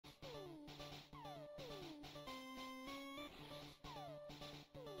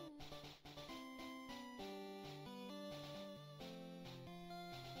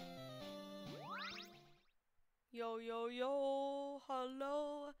Yo, yo, yo.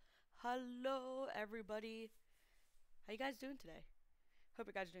 Hello. Hello, everybody. How you guys doing today? Hope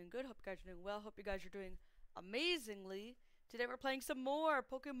you guys are doing good. Hope you guys are doing well. Hope you guys are doing amazingly. Today we're playing some more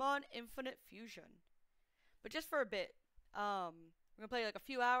Pokemon Infinite Fusion. But just for a bit. We're going to play like a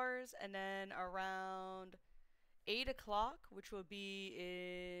few hours and then around 8 o'clock, which will be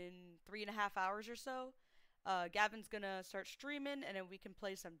in 3.5 hours or so, Gavin's going to start streaming and then we can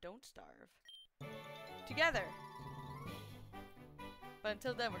play some Don't Starve together. But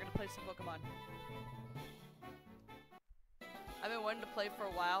until then, we're gonna play some Pokemon. I've been wanting to play for a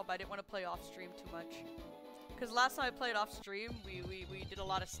while, but I didn't want to play off stream too much. Because last time I played off stream, we did a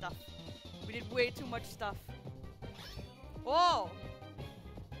lot of stuff. We did way too much stuff. Whoa!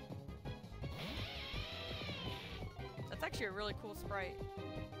 That's actually a really cool sprite.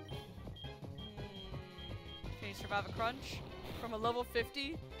 Can you survive a crunch? From a level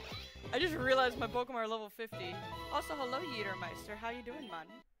 50? I just realized my Pokemon are level 50. Also, hello Yeatermeister, how you doing, man?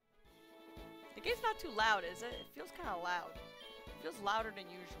 The game's not too loud, is it? It feels kind of loud. It feels louder than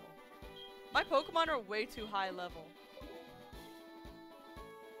usual. My Pokemon are way too high level.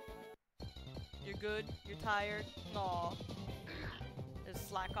 You're good? You're tired? Aw. Just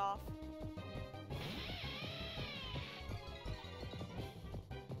slack off.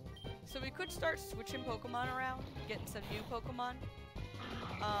 So we could start switching Pokemon around, getting some new Pokemon.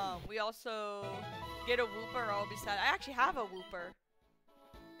 We also get a Wooper, or I'll be sad. I actually have a Wooper.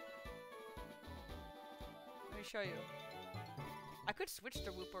 Let me show you. I could switch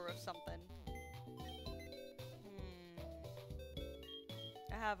to Wooper with something.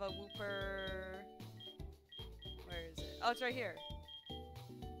 I have a Wooper. Where is it? Oh, it's right here.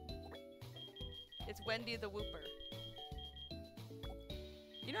 It's Wendy the Wooper.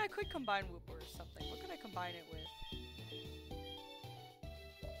 You know, I could combine Wooper or something. What could I combine it with?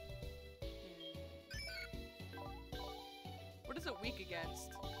 What is it weak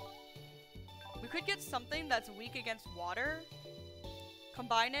against? We could get something that's weak against water,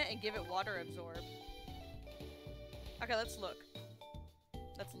 combine it, and give it water absorb. Okay, let's look.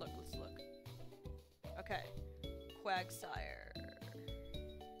 Let's look. Okay. Quagsire.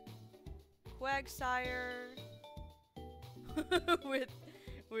 Quagsire.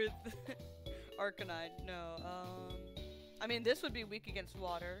 with Arcanine. No, I mean, this would be weak against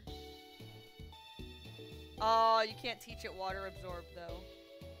water. Oh, you can't teach it water absorb though.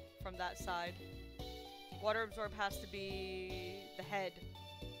 From that side. Water absorb has to be the head.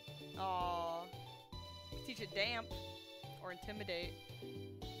 Aw. Teach it damp. Or intimidate.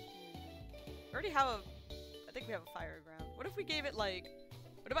 We already have a... I think we have a fire ground. What if we gave it like...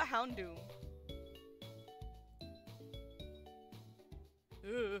 What about Houndoom?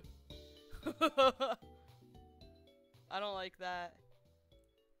 Ugh. I don't like that.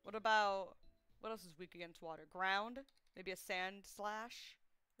 What about... What else is weak against water? Ground? Maybe a sand slash?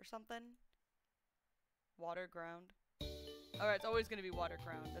 Or something? Water, ground. Alright, it's always gonna be water,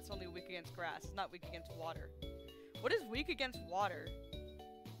 ground. That's only weak against grass. It's not weak against water. What is weak against water?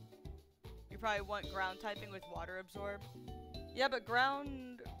 You probably want ground typing with water absorb. Yeah, but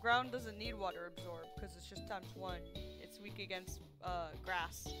ground doesn't need water absorb because it's just ×1. It's weak against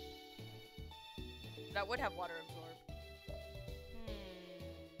grass. That would have water absorb.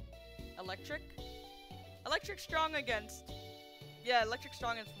 Electric? Electric strong against... Yeah, electric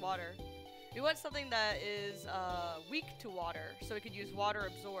strong against water. We want something that is weak to water, so we could use water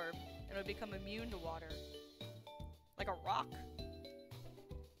absorb, and it would become immune to water. Like a rock?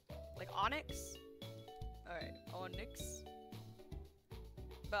 Like Onyx? Alright, Onyx.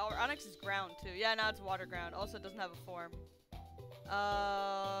 But our Onyx is ground too. Yeah, now it's water ground. Also, it doesn't have a form.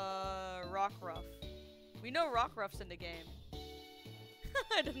 Rockruff. We know Rockruff's in the game.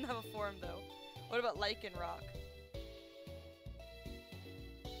 It doesn't have a form though. What about Lycanroc?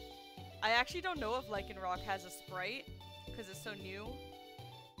 I actually don't know if Lycanroc has a sprite because it's so new.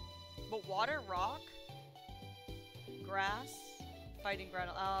 But water, rock, grass, fighting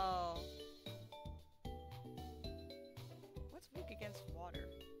ground. Oh. What's weak against water?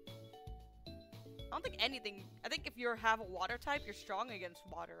 I don't think anything. I think if you have a water type, you're strong against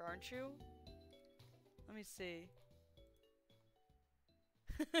water, aren't you? Let me see.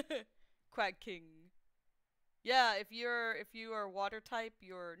 Quag King. Yeah, if you are water type,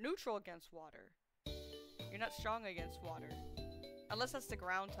 you're neutral against water. You're not strong against water. Unless that's the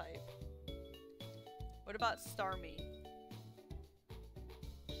ground type. What about Starmie?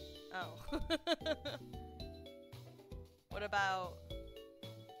 Oh. What about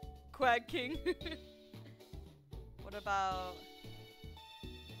Quag King? What about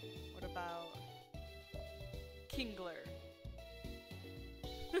Kingler?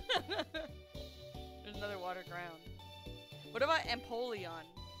 There's another water ground? What about Empoleon?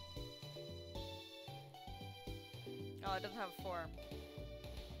 Oh, it doesn't have a form.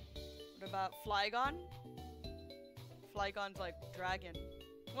 What about Flygon? Flygon's like dragon.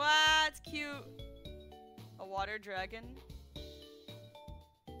 Wow, it's cute. A water dragon.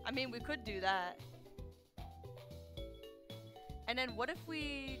 I mean, we could do that. And then what if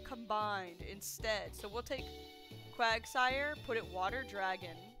we combined instead? So we'll take Quagsire, put it water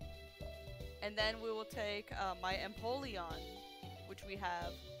dragon. And then we will take my Empoleon, which we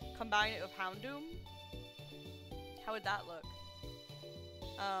have, combine it with Houndoom. How would that look?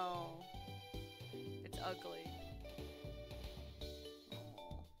 Oh. It's ugly.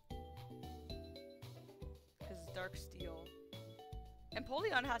 Because it's Dark Steel.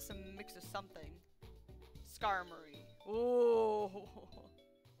 Empoleon has some mix of something. Skarmory. Ooh.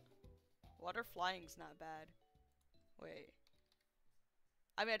 Water flying's not bad. Wait.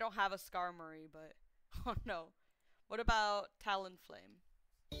 I mean, I don't have a Skarmory, but... Oh no. What about Talonflame?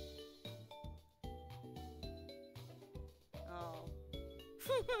 Oh.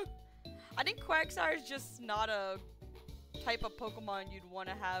 I think Quagsire is just not a type of Pokemon you'd want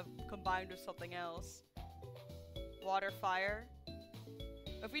to have combined with something else. Water Fire.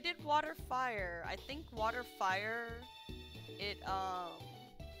 If we did Water Fire, I think Water Fire, it,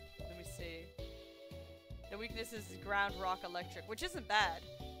 let me see. The weakness is Ground, Rock, Electric, which isn't bad.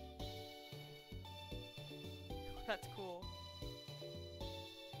 That's cool.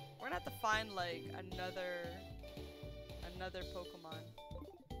 We're gonna have to find, like, another Pokemon.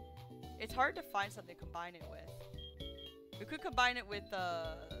 It's hard to find something to combine it with. We could combine it with,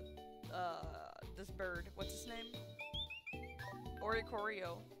 this bird. What's his name?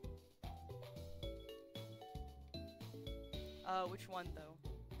 Oricorio. Which one, though?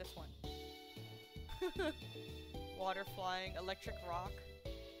 This one. Water flying, electric rock.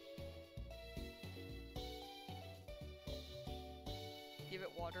 Give it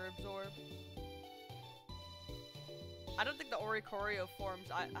water absorb. I don't think the Oricorio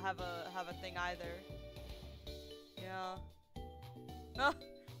forms have a thing either. Yeah. Oh,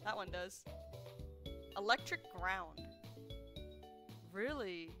 that one does. Electric ground.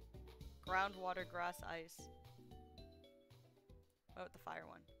 Really? Ground, water, grass, ice. What about the fire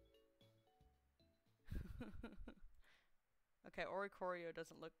one? Okay, Oricorio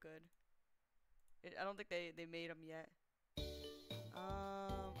doesn't look good. I don't think they made them yet.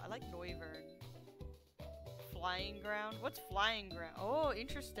 I like Noivern. Flying ground? What's flying ground? Oh,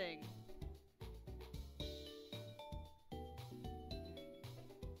 interesting.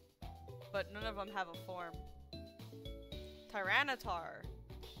 But none of them have a form. Tyranitar.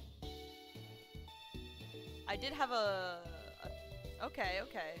 I did have okay,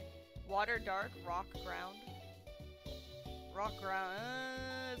 okay. Water, dark, rock, ground. Rock, ground.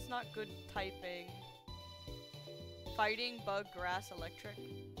 It's not good typing. Fighting, bug, grass, electric.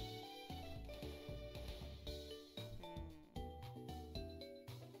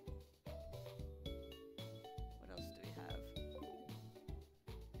 What else do we have?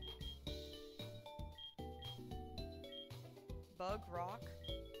 Bug, rock,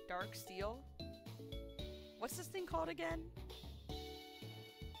 dark steel. What's this thing called again?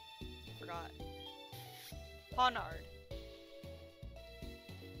 Forgot. Honard.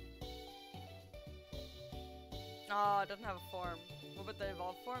 Oh, it doesn't have a form. What about the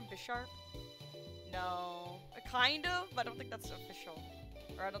evolved form? Bisharp? No. Kind of, but I don't think that's official.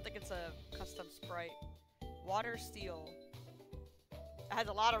 Or I don't think it's a custom sprite. Water Steel. It has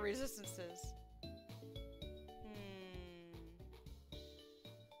a lot of resistances.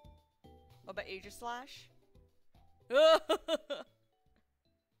 What about Aegislash?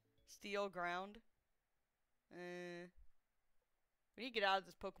 Steel Ground. We need to get out of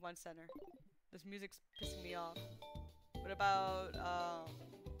this Pokemon Center. This music's pissing me off. What about,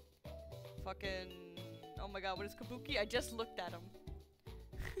 fucking... Oh my god, what is Kabuki? I just looked at him.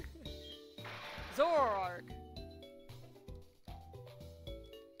 Zoroark!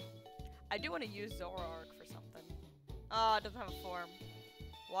 I do want to use Zoroark for something. Oh, it doesn't have a form.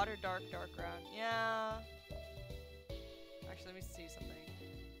 Water, dark, dark ground. Yeah. Actually, let me see something.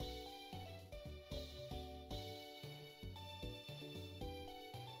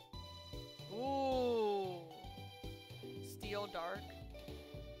 Ooh. Steel dark.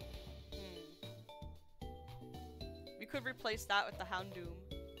 We could replace that with the Houndoom.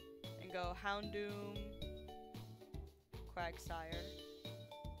 And go Houndoom. Quagsire.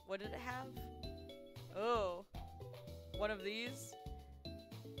 What did it have? Oh. One of these.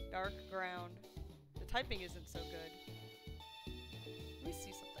 Dark ground. The typing isn't so good. Let me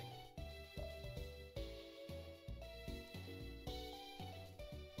see something.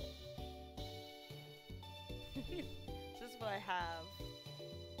 This is what I have.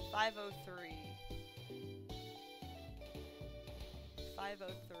 503.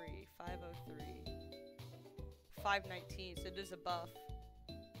 503. 503. 519. So it is a buff.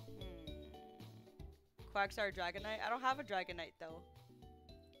 Quagsire Dragonite. I don't have a Dragonite though.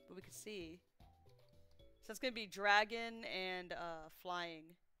 But we can see. So it's gonna be dragon and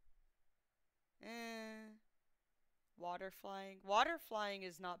flying. Water flying. Water flying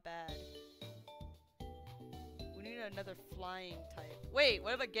is not bad. We need another flying type. Wait,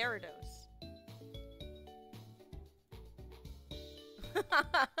 what about Gyarados?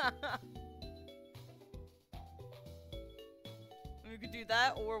 We could do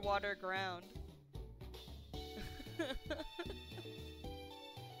that or water ground.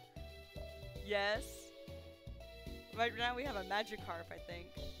 Yes. Right now we have a Magikarp, I think.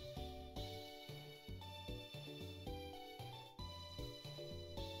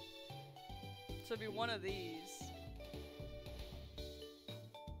 So it'd be one of these.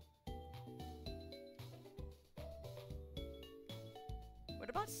 What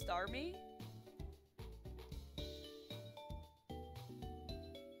about Starmie?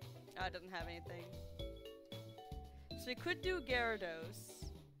 Ah, it doesn't have anything. So we could do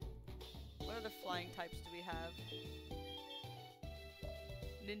Gyarados. What other flying types do we have?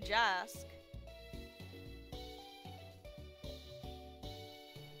 Ninjask.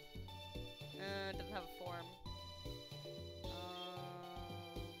 Doesn't have a form.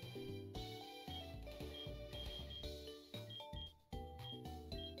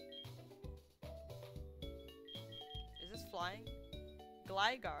 Is this flying?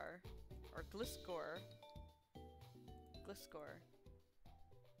 Gligar. Or Gliscor. Gliscor.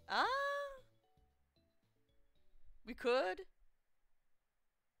 Ah! We could?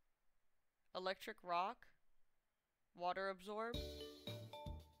 Electric Rock? Water Absorb?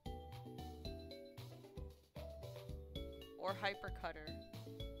 Or Hyper Cutter?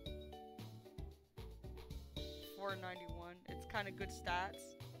 491. It's kind of good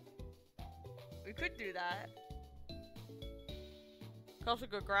stats. We could do that. Could also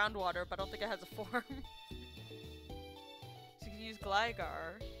go Groundwater, but I don't think it has a form. So you can use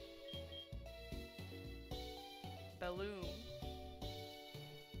Gligar. Balloon.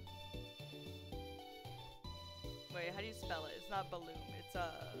 Wait, how do you spell it? It's not Balloon. It's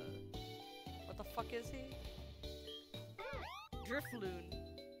what the fuck is he? Drifloon.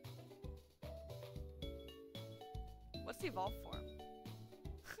 What's the evolved form?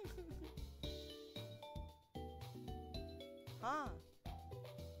 Huh.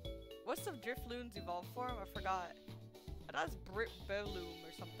 What's the Drifloon's evolved form? I forgot. I thought it was Balloon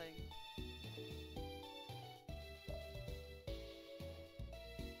or something.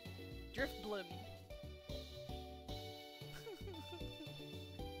 Drifblim.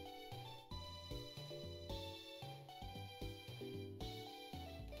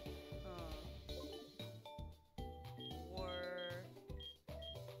 Or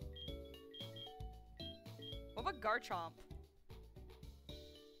what about Garchomp?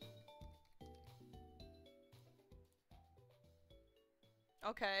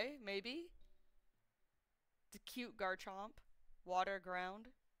 Okay, maybe. It's a cute Garchomp. Water ground.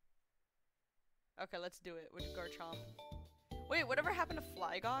 Okay, let's do it with Garchomp. Wait, whatever happened to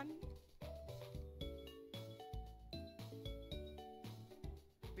Flygon?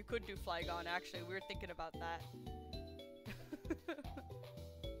 We could do Flygon, actually. We were thinking about that.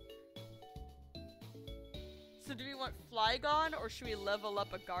 So do we want Flygon, or should we level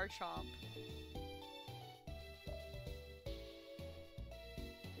up a Garchomp?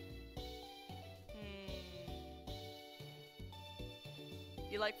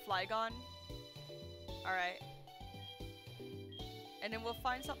 You like Flygon? Alright. And then we'll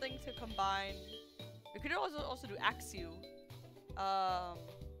find something to combine. We could also do Axew.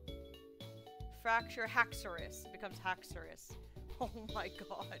 Fracture Haxorus. It becomes Haxorus. Oh my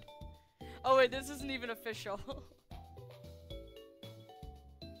god. Oh wait, this isn't even official.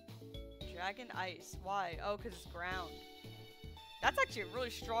 Dragon Ice. Why? Oh, because it's ground. That's actually a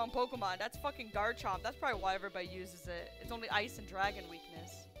really strong Pokemon. That's fucking Garchomp. That's probably why everybody uses it. It's only Ice and Dragon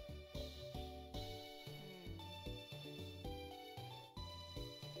weakness.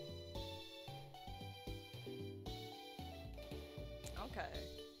 Okay.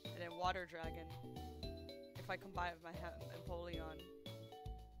 And then Water Dragon. If I combine it with my Empoleon.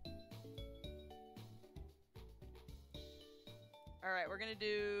 Alright, we're gonna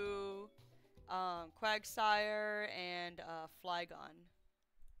do Quagsire and Flygon.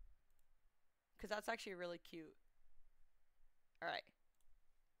 Because that's actually really cute. Alright.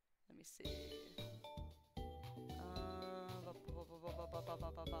 Let me see.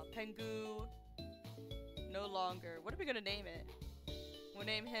 Pengu. No longer. What are we gonna name it? We'll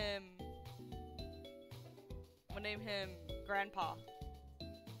name him... We'll name him Grandpa.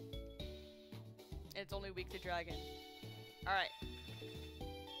 And it's only weak to dragon. Alright.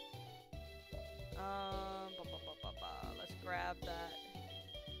 Let's grab that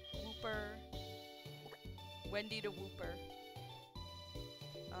Whooper. Wendy to Whooper.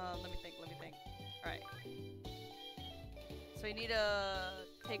 Let me think. Alright. So you need to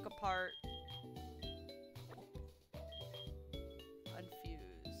take apart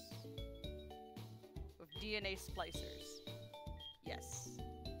Unfuse with DNA splicers. Yes.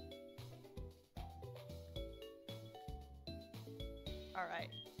 Alright.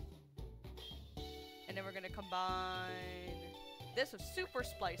 And then we're gonna combine this with super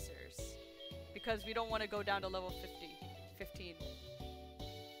splicers because we don't want to go down to level 15.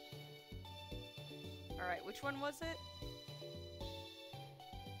 Alright, which one was it?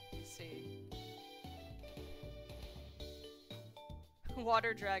 Let's see.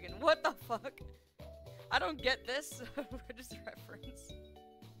 Water dragon. What the fuck? I don't get this. What is the reference?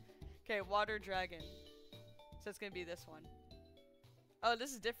 Okay, water dragon. So it's gonna be this one. Oh,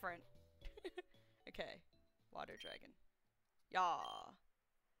 this is different. Okay. Water dragon. Yeah.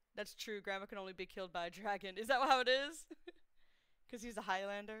 That's true. Grandma can only be killed by a dragon. Is that how it is? Because he's a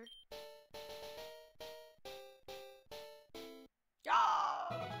Highlander.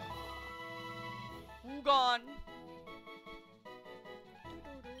 Yeah! Wugon!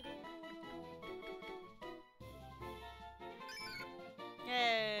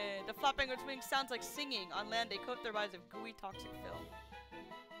 Yay! The flapping of its wings sounds like singing. On land, they coat their bodies with gooey toxic film.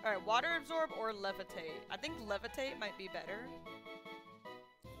 Alright, water absorb or levitate. I think levitate might be better.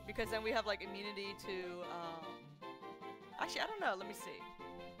 Because then we have like immunity to, actually, I don't know. Let me see.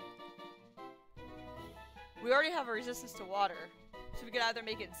 We already have a resistance to water. So we could either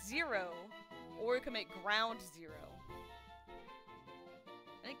make it 0, or we could make ground 0.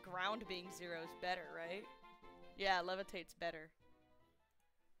 I think ground being 0 is better, right? Yeah, levitate's better.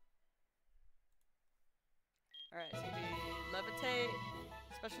 Alright, so it'd be levitate,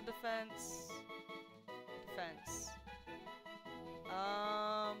 special defense, defense.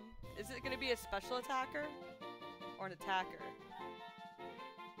 Is it gonna be a special attacker? Or an attacker?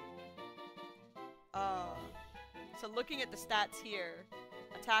 So looking at the stats here,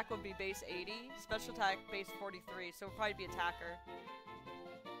 attack would be base 80, special attack base 43, so it would probably be attacker.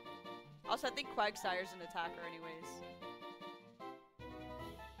 Also, I think Quagsire's an attacker anyways.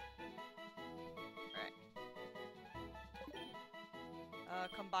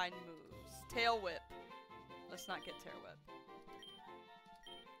 Alright. Combined moves. Tail Whip. Let's not get Tail Whip.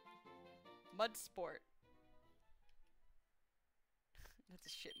 Mud Sport. That's a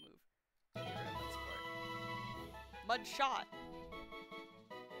shit move. Get rid of Mud Sport. Mud Shot.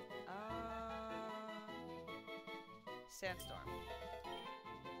 Sandstorm.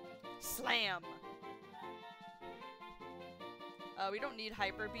 Slam. We don't need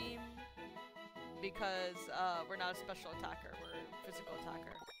Hyper Beam because we're not a special attacker. We're a physical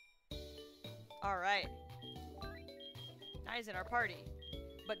attacker. Alright. Now he's in our party.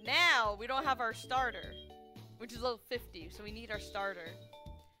 But now we don't have our starter, which is level 50, so we need our starter.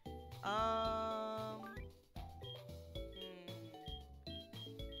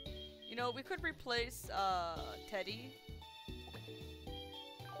 You know, we could replace Teddy.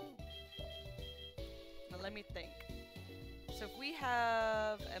 Now let me think. So if we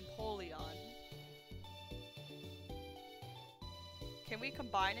have Empoleon, can we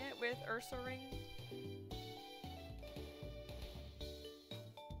combine it with Ursaring?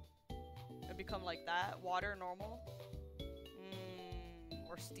 It'd become like that. Water normal.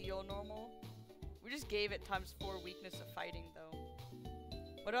 Or steel normal. We just gave it ×4 weakness of fighting though.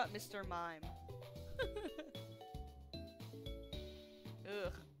 What about Mr. Mime?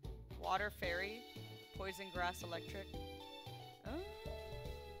 Ugh. Water fairy. Poison grass electric.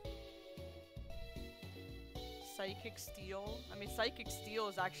 Psychic steel. I mean, psychic steel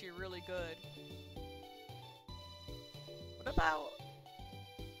is actually really good. What about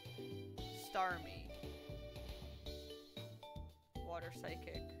Starmie? Water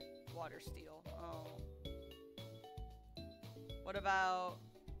psychic. Water steel. Oh. What about...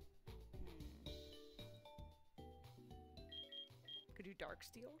 Could do dark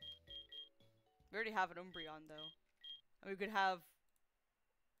steel? We already have an Umbreon though. And we could have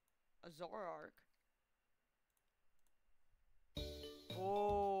a Zoroark.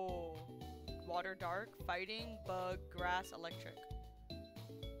 Oh. Water dark, fighting, bug, grass, electric.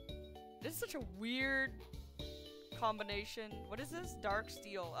 This is such a weird combination. What is this? Dark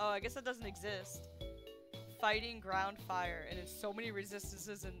steel. Oh, I guess that doesn't exist. Fighting, ground, fire, and it's so many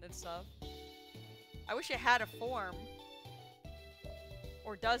resistances and stuff. I wish it had a form.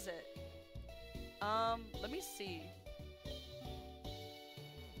 Or does it? Let me see.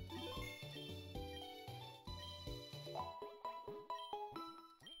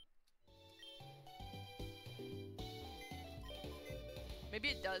 Maybe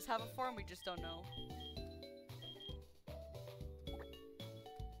it does have a form, we just don't know.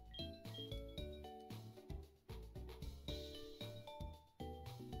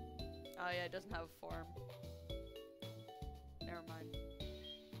 Oh yeah, it doesn't have a form. Never mind.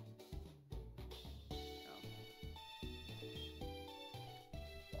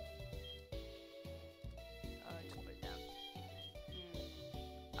 Oh. Just put it down.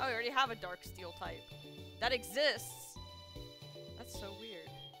 Oh, we already have a dark steel type. That exists! That's so weird.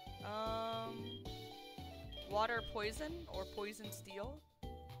 Water poison or poison steel?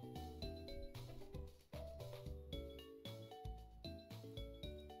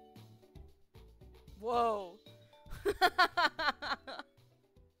 Whoa!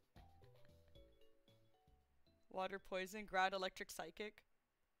 Water poison, ground electric psychic.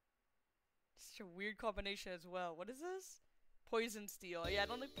 Such a weird combination as well. What is this? Poison steel. Yeah, I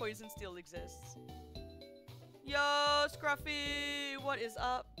don't think poison steel exists. Yo, Scruffy! What is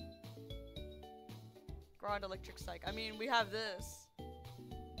up? Ground electric psych. I mean, we have this.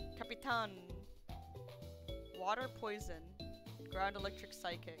 Capitan. Water poison. Ground electric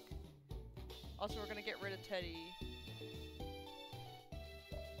psychic. Also, we're gonna get rid of Teddy.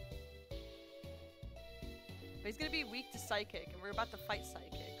 But he's gonna be weak to psychic, and we're about to fight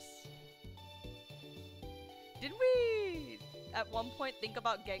psychics. Didn't we at one point think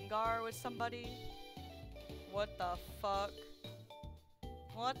about Gengar with somebody? What the fuck?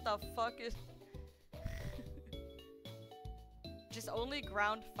 What the fuck is... Just only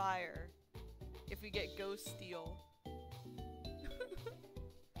ground fire if we get Ghost Steel.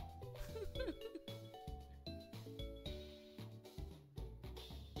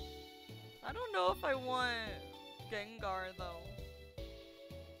 I don't know if I want Gengar though.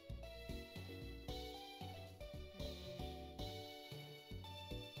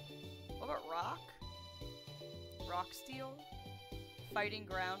 What about Rock? Rock Steel? Fighting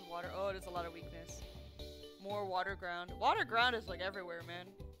ground, water. Oh, it is a lot of weakness. More water ground. Water ground is like everywhere, man.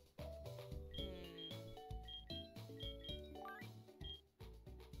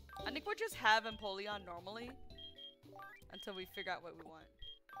 I think we'll just have Empoleon normally until we figure out what we want.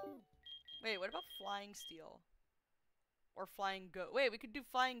 Wait, what about Flying Steel? Or Flying Ghost? Wait, we could do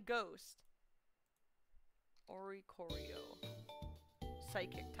Flying Ghost. Oricorio.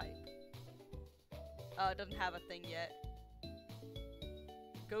 Psychic type. It doesn't have a thing yet.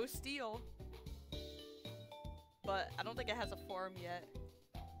 Ghost Steel. But I don't think it has a form yet.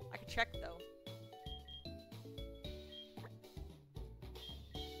 I could check though.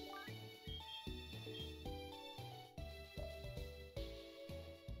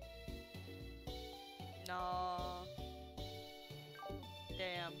 No.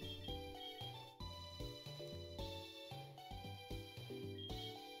 Damn.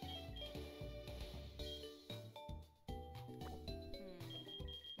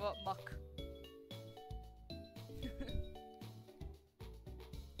 What muck?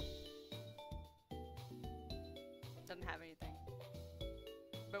 Doesn't have anything.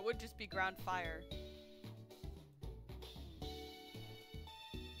 But it would just be ground fire.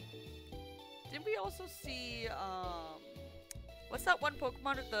 Didn't we also see, what's that one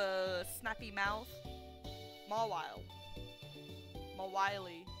Pokemon with the snappy mouth? Mawile.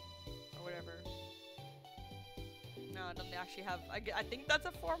 Mawile. Or whatever. No, it doesn't actually have, I think that's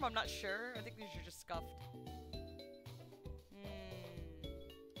a form, I'm not sure. I think these are just scuffed.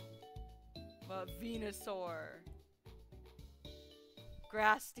 Venusaur.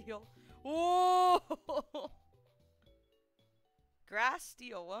 Grass Steel. Whoa! Grass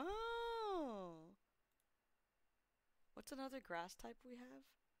Steel. Wow. What's another grass type we have?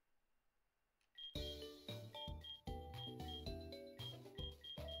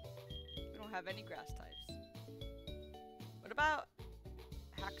 We don't have any grass types. What about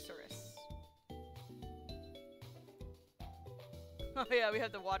Haxorus? Oh yeah, we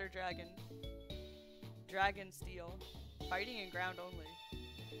have the water dragon. Dragon Steel. Fighting and ground only.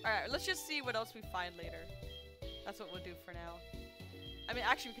 Alright, let's just see what else we find later. That's what we'll do for now. I mean,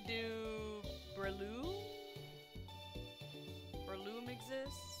 actually, we could do Breloom? Breloom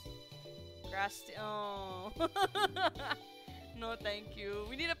exists? Grass. Oh. No, thank you.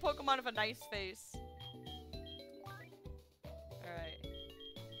 We need a Pokemon with a nice face. Alright.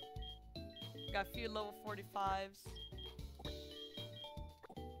 Got a few level 45s.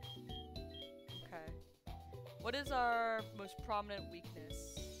 Okay. What is our most prominent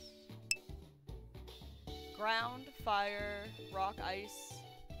weakness? Ground, fire, rock, ice,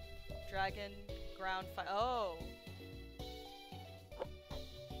 dragon, ground, fire. Oh!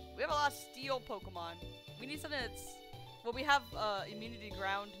 We have a lot of steel Pokemon. We need something that's... Well, we have immunity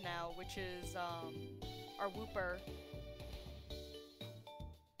ground now, which is our Wooper.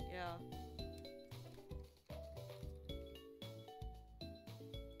 Yeah.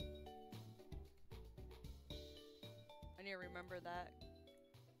 I need to remember that.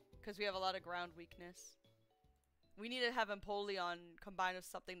 Because we have a lot of ground weakness. We need to have Empoleon combined with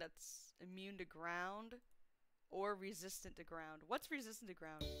something that's immune to ground or resistant to ground. What's resistant to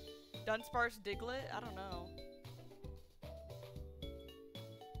ground? Dunsparce Diglett? I don't know.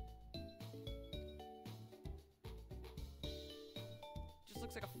 Just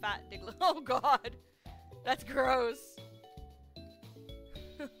looks like a fat Diglett. Oh god! That's gross!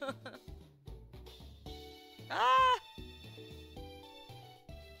 Ah!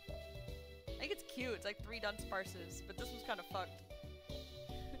 I think it's cute. It's like 3 Dunsparces, but this one's kind of fucked.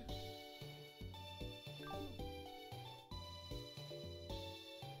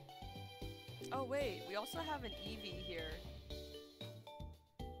 Oh wait, we also have an Eevee here.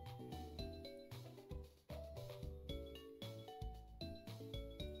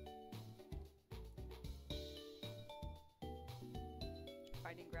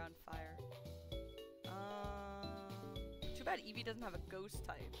 Fighting ground fire. Too bad Eevee doesn't have a ghost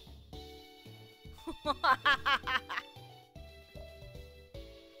type.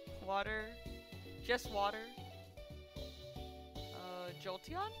 Water. Just water.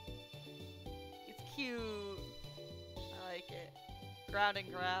 Jolteon? It's cute. I like it. Ground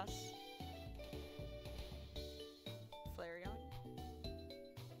and grass. Flareon.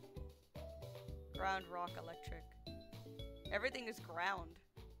 Ground, rock, electric. Everything is ground.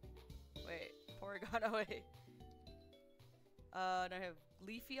 Wait, Porygon, oh wait. And I have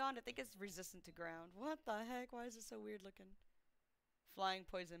Leafeon, I think it's resistant to ground. What the heck? Why is it so weird looking? Flying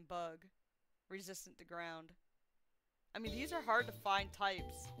poison bug. Resistant to ground. I mean, these are hard to find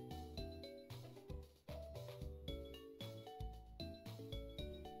types.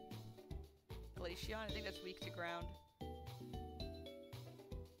 Glaceon, I think that's weak to ground.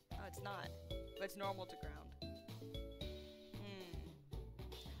 Oh, it's not. But it's normal to ground.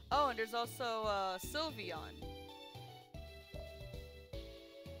 Oh, and there's also Sylveon.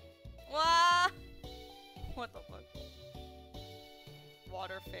 What? What the fuck?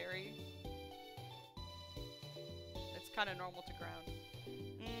 Water fairy. It's kind of normal to ground.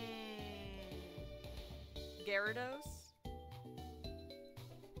 Gyarados.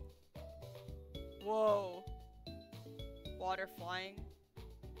 Whoa. Water flying.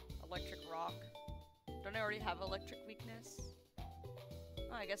 Electric rock. Don't I already have electric weakness?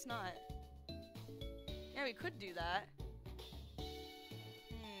 Oh, I guess not. Yeah, we could do that.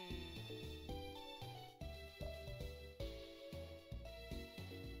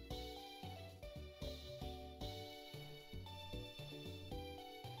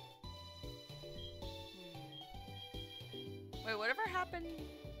 Wait, whatever happened?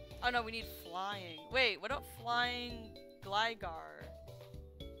 Oh no, we need flying. Wait, what about flying Gligar?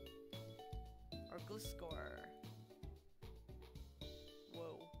 Or Gliscor?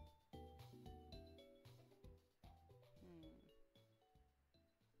 Whoa.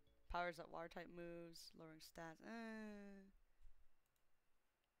 Powers up water type moves, lowering stats.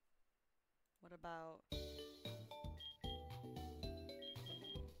 What about...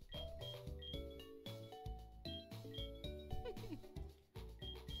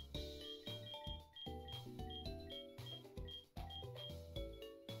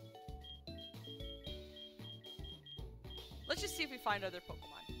 Let's just see if we find other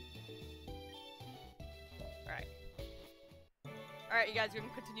Pokemon. Alright. Alright, you guys, we're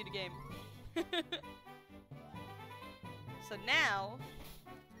gonna continue the game. So now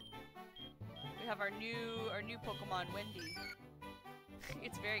we have our new Pokemon, Wendy.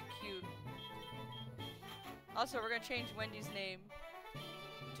 It's very cute. Also, we're gonna change Wendy's name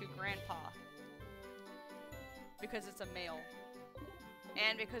to Grandpa. Because it's a male.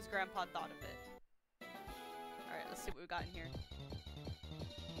 And because Grandpa thought of it. Alright, let's see what we got in here.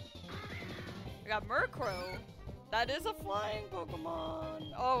 We got Murkrow. That is a flying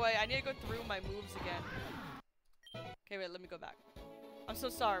Pokemon. Oh wait, I need to go through my moves again. Okay, wait, let me go back. I'm so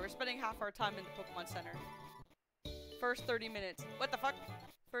sorry, we're spending half our time in the Pokemon Center. First 30 minutes. What the fuck?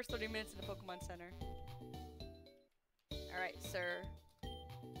 First 30 minutes in the Pokemon Center. Alright, sir.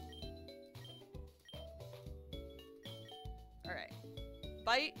 Alright.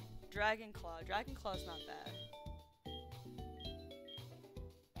 Bite, Dragon Claw. Dragon Claw's not bad.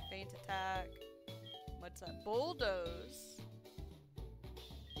 Faint attack. What's that? Bulldoze.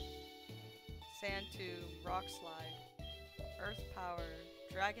 Sand Tomb, Rock Slide, Earth Power,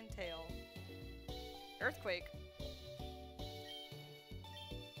 Dragon Tail, Earthquake.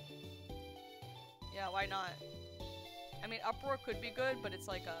 Yeah, why not? I mean, Uproar could be good, but it's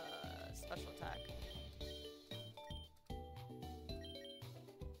like a special attack.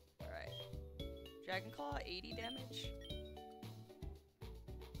 Alright. Dragon Claw, 80 damage.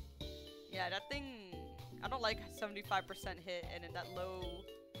 Yeah, that thing... I don't like 75% hit and in that low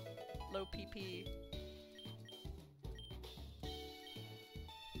PP.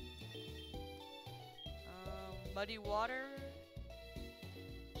 Muddy Water.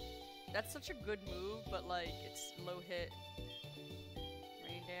 That's such a good move, but like, it's low hit.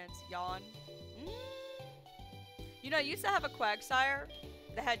 Rain Dance, Yawn. You know, I used to have a Quagsire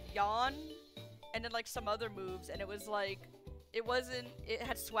that had Yawn and then like some other moves, and it was like, it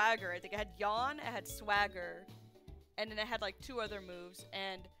had Swagger. I think it had Yawn, it had Swagger, and then it had like 2 other moves,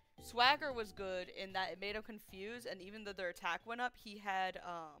 and Swagger was good in that it made him confused, and even though their attack went up, he had,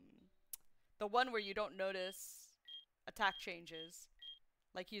 the one where you don't notice attack changes.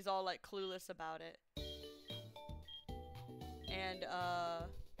 Like, he's all, like, clueless about it. And,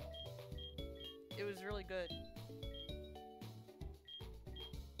 it was really good.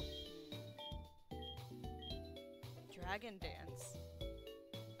 Dragon Dance.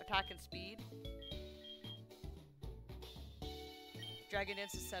 Attack and speed. Dragon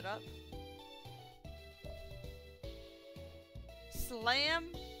Dance is set up.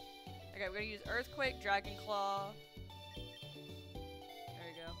 Slam. Okay, we're gonna use Earthquake, Dragon Claw. There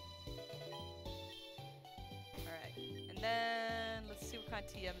we go. Alright. And then, let's see what kind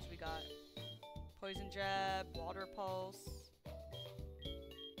of TMs we got. Poison Jab, Water Pulse.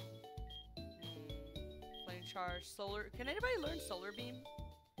 Flame Charge, Solar... Can anybody learn Solar Beam?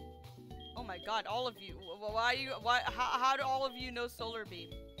 Oh my god, all of you. How do all of you know Solar Beam?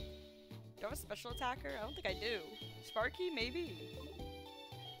 Do I have a special attacker? I don't think I do. Sparky, maybe?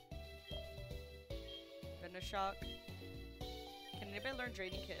 Shock. Can anybody learn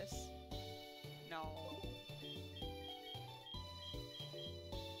Draining Kiss? No.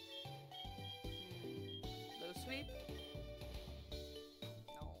 Low Sweep?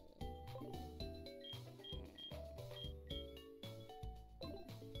 No.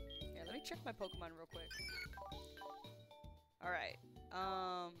 Yeah, let me check my Pokemon real quick. Alright.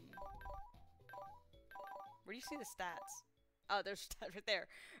 Where do you see the stats? Oh, there's stats right there.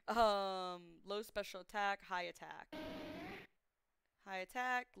 Low special attack, high attack. High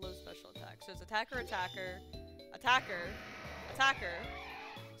attack, low special attack. So it's attacker, attacker, attacker, attacker,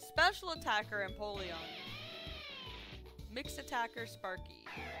 special attacker, Empoleon. Mixed attacker, Sparky.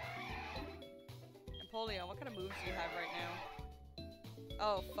 Empoleon, what kind of moves do you have right now?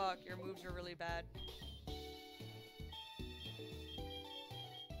 Oh fuck, your moves are really bad.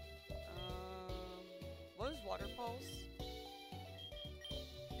 What is Water Pulse?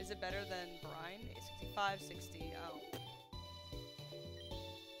 Is it better than Brine? 65, 60, oh.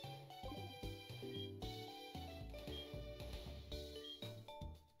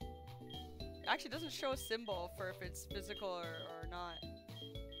 It actually doesn't show a symbol for if it's physical or not.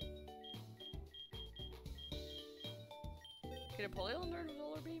 Could Empoleon learn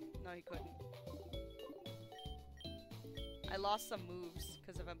Solar Beam? No, he couldn't. I lost some moves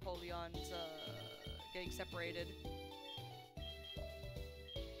because of Empoleon's getting separated.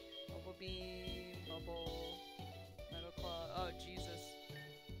 Bubble Beam, Bubble, Metal Claw. Oh, Jesus.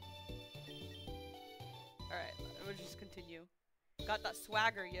 Alright, we'll just continue. Got that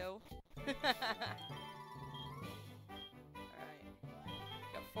swagger, yo. Alright.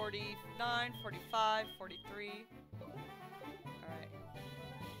 Got 49, 45, 43. Alright.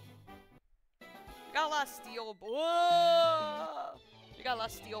 Got a lot of steel. Whoa! We got a lot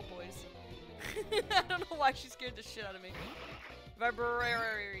of steel, boys. I don't know why she scared the shit out of me.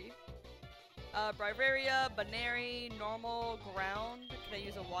 Vibrary. Brivaria, Banary, Normal, Ground. Can I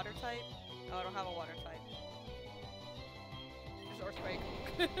use a water type? Oh, I don't have a water type. Just Earthquake.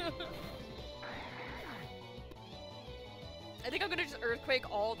 I think I'm gonna just Earthquake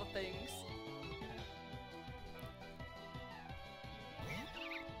all the things.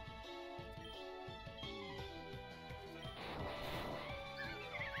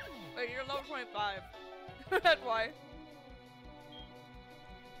 Wait, you're level 25. That's why.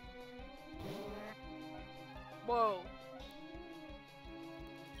 Whoa.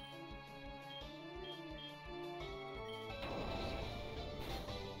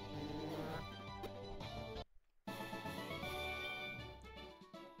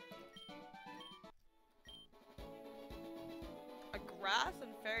 A grass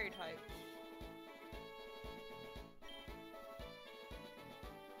and fairy type.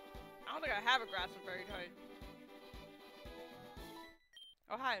 I don't think I have a grassland fairy type.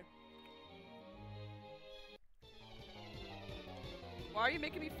 Oh, hi. Why are you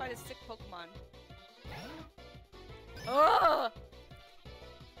making me fight a sick Pokemon? Ugh!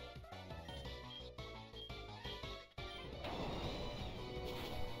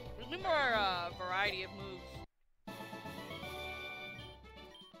 We need more variety of moves.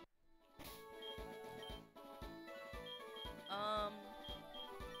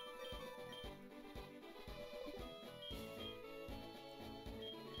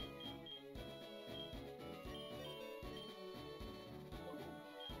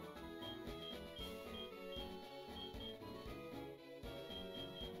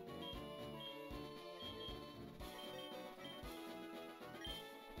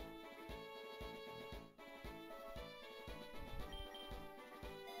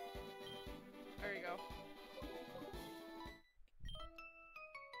 There you go.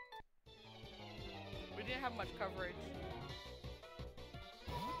 We didn't have much coverage.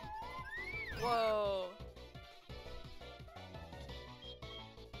 Whoa.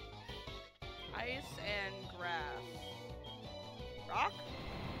 Ice and grass. Rock?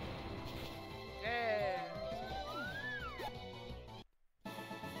 Yeah.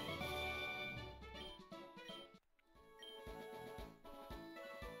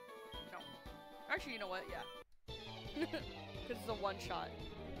 No. Actually, you know what? Yeah. Because it's a one-shot.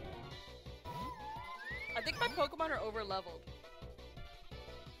 I think my Pokemon are over-leveled.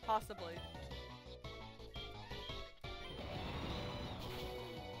 Possibly.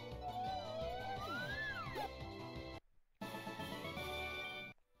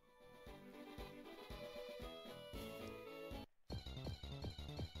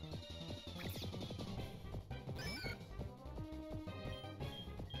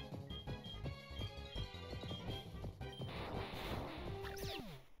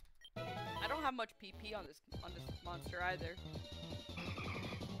 I don't have much PP on this monster either.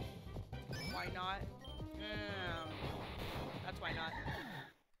 Why not? That's why not.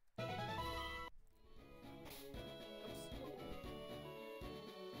 Oops.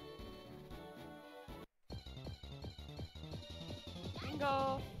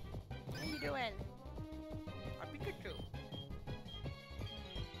 Bingo! What are you doing? A Pikachu.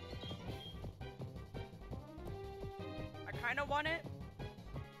 I kinda want it.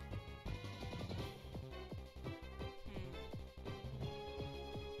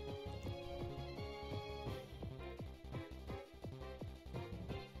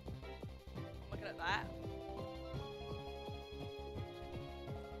 Looking at that.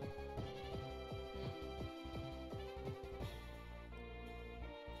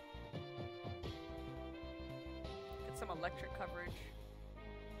 Get some electric coverage.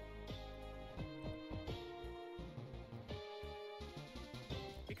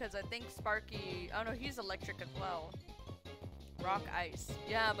 Because I think Sparky, oh no, he's electric as well. Rock, ice.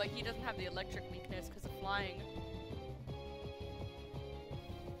 Yeah, but he doesn't have the electric weakness because of flying.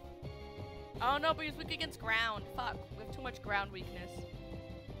 Oh no, but he's weak against ground. Fuck, we have too much ground weakness.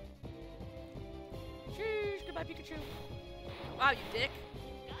 Sheesh, goodbye Pikachu. Wow, you dick.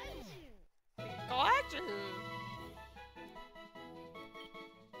 Gotcha.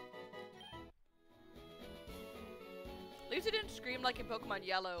 At least it didn't scream like in Pokemon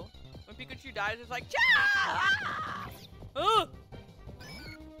Yellow. When Pikachu dies, it's like, ah! Ugh!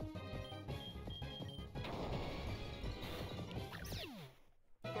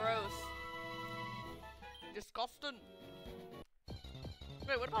 Gross. Disgusting.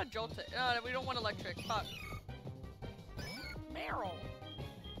 Wait, what about Joltik? We don't want electric. Fuck. Meryl.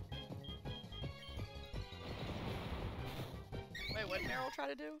 Wait, what did Meryl try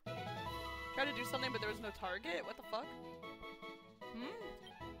to do? Try to do something, but there was no target? What the fuck?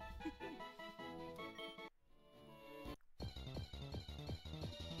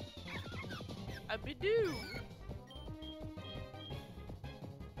 A Bidoo!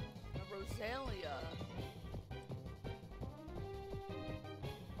 A Rosalia.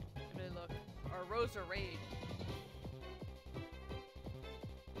 Let me look. Or a Rosa Raid.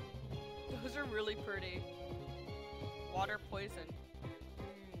 Those are really pretty. Water Poison.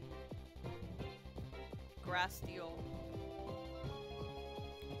 Grass Steel.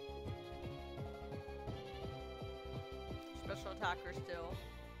 Special attacker still.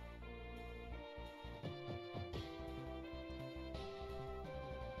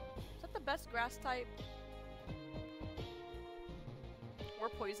 Is that the best grass type? Or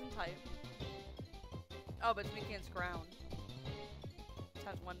poison type? Oh, but it's weak against ground. It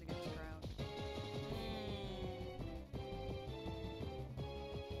has one against ground.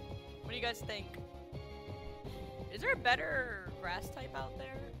 What do you guys think? Is there a better grass type out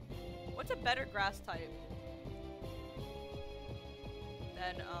there? What's a better grass type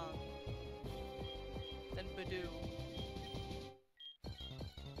than Badoo?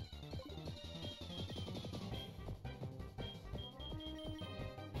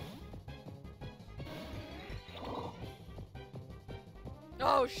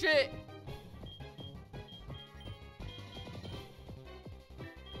 Oh shit!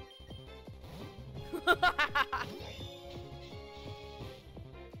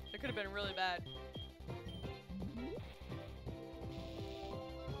 That could have been really bad.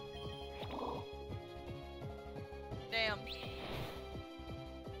 Damn.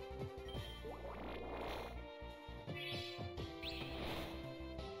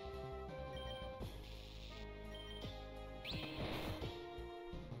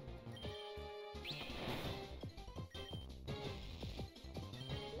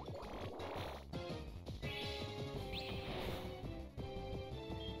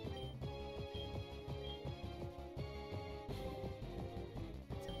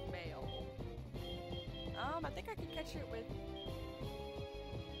 I think I could catch it with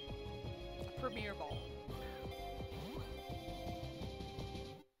a Premier Ball.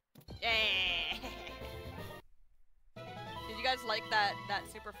 Yeah. Did you guys like that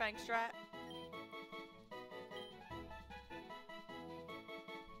Super Fang strat?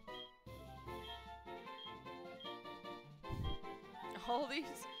 All these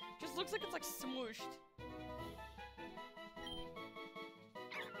just looks like it's like smooshed.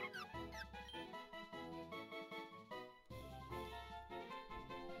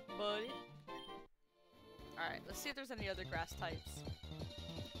 Buddy. Alright, let's see if there's any other grass types.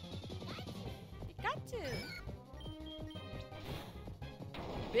 Pikachu!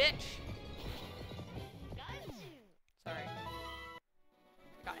 Bitch! Sorry.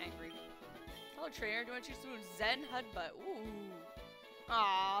 Got angry. Hello, trainer. Do you want to choose some Zen Hudbutt? Ooh.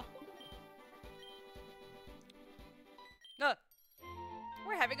 Aww.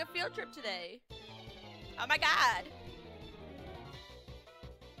 We're having a field trip today. Oh my god!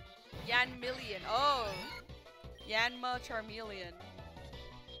 Yanmillion. Oh! Yanma Charmeleon.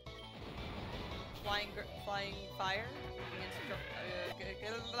 Flying fire?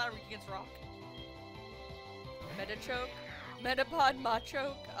 Against rock. Metachoke. Metapod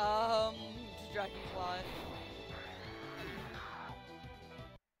Machoke. Dragonfly.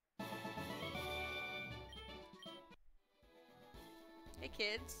 Hey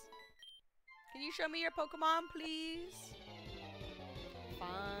kids. Can you show me your Pokemon, please? Fine.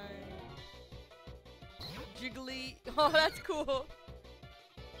 Jiggly. Oh, that's cool.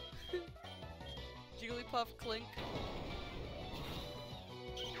 Jigglypuff Clink.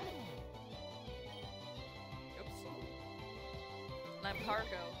 Oops.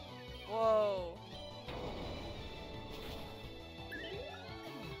 Lampargo. Whoa.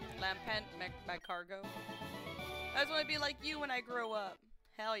 Lampent Magcargo. I just want to be like you when I grow up.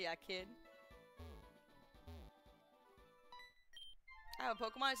 Hell yeah, kid. I have a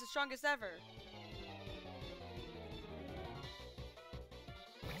Pokemon. It's the strongest ever.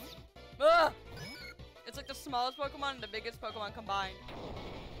 Ugh! It's like the smallest Pokemon and the biggest Pokemon combined.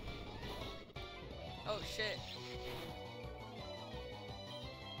 Oh shit.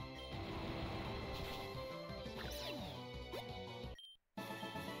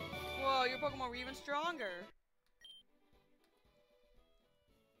 Whoa, your Pokemon were even stronger.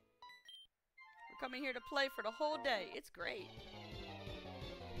 We're coming here to play for the whole day. It's great.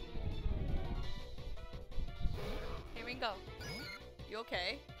 Here we go. You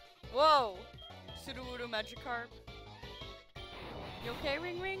okay? Whoa! Sudowoodo Magikarp. You okay,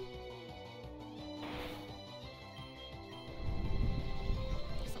 Ring Ring?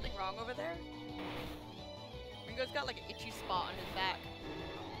 Is something wrong over there? Ringo's got like an itchy spot on his back.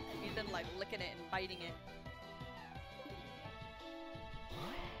 He's been like licking it and biting it.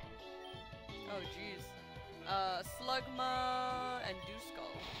 Oh jeez. Slugma and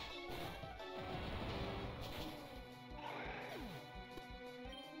Dewskull.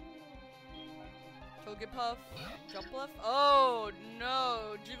 Togepuff, Jumpluff. Oh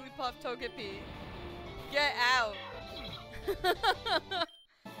no, Jigglypuff, Togepi. Get out.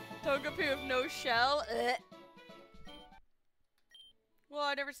 Togepi with no shell. Ugh. Well,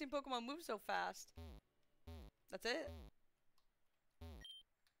 I've never seen Pokemon move so fast. That's it.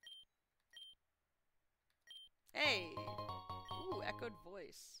 Hey. Ooh, echoed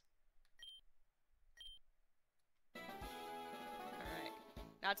voice. Alright.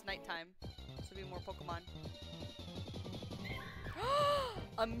 Now it's nighttime. So be more Pokemon.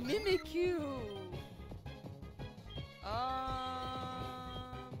 A Mimikyu!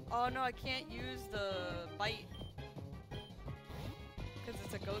 Oh no, I can't use the bite. Because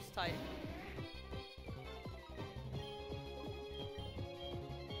it's a ghost type.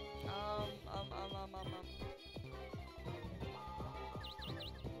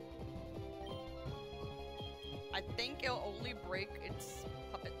 I think it'll only break its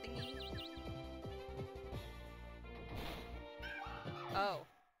puppet thingy. Oh.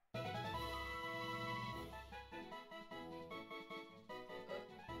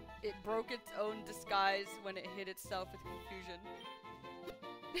 It broke its own disguise when it hit itself with confusion.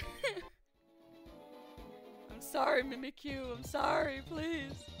 I'm sorry, Mimikyu. I'm sorry,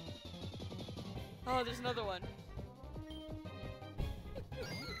 please. Oh, there's another one.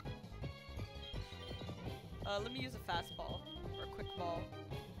 Let me use a fastball or a quick ball.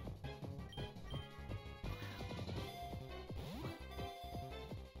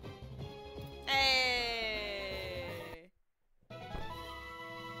 Hey!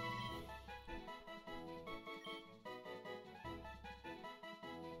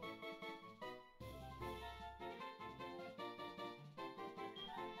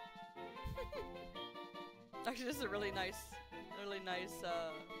 Actually, this is a really nice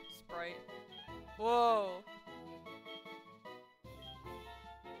sprite. Whoa!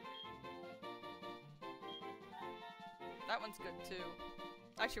 That one's good too.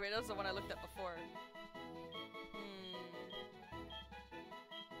 Actually, wait, that was the one I looked at before.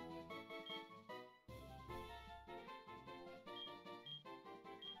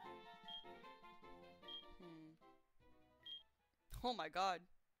 Oh my god.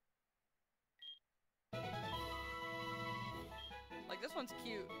 Like, this one's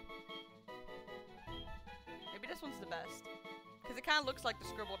cute. Maybe this one's the best. Because it kind of looks like the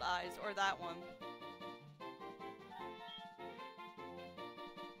scribbled eyes, or that one.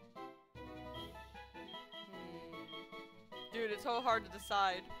 Dude, it's so hard to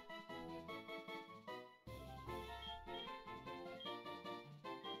decide.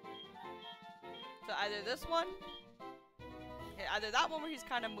 So either this one, either that one where he's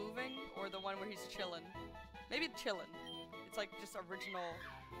kind of moving, or the one where he's chilling. Maybe chilling. It's like just original,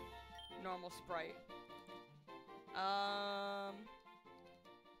 normal sprite.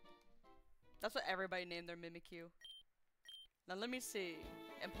 That's what everybody named their Mimikyu. Now let me see.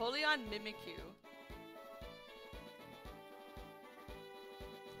 Empoleon Mimikyu.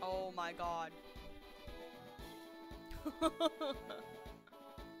 Oh my god.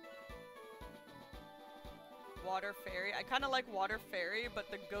 Water Fairy. I kind of like Water Fairy, but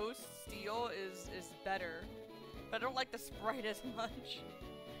the Ghost Steel is better. But I don't like the sprite as much.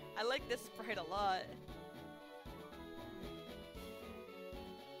 I like this sprite a lot.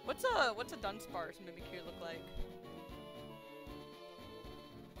 What's a Dunsparce Mimikyu look like?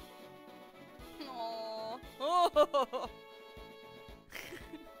 Aww. Oh.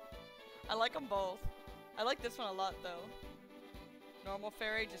 I like them both. I like this one a lot though. Normal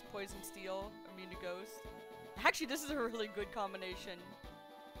Fairy, just Poison Steel, immune to Ghost. Actually, this is a really good combination.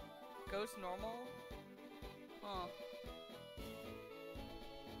 Ghost Normal? Huh.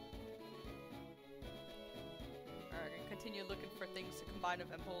 Alright, gonna continue looking for things to combine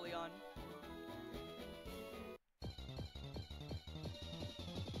with Empoleon.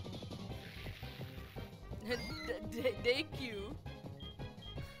 Deku.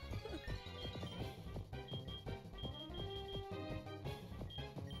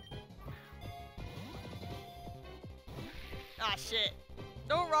 Ah, shit.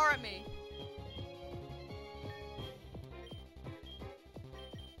 Don't roar at me.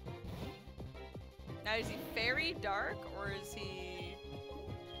 Now, is he fairy dark, or is he...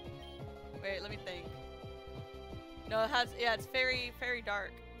 Wait, let me think. No, it has... Yeah, it's fairy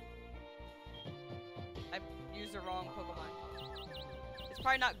dark. I used the wrong Pokemon. It's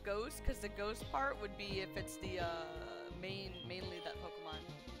probably not ghost, because the ghost part would be if it's the, mainly that Pokemon.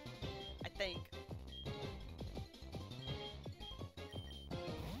 I think.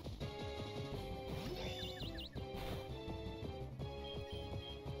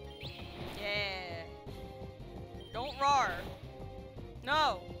 Yeah. Don't roar.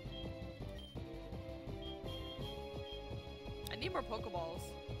 No. I need more Pokeballs.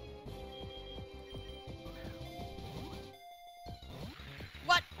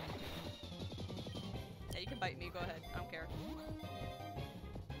 What? Yeah, you can bite me. Go ahead. I don't care.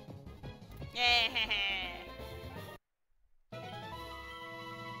 Yeah.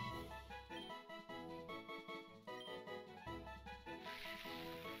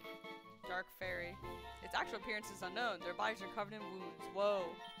 Dark Fairy. Its actual appearance is unknown. Their bodies are covered in wounds. Whoa.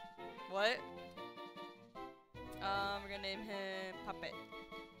 What? We're gonna name him Puppet.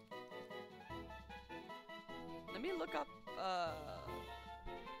 Let me look up,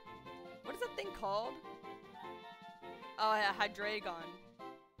 what is that thing called? Oh, yeah, Hydreigon.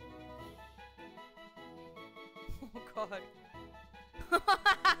 Oh god.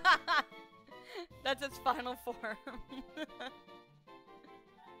 That's its final form.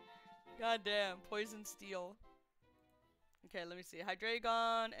 God damn. Poison Steel. Okay, let me see.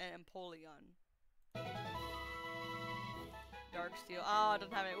 Hydreigon and Empoleon. Dark Steel. Oh, it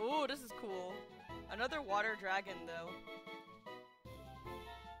doesn't have any. Ooh, this is cool. Another water dragon, though.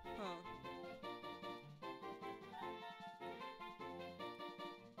 Huh.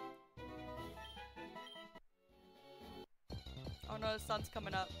 Oh no, the sun's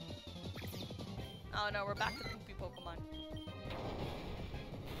coming up. Oh no, we're back to poopy Pokemon.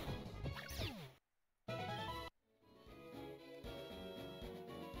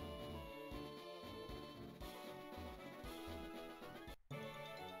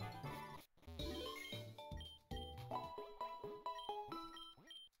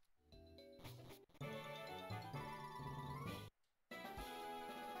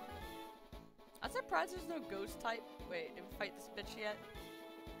 I'm surprised there's no ghost type. Wait, did we fight this bitch yet?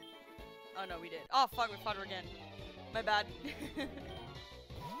 Oh no, we did. Oh fuck, we fought her again. My bad.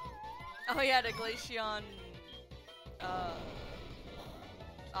 Oh yeah, the Glaceon. Oh,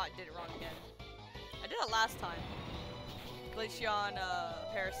 I did it wrong again. I did it last time. Glaceon,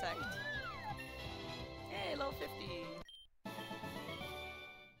 Parasect. Hey, level 50.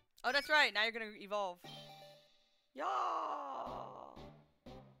 Oh, that's right. Now you're gonna evolve. Yeah.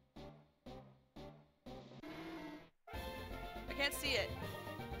 I can't see it.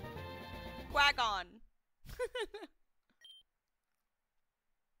 Quagon.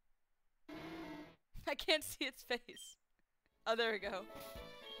 I can't see its face. Oh, there we go.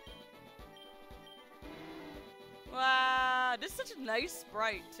 Wow, this is such a nice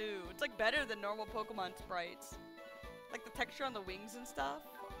sprite too. It's like better than normal Pokemon sprites. Like the texture on the wings and stuff.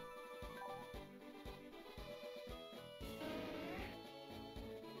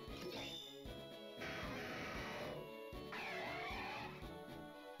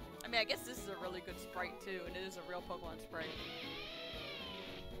 I mean, I guess this is a really good sprite too, and it is a real Pokemon sprite.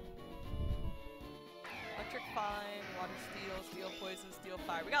 Electric Fine, Water Steel, Steel Poison, Steel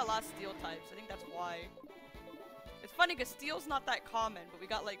Fire. We got a lot of Steel types. I think that's why. It's funny because Steel's not that common, but we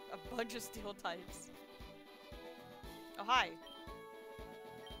got like a bunch of Steel types. Oh, hi.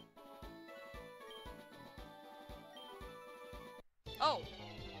 Oh.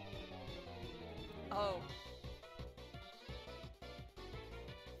 Oh.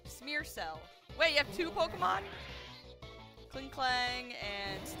 Smear Cell. Wait, you have two Pokemon? Klinklang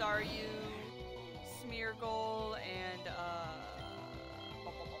and Staryu, Smeargle, and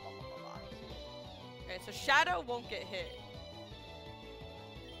okay, so Shadow won't get hit.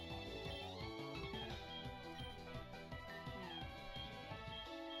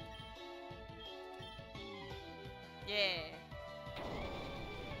 Yeah.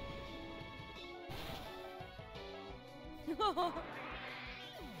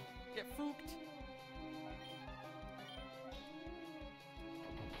 Get fooked.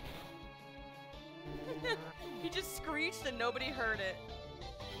 He just screeched and nobody heard it.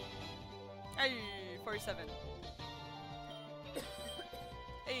 Hey, 47.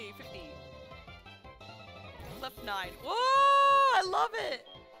 Hey, 50. Left 9. Whoa! I love it!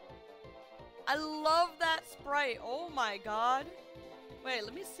 I love that sprite. Oh my god. Wait,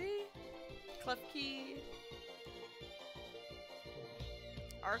 let me see. Klefki.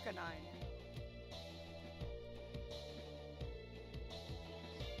 Arcanine.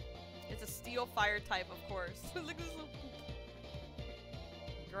 It's a steel fire type, of course. Look at this little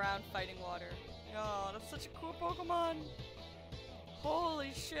ground fighting water. Oh, that's such a cool Pokemon.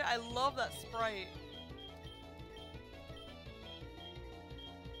 Holy shit, I love that sprite.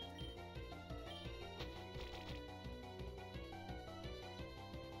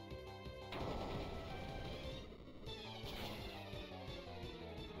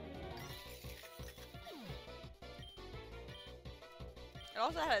 It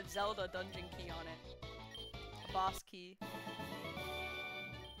also had a Zelda dungeon key on it. A boss key.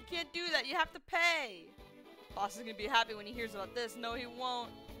 You can't do that, you have to pay! Boss is gonna be happy when he hears about this. No, he won't.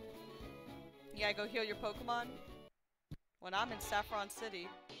 You gotta go heal your Pokemon? When I'm in Saffron City.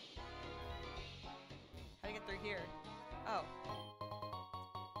 How do you get through here? Oh.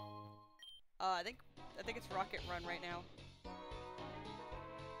 I think it's Rocket Run right now.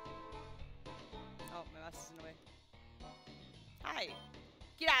 Oh, my mouse is in the way. Hi!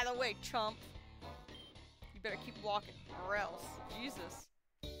 Get out of the way, chump! You better keep walking, or else. Jesus.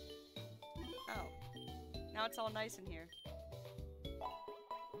 Oh. Now it's all nice in here.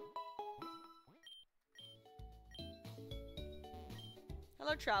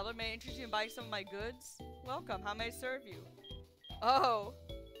 Hello, traveler. May I interest you in buying some of my goods? Welcome. How may I serve you? Oh.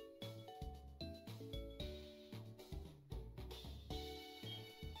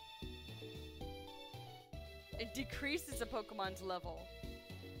 It decreases a Pokemon's level.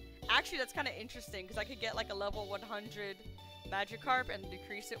 Actually, that's kind of interesting because I could get like a level 100 Magikarp and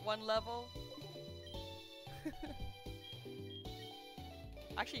decrease it 1 level.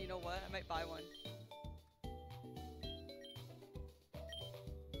 Actually, you know what? I might buy one.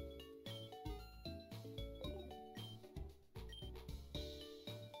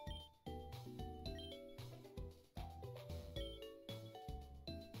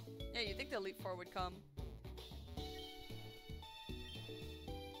 Yeah, you think the Elite Four would come.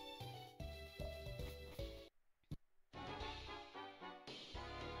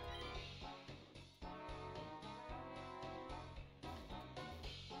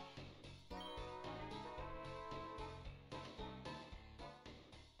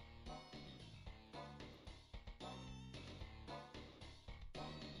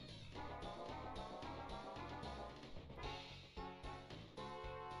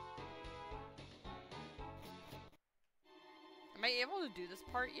 Am I able to do this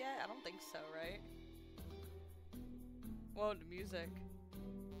part yet? I don't think so, right? Whoa, the music.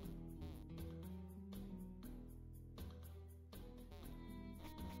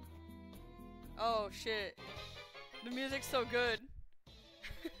 Oh shit. The music's so good.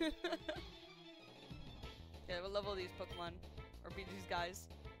 Yeah, we'll level these Pokemon. Or beat these guys.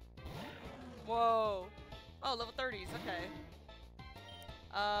 Whoa. Oh, level 30s, okay.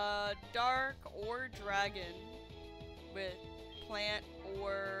 Dark or Dragon with plant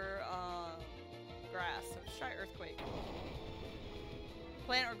or grass. So let's try Earthquake.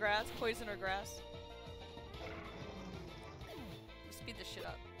 Plant or grass, poison or grass. Let's speed this shit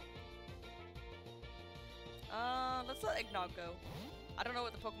up. Let's let Eggnog go. I don't know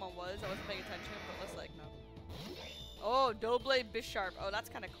what the Pokemon was, I wasn't paying attention, but let's let Eggnog. Oh, Doublade Bisharp. Oh, that's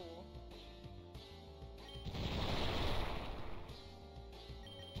kind of cool.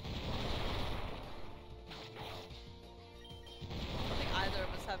 I think either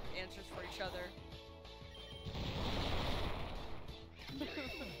of us have answers for each other.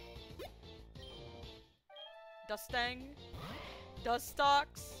 Dustang?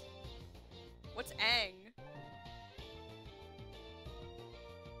 Dustox? What's Ang?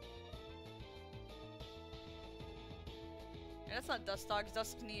 Yeah, that's not Dustox,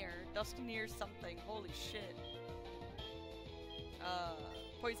 Duskneer. Duskneer something. Holy shit.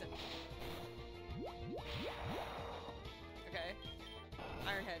 Poison. Okay.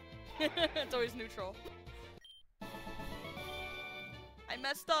 Ironhead. It's always neutral. I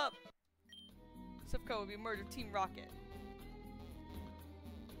messed up! Sifco will be murdered Team Rocket.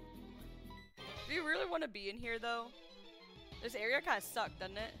 Do you really want to be in here though? This area kind of sucked,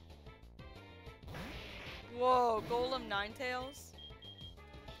 doesn't it? Whoa, Golem Ninetales?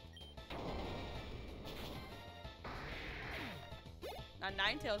 Now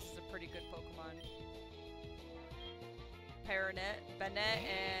Ninetales is a pretty good Pokemon. Paranet, Bennett,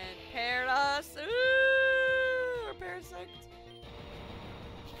 and Paras. Ooh! Or Parasect.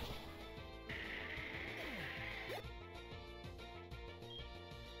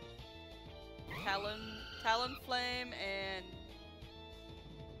 Talonflame and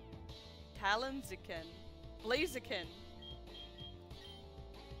Talonzican. Blaziken.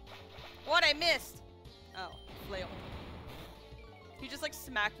 What? I missed! Oh, flail. He just like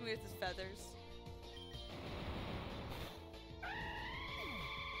smacked me with his feathers.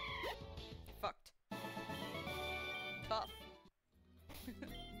 Fucked. Tough.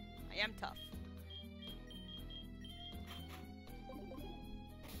 I am tough.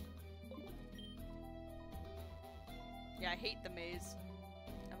 Yeah, I hate the maze.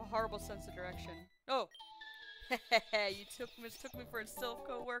 I have a horrible sense of direction. Oh! You mistook me for a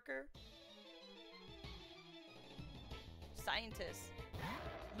Silph worker? Scientist.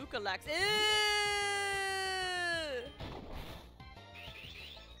 Lucalax.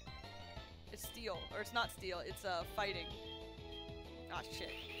 It's steel. Or it's not steel, it's fighting. Ah,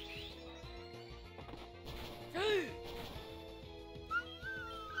 shit.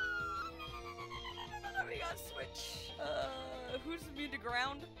 We gotta switch. Who's immune to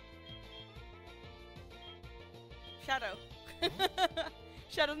ground? Shadow.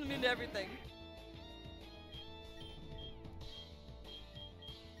 Shadow's immune to everything.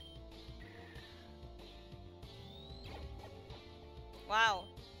 Wow.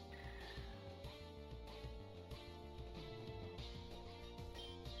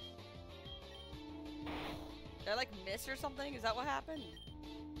 Did I like miss or something? Is that what happened?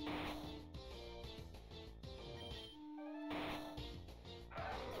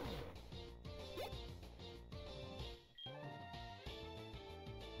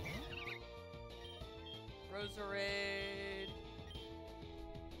 Roserade.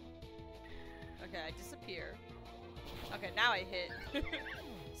 Okay, I disappear. Okay, now I hit.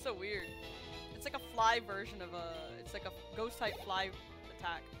 So weird. It's like a fly version of a... It's like a ghost type fly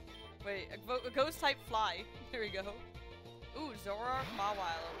attack. Wait, a ghost type fly. There we go. Ooh, Zoroark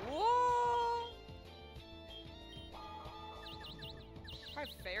Mawile. Whoa!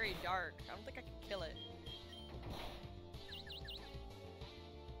 Probably very dark. I don't think I can kill it.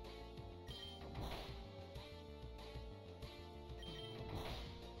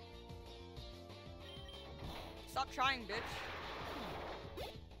 Stop trying, bitch.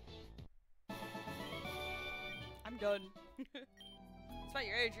 I'm done. Despite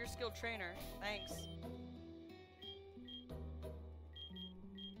your age, you're a skilled trainer. Thanks.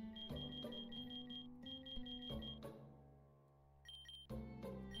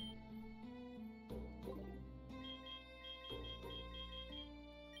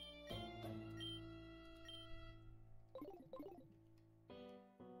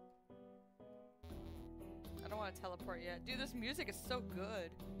 I don't want to teleport yet. Dude, this music is so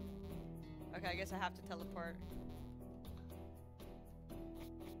good. Okay, I guess I have to teleport.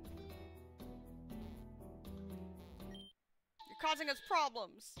 You're causing us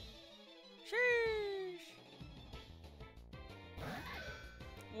problems. Sheesh.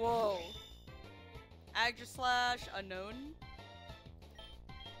 Whoa. Agra/Slash unknown.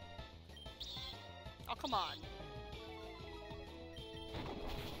 Oh, come on.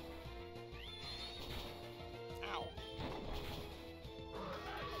 Ow.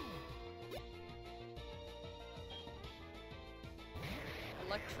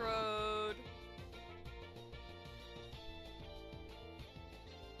 Electrode.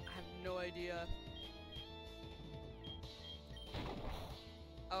 I have no idea.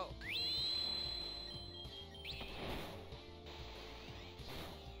 Oh.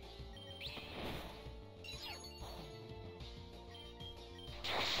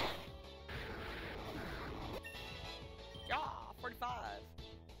 Yeah, 45.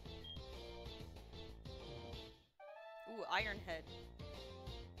 Ooh, Iron Head.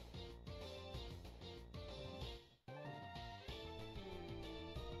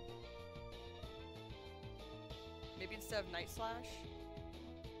 Maybe instead of Night Slash?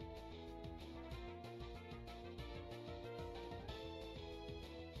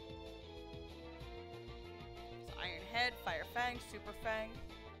 It's Iron Head, Fire Fang, Super Fang.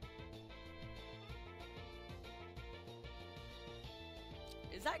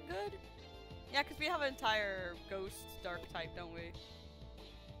 Is that good? Yeah, because we have an entire Ghost Dark type, don't we?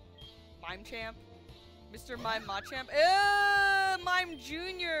 Mime Champ? Mr. Mime Machamp? Mime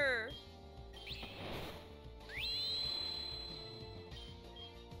Jr.!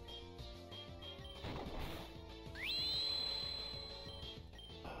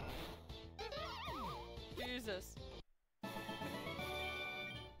 Jesus.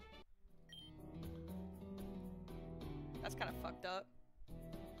 That's kind of fucked up.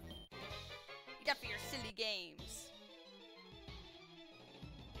 You got for your silly games.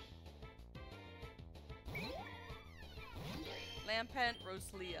 Lampent,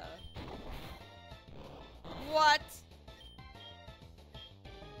 Rosalia. What?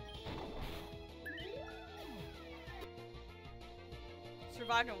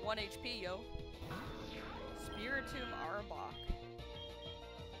 Survived on 1 HP, yo. Spiritomb Arbok.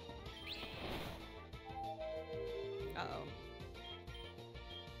 Uh-oh.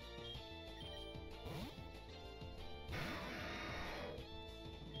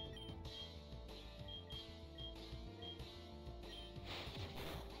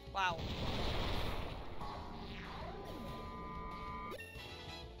 Wow.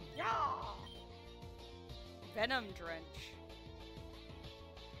 Yeah. Venom Drench.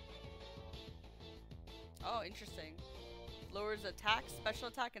 Oh, interesting. Lowers attack, special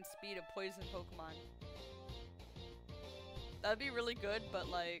attack, and speed of poison Pokemon. That'd be really good, but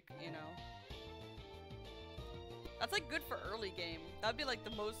like, you know. That's like good for early game. That'd be like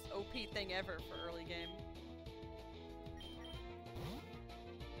the most OP thing ever for early game.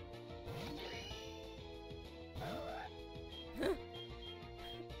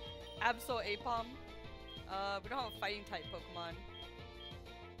 Absol Apom. We don't have a fighting type Pokemon.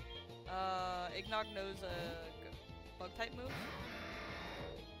 Eggnog knows a bug type move.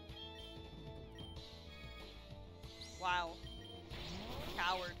 Wow.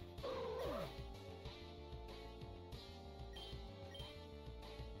 Coward.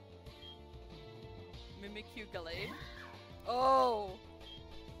 Mimikyu Gallade. Oh!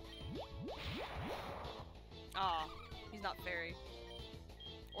 Ah, he's not fairy.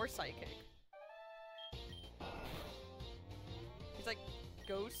 Or psychic. He's like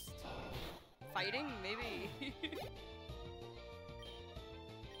ghost fighting, maybe.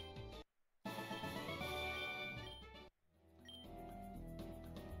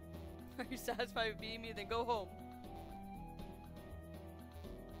 Are you satisfied with beating me? Then go home.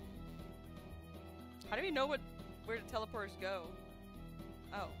 How do we know where the teleporters go?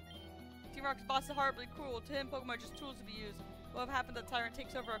 Oh. Team Rocket's boss is horribly cruel. To him, Pokemon are just tools to be used. What will happen if the tyrant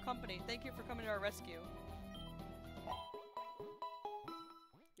takes over our company? Thank you for coming to our rescue.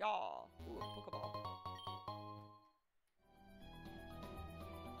 Yaw. Ooh, a Pokeball.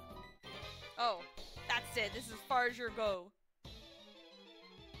 Oh, that's it. This is as far as you'll go.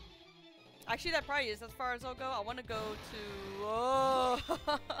 Actually, that probably is as far as I'll go. I want to go to... Oh!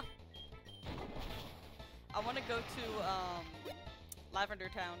 I want to go to, Lavender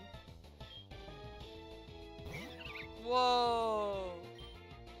Town. Whoa!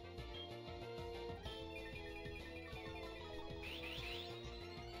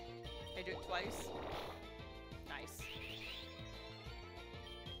 Can I do it twice? Nice.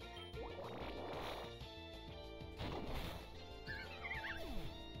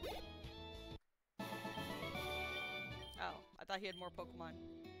 Oh, I thought he had more Pokemon.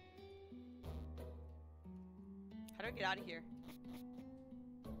 How do I get out of here?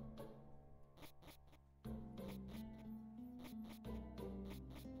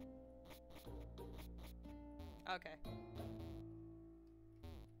 Okay.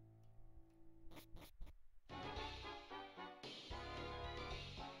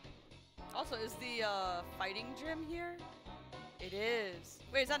 Also, is the fighting gym here? It is.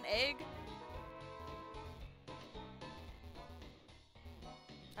 Wait, is that an egg?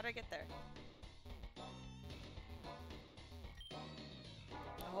 How do I get there?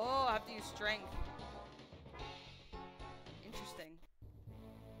 Oh, I have to use strength. Interesting.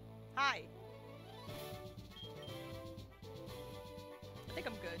 Hi. I think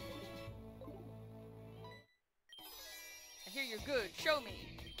I'm good. I hear you're good. Show me.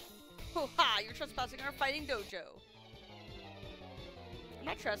 Oh ha! You're trespassing our fighting dojo. I'm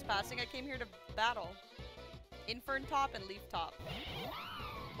not trespassing. I came here to battle. Infern Top and Leaf Top.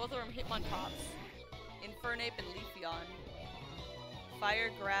 Both of them Hitmontops. Infernape and Leafeon.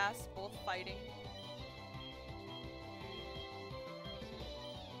 Fire, Grass, both fighting.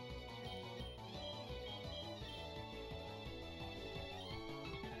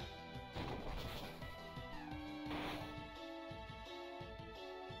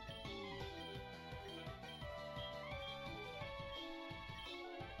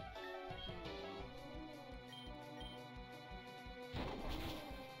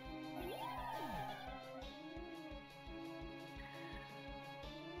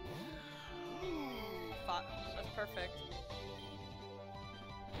 That's perfect.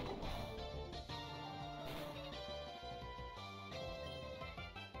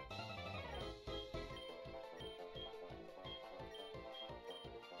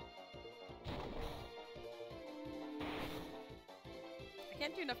 I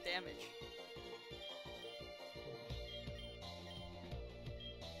can't do enough damage.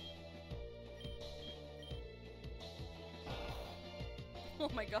 Oh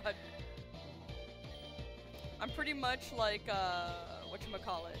my god. I'm pretty much like,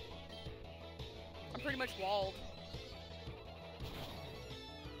 whatchamacallit. I'm pretty much walled.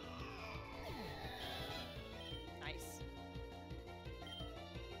 Nice.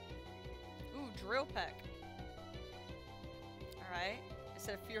 Ooh, Drill Peck. Alright. It's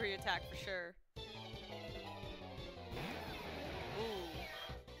a Fury attack for sure. Ooh.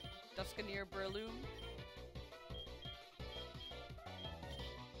 Duskineer Breloom.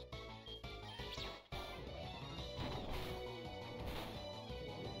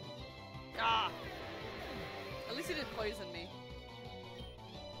 Ah! At least he didn't poison me.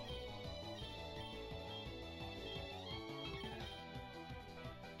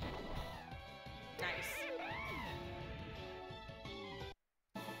 Nice.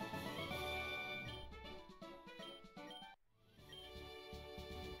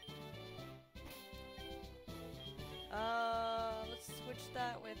 Let's switch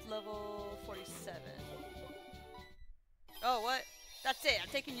that with level 47. Oh, what? That's it, I'm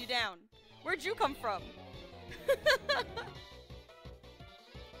taking you down. Where'd you come from?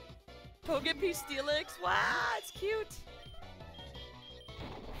 Togepi Steelix? Wow, it's cute.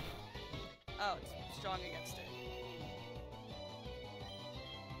 Oh, it's strong against it.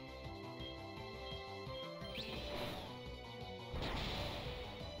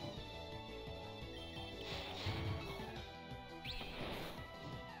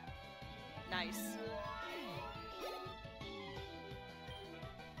 Nice.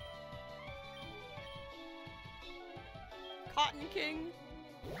 Cotton King?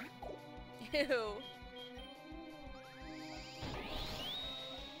 Ew.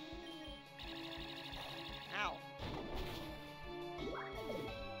 Ow.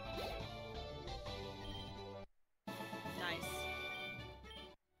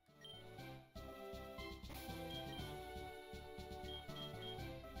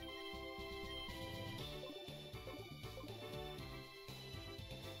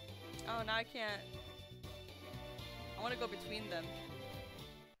 Oh, now I can't. I want to go between them.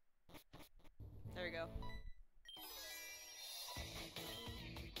 There we go.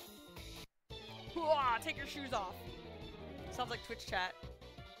 Hooah, take your shoes off. Sounds like Twitch chat.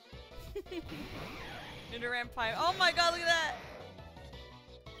 Nidoran Prime. Oh my god, look at that!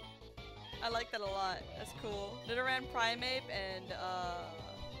 I like that a lot. That's cool. Nidoran Primeape and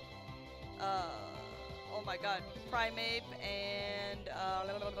oh my god. Primeape and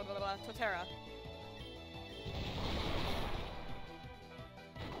Totera.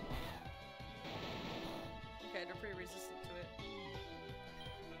 Okay, they're pretty resistant to it.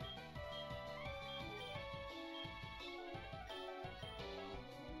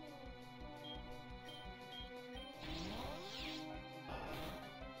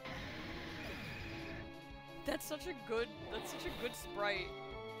 That's such a good sprite.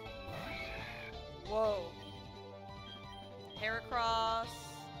 Whoa. Heracross.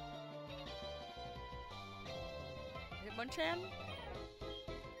 Hitmonchan?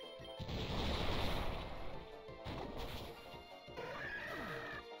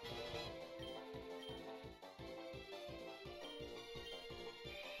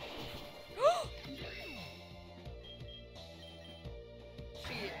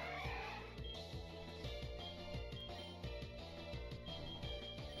 Shit.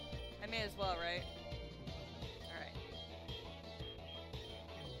 I may as well, right? Alright.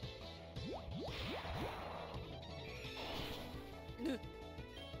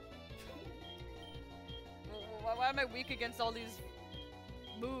 Why am I weak against all these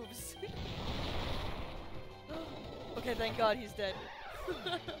moves? Okay, thank God he's dead.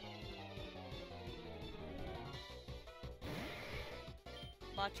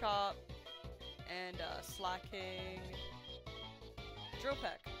 Machop and Slacking,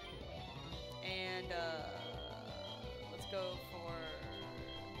 Dropek, and let's go for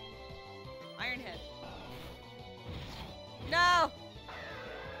Iron Head. No!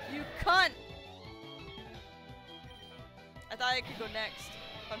 You cunt! I thought I could go next.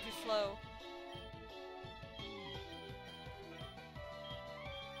 I'm too slow.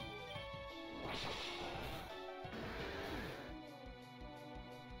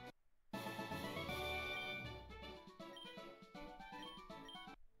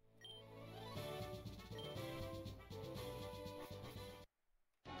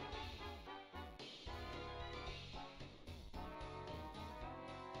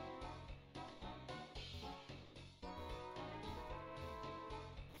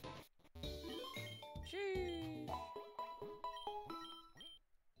 Sheesh.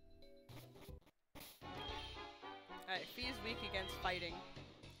 Alright, Fee's weak against fighting.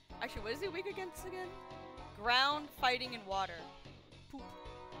 Actually, what is he weak against again? Ground, fighting, and water. Poop.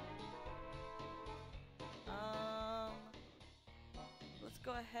 Let's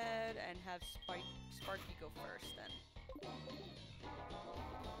go ahead and have Sparky go first then.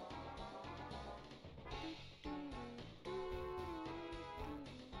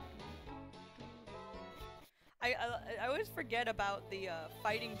 I always forget about the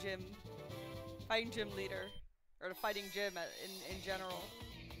fighting gym leader, or the fighting gym in general,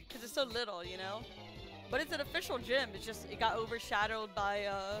 because it's so little, you know. But it's an official gym. It's just it got overshadowed by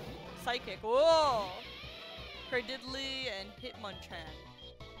Psychic. Whoa! Crediddly and Hitmonchan.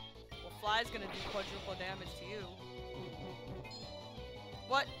 Well, Fly's gonna do quadruple damage to you.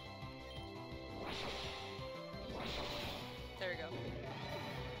 What? There we go.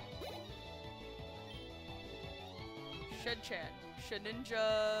 Shedchan, Shedinja,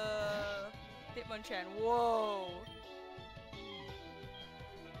 Hitmonchan. Whoa!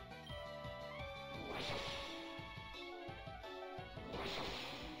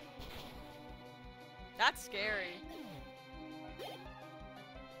 That's scary.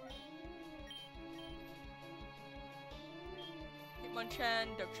 Hitmonchan,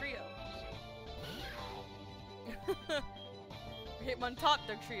 Dugtrio. Hitmontop,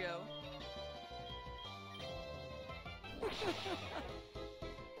 Dugtrio.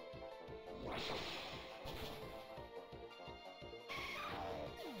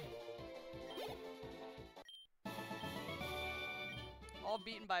 All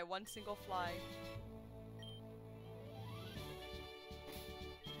beaten by one single fly.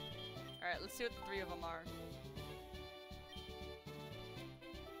 Alright, let's see what the three of them are.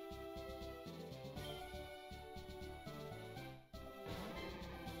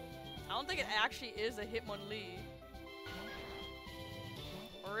 I don't think it actually is a Hitmonlee.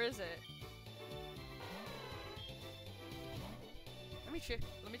 Or is it? Let me check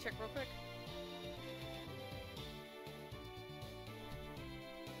real quick.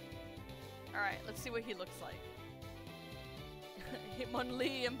 Alright, let's see what he looks like.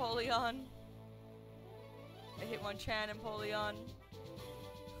 Hitmonlee Empoleon. A Hitmonchan Empoleon.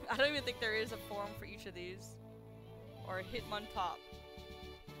 I don't even think there is a form for each of these. Or a Hitmontop.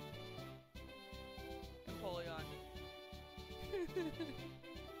 Empoleon.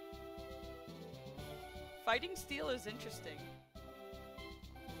 Fighting Steel is interesting.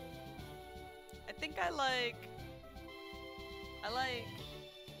 I think I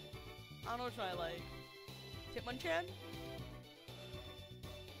don't know which one I like. Hitmonchan?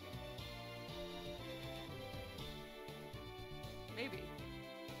 Maybe.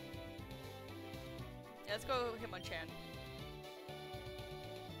 Yeah, let's go Hitmonchan.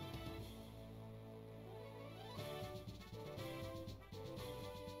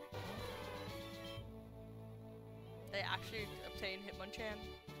 They actually obtain Hitmonchan?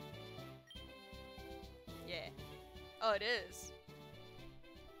 Yeah. Oh, it is.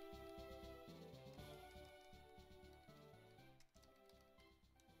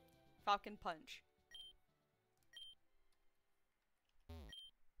 Falcon Punch.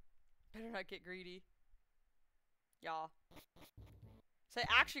 Better not get greedy. Y'all. So I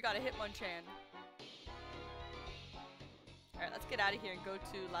actually got a Hitmonchan. Alright, let's get out of here and go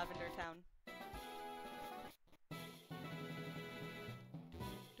to Lavender Town.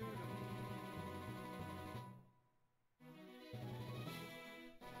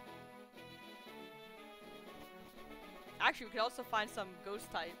 Actually, we could also find some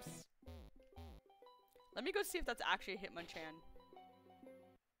ghost types. Let me go see if that's actually a Hitmonchan.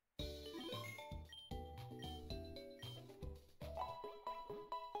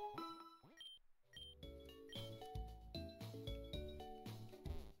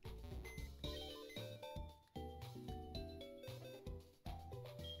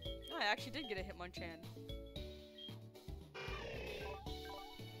 Oh, I actually did get a Hitmonchan.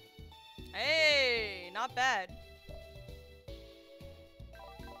 Hey, not bad.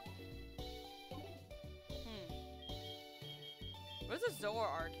 What does a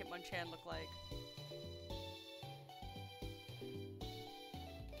Zoroark Hitmonchan look like?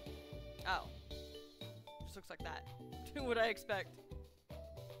 Oh. Just looks like that. What would I expect?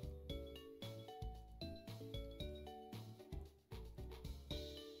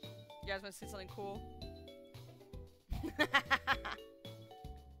 You guys want to see something cool?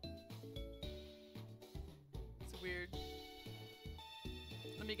 It's weird.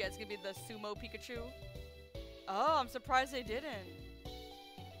 Let me guess, it's gonna be the Sumo Pikachu? Oh, I'm surprised they didn't.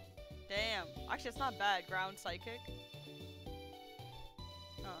 Damn. Actually, it's not bad. Ground Psychic.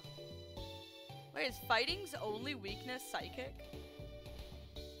 Huh. Wait, is fighting's only weakness Psychic?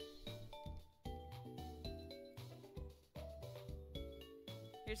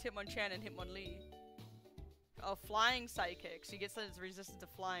 Here's Hitmonchan and Hitmonlee. Oh, Flying Psychic. So you get something that's resistant to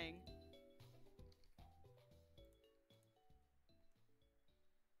flying.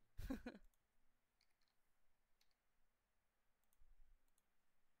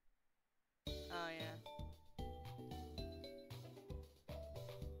 Oh, yeah.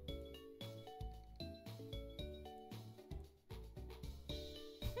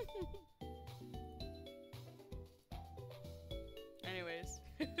 Anyways.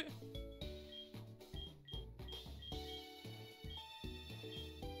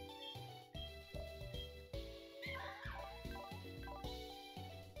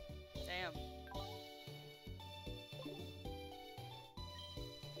 Damn.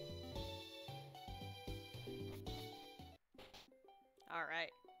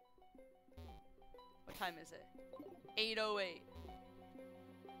 Alright. What time is it? 8:08.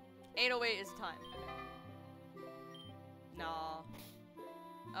 8:08 is the time. Nah.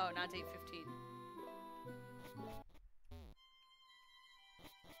 Oh, now it's 8:15.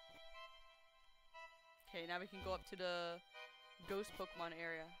 Okay, now we can go up to the ghost Pokemon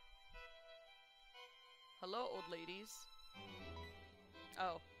area. Hello, old ladies.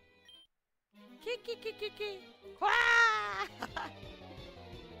 Oh. Kiki kiki kiki. Quah!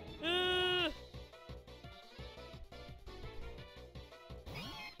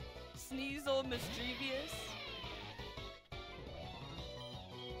 Sneasel Mischievous.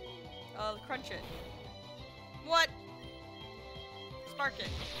 Crunch it. What? Spark it.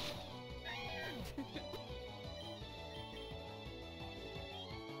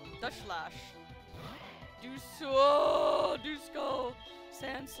 Dutch Slash. Dusco.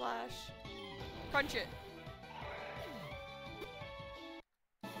 Sand Slash. Crunch it.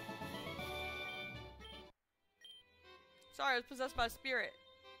 Sorry, I was possessed by a spirit.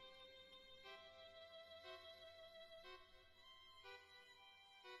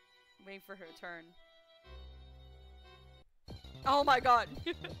 Waiting for her turn. Oh my god!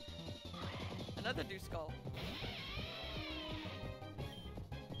 Another Duskull.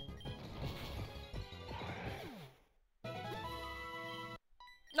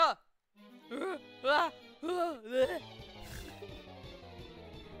 Oh,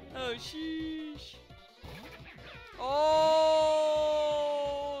 sheesh. Oh!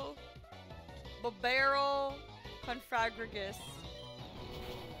 Barbaro Confragragus.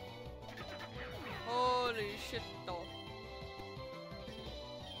 Holy shit, though.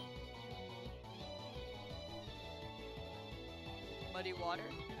 Muddy water?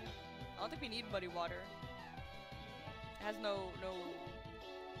 I don't think we need muddy water. It has it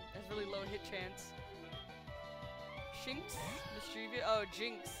has really low hit chance. Shinx? Mischievous? Oh,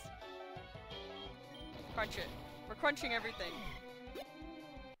 Jinx. Crunch it. We're crunching everything.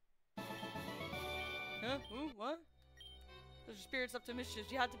 Huh? Ooh, what? Those are spirits up to mischief.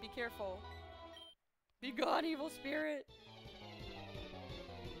 You have to be careful. Be gone, evil spirit!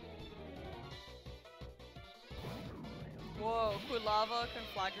 Whoa, Quilava,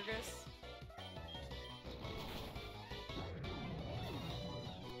 Conflagragus.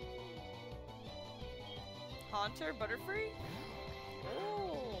 Haunter, Butterfree?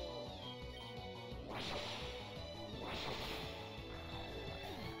 Oh!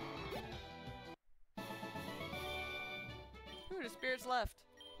 Ooh, the spirits left.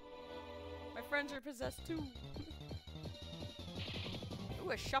 My friends are possessed too.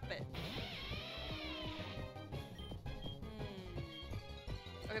 Ooh, a Shuppet.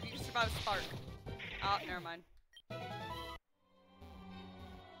 Okay, if you can survive a spark. Oh, never mind.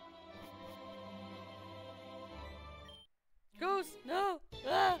 Ghost! No!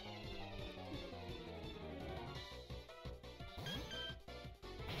 Ah!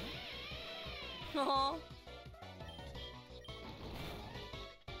 Aww.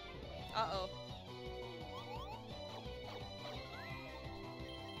 Uh-oh.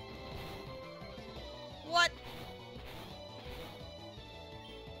 What?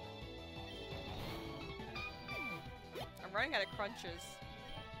 I'm running out of crunches.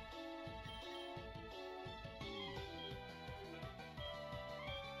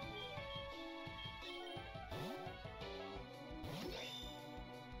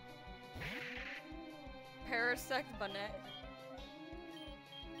 Parasect Bonnet.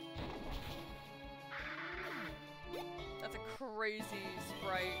 That's a crazy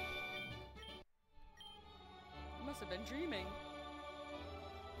sprite. I must have been dreaming.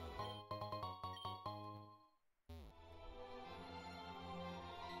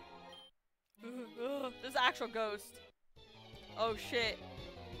 This is an actual ghost. Oh shit.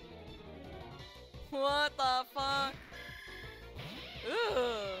 What the fuck?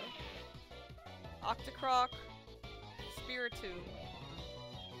 Ugh. Octocroc. Spiritomb.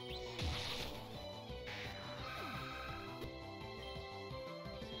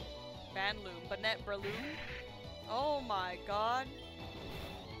 Banloom. Bonnet Breloom. Oh my god.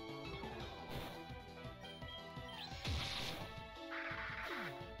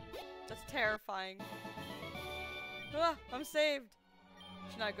 That's terrifying. Ah, I'm saved.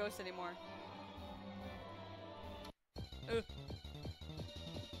 She's not a ghost anymore. Ugh.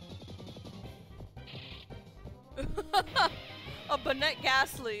 A Bonnet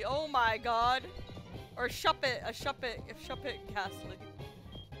Ghastly. Oh my god. Or Shuppet. A Shuppet. Shuppet Ghastly.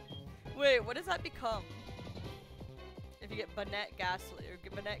 Wait, what does that become? If you get Bonnet Ghastly or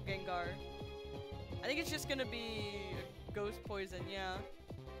Bonnet Gengar. I think it's just gonna be ghost poison, yeah.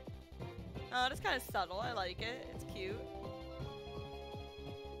 Oh, that's kind of subtle. I like it. It's cute.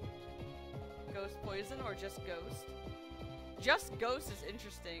 Ghost poison or just ghost? Just ghost is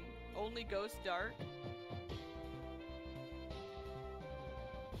interesting. Only ghost dark.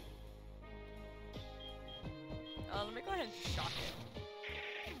 Let me go ahead and just shock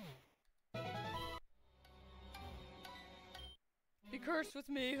it. Be cursed with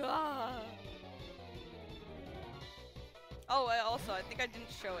me. Ah. Oh, I think I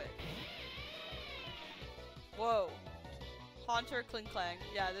didn't show it. Whoa. Haunter Klinklang.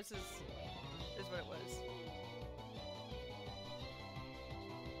 Yeah, this is what it was.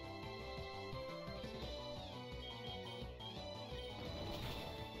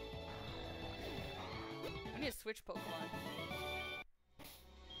 We need to switch Pokemon.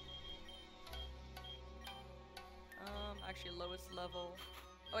 Actually lowest level.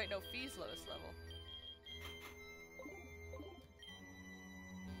 Oh wait, no, Fee's lowest level.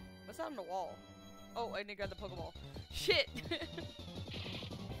 What's that on the wall? Oh, I need to grab the Pokeball. Shit!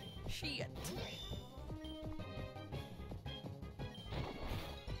 Shit!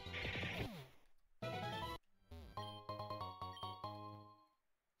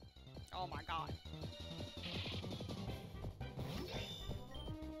 Oh my god.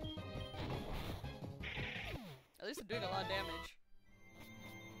 At least I'm doing a lot of damage.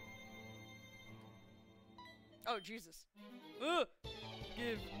 Oh, Jesus. Ugh!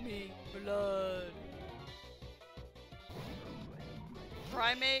 Give me blood.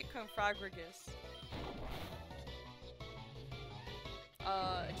 Primate Confragrigus.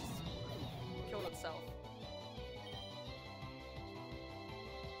 It just killed itself.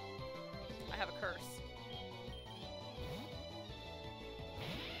 I have a curse.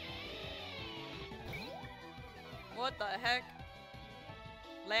 What the heck?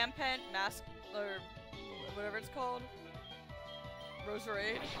 Lampent, Mask, or whatever it's called.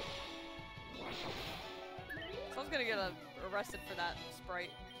 Roserade. Someone's gonna get arrested for that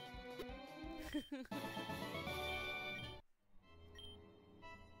sprite.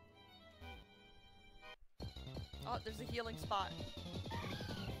 Oh, there's a healing spot.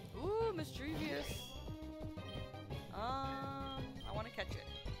 Ooh, mischievous. I want to catch it.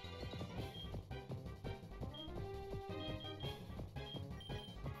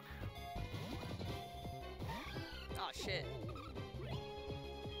 Oh shit.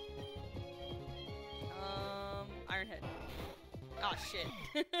 Ironhead. Oh shit.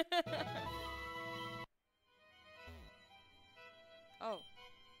 Oh.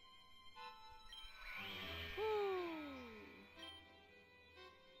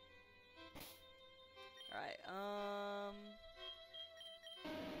 Alright,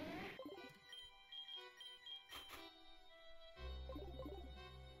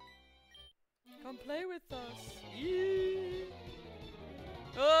 come play with us. Yeah.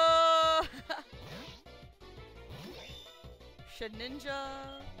 Oh! Ninja.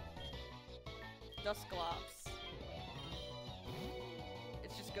 Dusclops.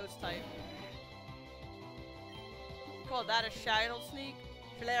 It's just ghost type. Call that a shadow sneak?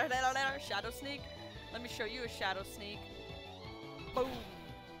 Shadow sneak? Let me show you a shadow sneak. Boom!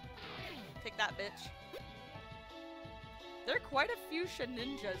 Take that, bitch. There are quite a few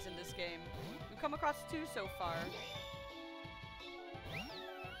ninjas in this game. We've come across 2 so far.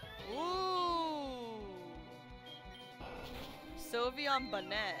 Ooh! Sylveon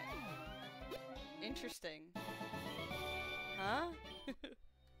Bonnet. Interesting. Huh?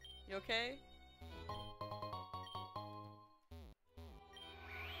 You okay?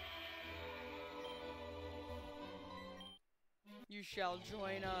 You shall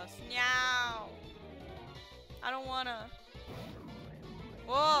join us. Meow! I don't wanna.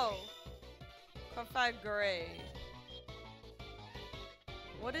 Whoa! Confragray.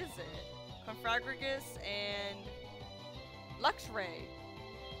 What is it? Confragrigus and Luxray.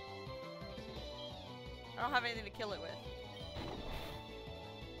 I don't have anything to kill it with.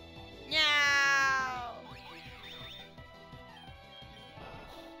 Meow!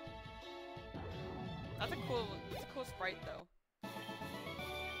 That's a cool sprite though.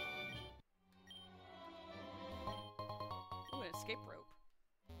 Ooh, an escape rope.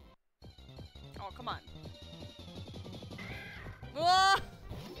 Oh, come on. Whoa!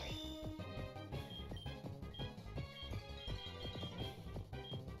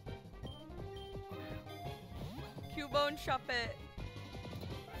 Cubone Shuppet.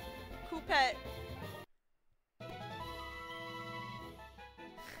 Coupet.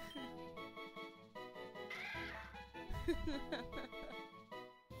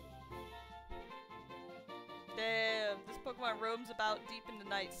 Damn, this Pokemon roams about deep in the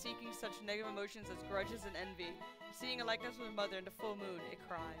night, seeking such negative emotions as grudges and envy. Seeing a likeness with her mother in the full moon, it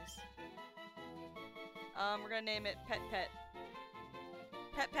cries. We're gonna name it Pet Pet.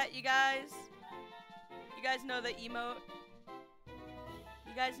 Pet Pet, you guys? You guys know the emote?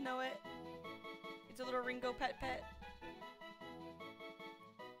 You guys know it? It's a little Ringo Pet Pet.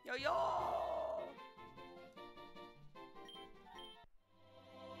 Yo yo!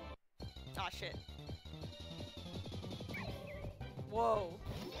 Aw, shit. Whoa.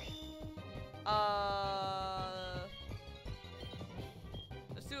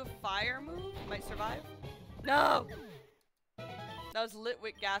 Let's do a fire move. Might survive. No! That was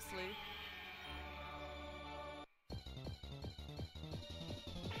Litwick Ghastly.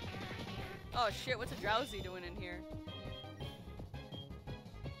 Oh shit, what's a Drowsy doing in here?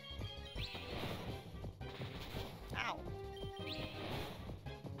 Ow.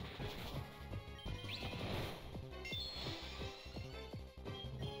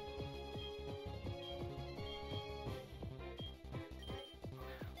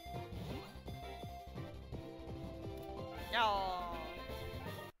 Oh.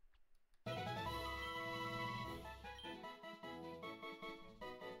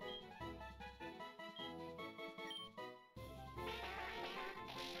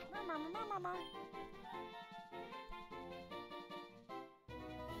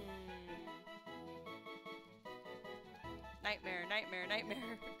 Nightmare, nightmare, nightmare.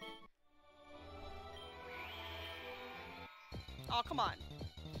 Oh, come on.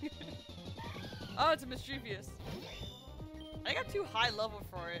 Oh, it's a mischievous. I got too high level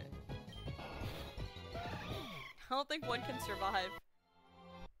for it. I don't think one can survive.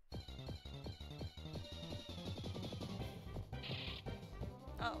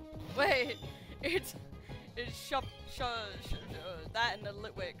 Oh, wait. It's that and the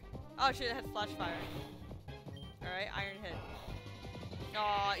Litwick. Oh shit, it had flash fire. Alright, iron hit.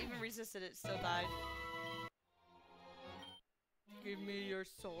 Aw, even resisted it, still died. Give me your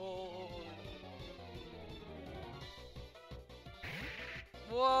soul.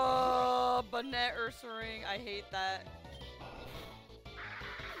 Whoa, Bonnet Ursaring. I hate that.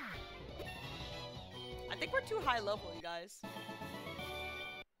 I think we're too high level, you guys.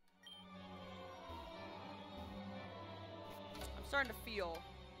 I'm starting to feel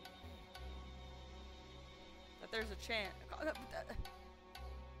that there's a chance.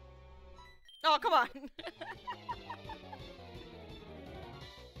 Oh, come on.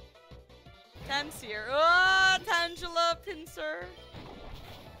 Tanseer. Oh, Tangela Pincer.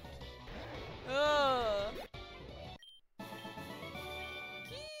 Ugh.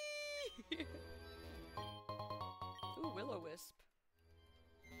 Ooh, Will-O-Wisp.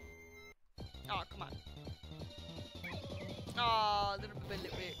 Oh, come on. Oh, little bit of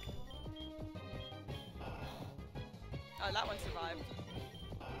Litwick. Oh, that one survived.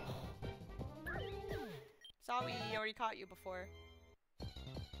 Sorry, I already caught you before.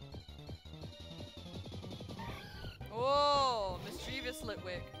 Oh, mischievous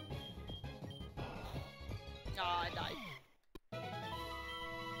Litwick. Ah, I died.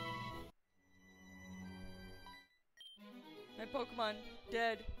 My Pokemon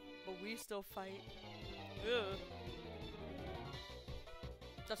dead, but we still fight. Ugh.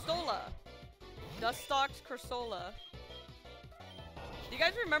 Dustola. Dustox Crasola. Do you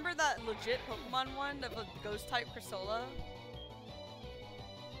guys remember that legit Pokemon one of a ghost type Crasola?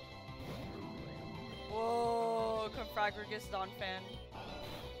 Whoa, Confragragus Donphan.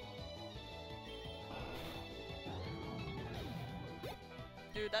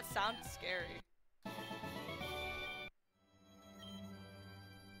 Dude, that sounds scary.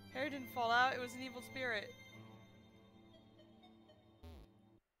 Hair didn't fall out, it was an evil spirit.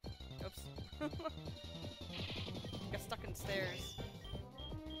 Oops. Got stuck in stairs.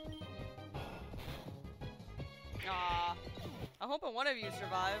 Ah, I'm hoping one of you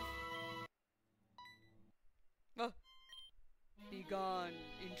survive. Oh. Be gone,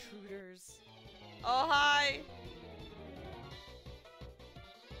 intruders. Oh, hi!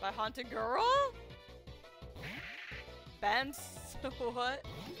 By Haunted Girl? Bans? What?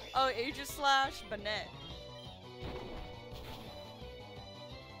 Oh, Aegislash Bonnet.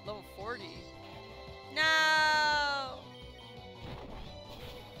 Level 40. No!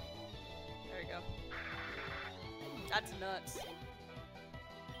 There we go. That's nuts.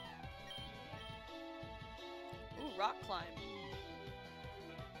 Ooh, Rock Climb.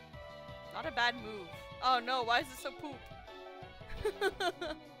 Not a bad move. Oh no, why is it so poop?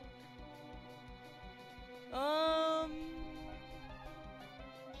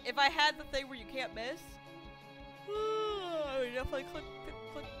 If I had the thing where you can't miss, I would definitely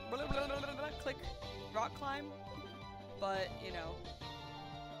click Rock Climb. But, you know.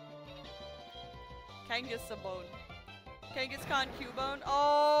 Kangaskhan. Kangaskhan Cubone.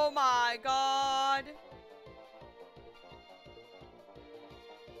 Oh my god.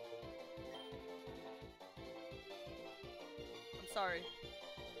 I'm sorry.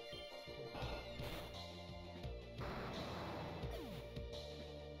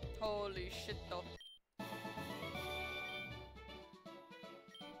 Holy shit though.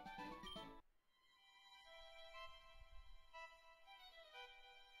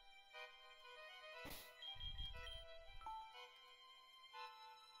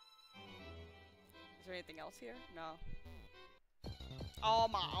 Is there anything else here? No. Oh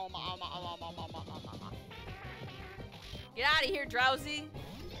my, oh my, oh my, oh my, oh my, oh my, oh my. Get out of here, Drowsy!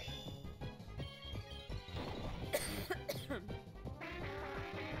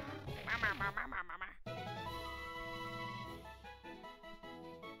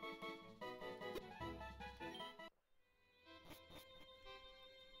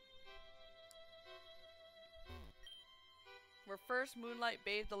 Where first moonlight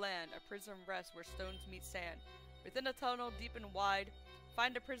bathed the land, a prism rests where stones meet sand. Within a tunnel deep and wide,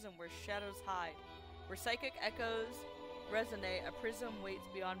 find a prism where shadows hide. Where psychic echoes resonate, a prism waits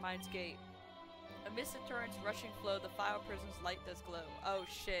beyond mind's gate. Amidst the torrent's rushing flow, the file prism's light does glow. Oh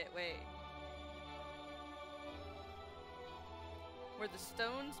shit, wait. Where the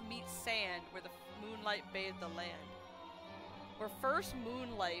stones meet sand, where the moonlight bathed the land. Where first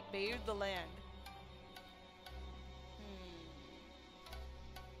moonlight bathed the land.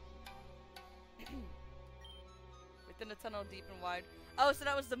 then a tunnel deep and wide. Oh, so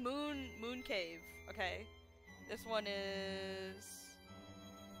that was the moon cave. Okay. This one is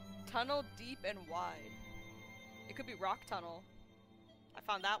tunnel deep and wide. It could be rock tunnel. I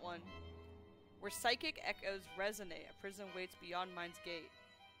found that one. Where psychic echoes resonate, a prison waits beyond mind's gate.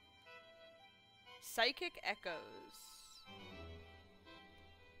 Psychic echoes.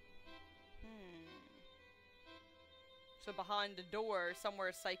 So behind the door,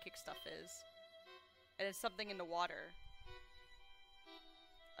 somewhere psychic stuff is. And it's something in the water.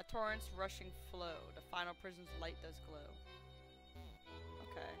 A torrent's rushing flow. The final prison's light does glow.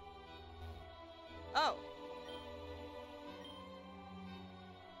 Okay. Oh!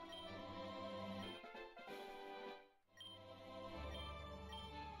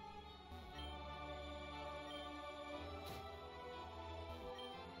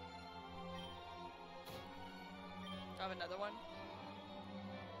 I have another one.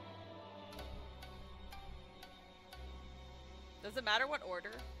 Does it matter what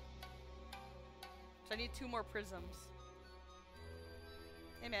order? So I need 2 more prisms.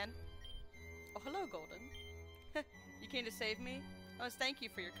 Hey man. Oh, hello, Golden. You came to save me? I must thank you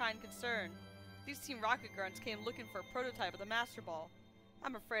for your kind concern. These Team Rocket Grunts came looking for a prototype of the Master Ball.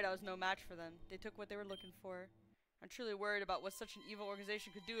 I'm afraid I was no match for them. They took what they were looking for. I'm truly worried about what such an evil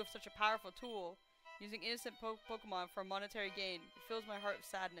organization could do with such a powerful tool. Using innocent Pokemon for monetary gain. It fills my heart with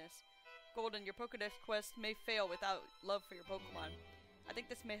sadness. Golden, your Pokedex quest may fail without love for your Pokemon. I think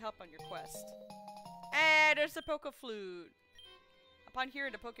this may help on your quest. And there's the Pokeflute. Upon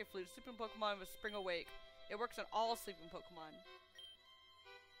hearing the Pokeflute, sleeping Pokemon will spring awake. It works on all sleeping Pokemon.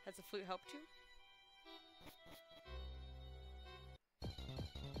 Has the flute helped you?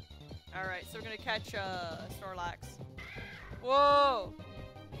 Alright, so we're gonna catch Snorlax. Whoa!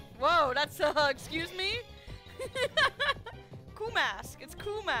 Whoa, that's excuse me? Mask. It's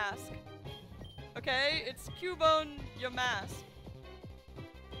Mask. Okay, it's Cubone Yamask.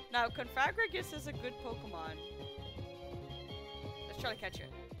 Now, Confagrigus is a good Pokemon. Let's try to catch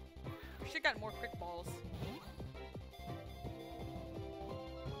it. We should've got more quick balls.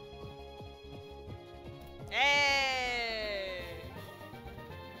 Hey!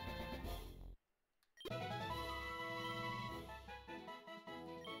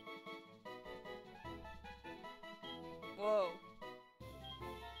 Whoa.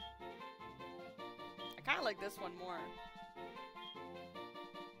 I kinda like this one more.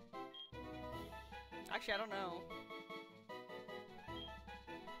 Actually, I don't know.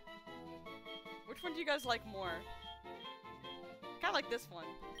 Which one do you guys like more? Kinda like this one.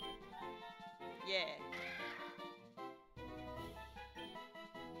 Yeah.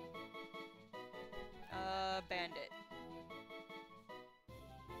 Bandit.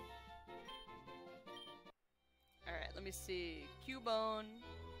 Alright, let me see. Cubone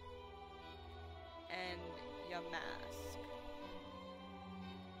and Yamask.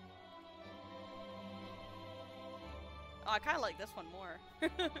 Oh, I kinda like this one more.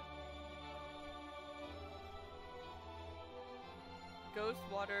 Ghost,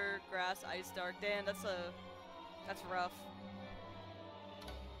 water, grass, ice, dark. Damn, that's rough.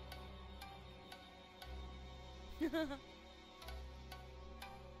 And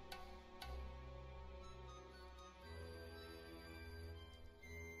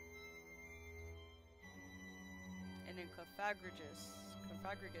then Confagrigus.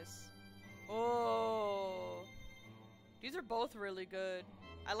 Oh! These are both really good.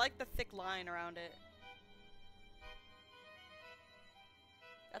 I like the thick line around it.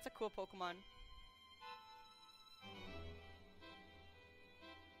 That's a cool Pokemon.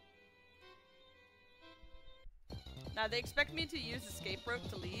 Now, they expect me to use Escape Rope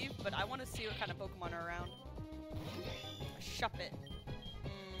to leave, but I want to see what kind of Pokemon are around. A Shuppet.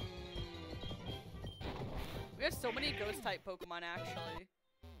 We have so many Ghost-type Pokemon, actually.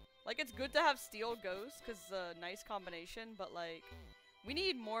 Like, it's good to have Steel Ghost, because it's a nice combination, but, like, we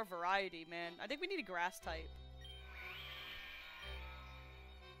need more variety, man. I think we need a Grass-type.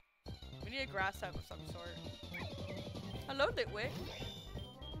 We need a Grass-type of some sort. Hello, Litwick.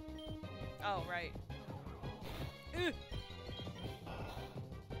 Oh, right. Ugh.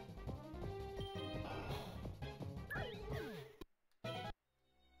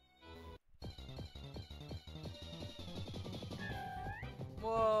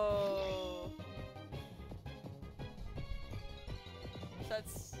 Whoa. So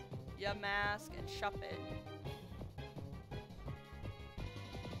that's Yamask and Shuppet.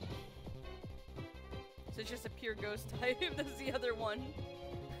 So it's just a pure ghost type. That's the other one.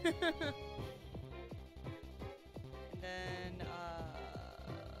 And then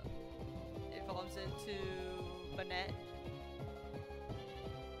evolves into Banette.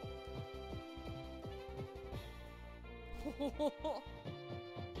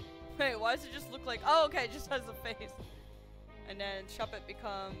 Wait, why does it just look like... Oh, okay, it just has a face. And then Shuppet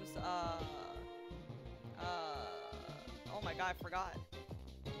becomes, oh my god, I forgot.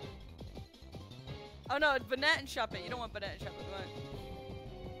 Oh no, it's Banette and Shuppet. You don't want Banette and Shuppet.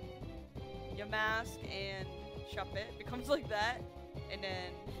 You want Yamask and Shuppet. Becomes like that. And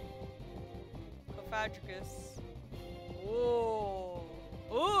then Cofadricus. Whoa.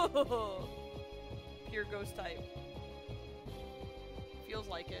 Ooh. Pure ghost type. Feels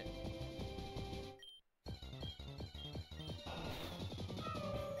like it.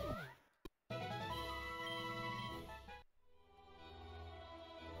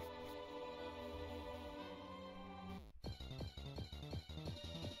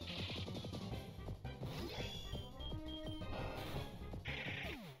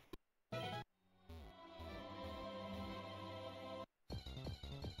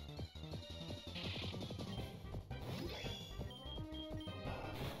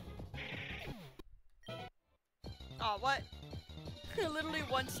 Aw, what? Literally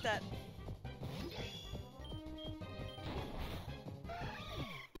one step.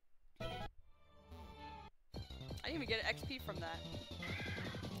 I didn't even get an XP from that.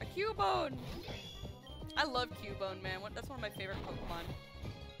 A Cubone! I love Cubone, man. That's one of my favorite Pokemon.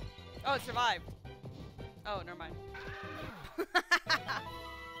 Oh, it survived. Oh, never mind.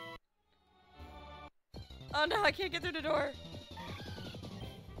 Oh no, I can't get through the door.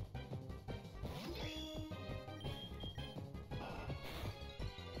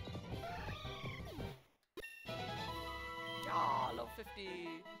 Oh, low 50.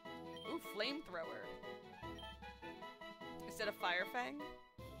 Ooh, flamethrower. Instead of Fire Fang?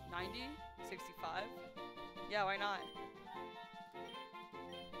 90? 65? Yeah, why not?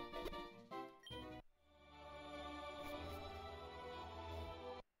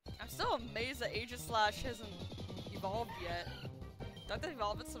 I'm still amazed that Aegislash hasn't evolved yet. Don't they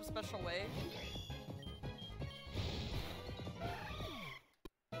evolve it some special way?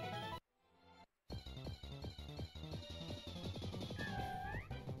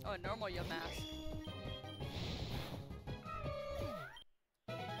 Oh, a normal Yamask.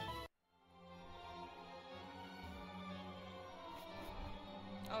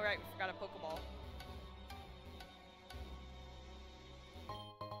 Oh right, we forgot a Pokeball.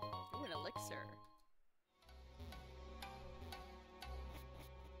 Ooh, an elixir.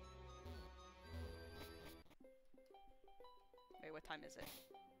 Wait, what time is it?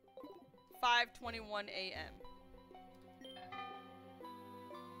 5:21 a.m.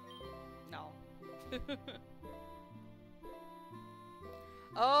 No.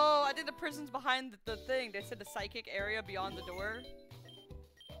 Oh, I think the prison's behind the thing. They said the psychic area beyond the door.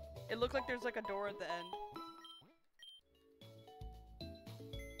 It looked like there's like a door at the end. Do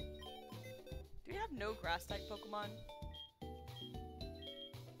we have no grass type Pokemon?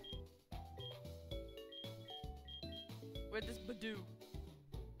 Where'd this Badoo?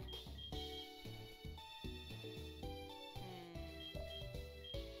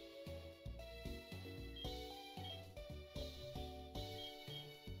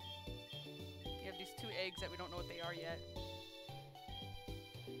 You have these two eggs that we don't know what they are yet.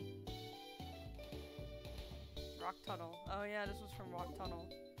 Rock Tunnel. Oh yeah, this was from Rock Tunnel.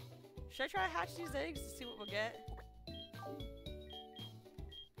 Should I try to hatch these eggs to see what we'll get?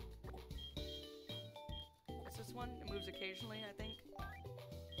 What's this one? It moves occasionally, I think.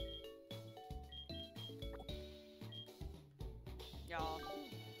 Y'all.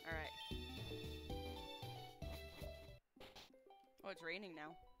 Alright. Oh, it's raining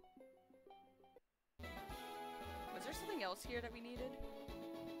now. Was there something else here that we needed?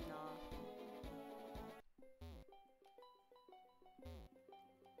 Nah.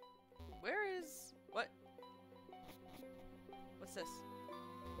 Where is... What? What's this?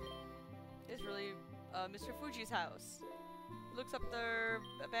 It's really Mr. Fuji's house. He looks up their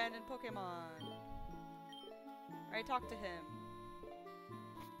abandoned Pokemon. Alright, talk to him.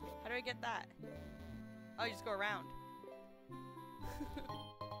 How do I get that? Oh, you just go around.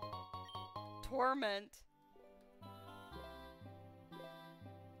 Torment.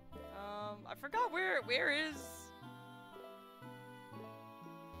 I forgot where is...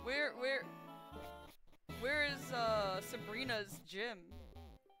 Where is Sabrina's gym?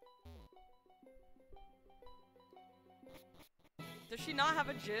 Does she not have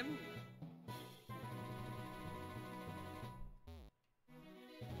a gym?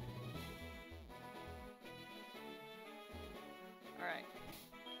 Alright.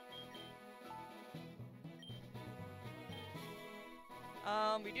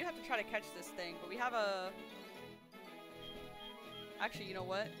 We do have to try to catch this thing, but we have a... Actually, you know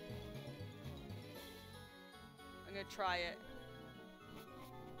what? I'm gonna try it.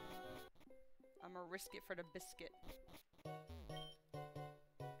 I'm gonna risk it for the biscuit.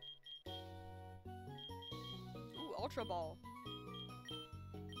 Ooh, Ultra Ball.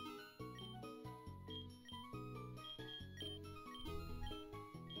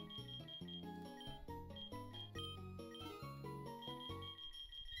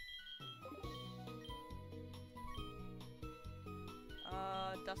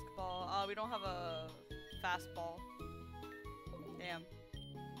 Dusk Ball. We don't have a fastball. Damn.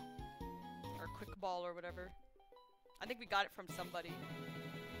 Or quick ball or whatever. I think we got it from somebody.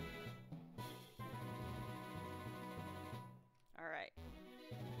 Alright.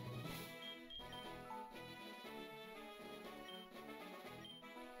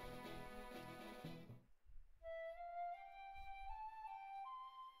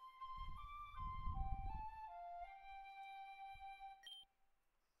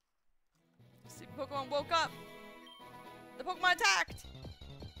 See, Pokemon woke up! The Pokemon attacked!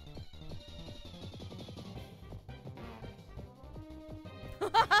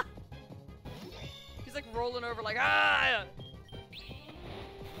 He's like rolling over like, ah!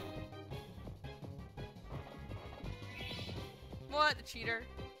 What? The cheater.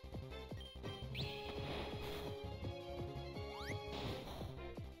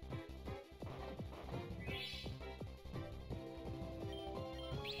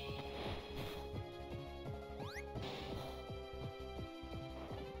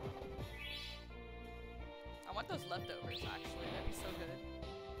 I want those leftovers, actually. That'd be so good.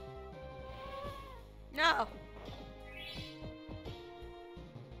 No!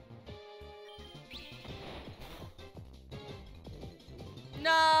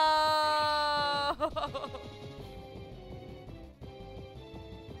 No!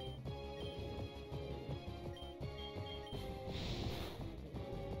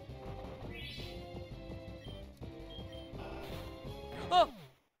 Oh!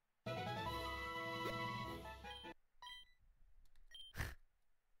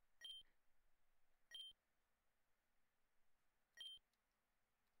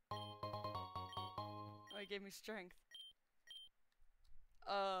 Oh, he gave me strength.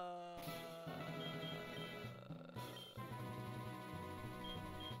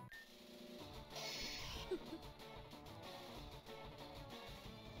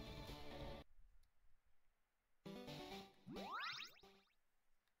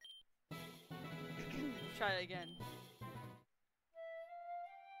 Try it again.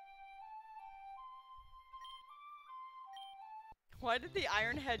 Why did the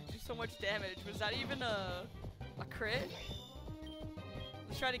Iron Head do so much damage? Was that even a crit?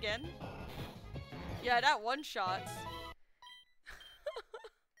 Let's try it again. Yeah, that one-shots.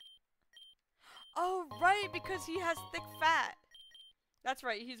 Oh, right, because he has thick fat. That's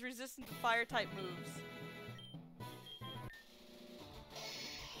right, he's resistant to fire-type moves.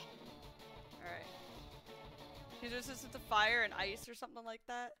 Alright. He's resistant to fire and ice or something like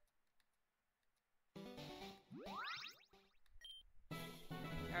that.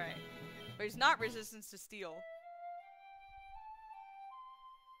 Alright. But he's not resistant to steel.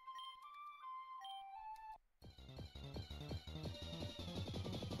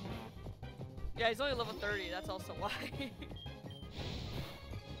 Yeah, he's only level 30, that's also why.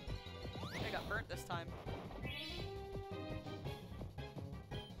 I got burnt this time.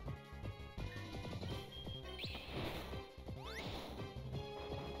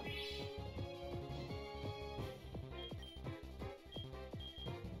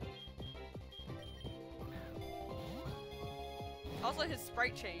 Also, his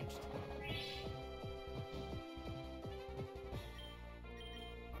sprite changed.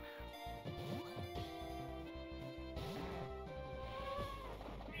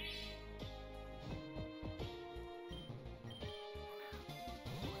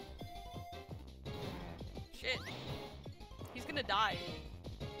 Shit. He's gonna die.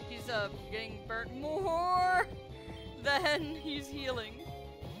 He's getting burnt more than he's healing.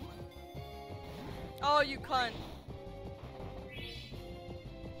 Oh, you cunt.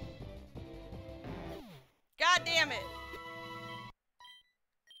 God damn it!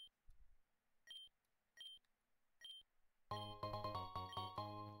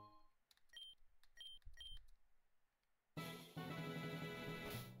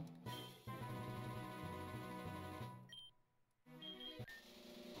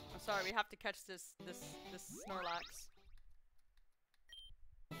 I'm sorry, we have to catch this Snorlax.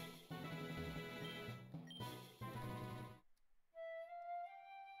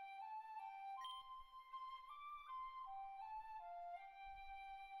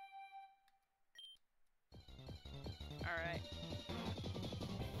 Alright.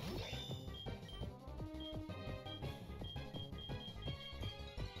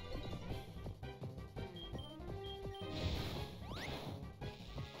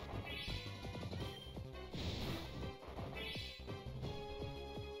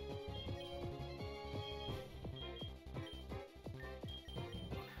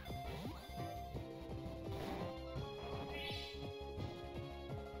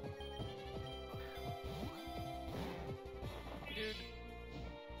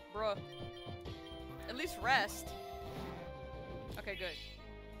 least rest. Okay, good.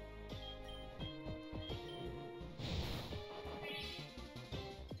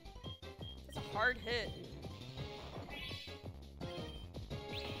 That's a hard hit.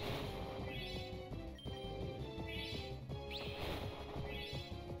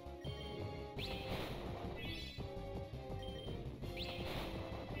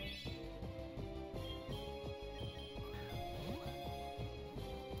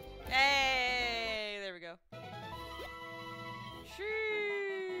 Hey, there we go.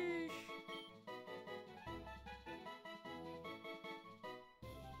 Sheesh.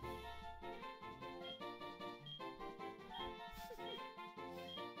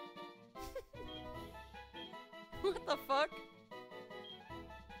 What the fuck?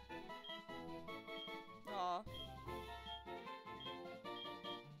 Aw.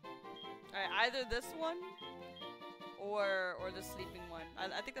 Alright, either this one or the sleeping one.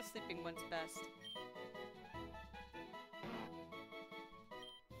 I think the sleeping one's best.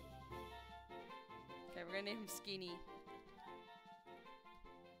 Okay, we're gonna name him Skinny.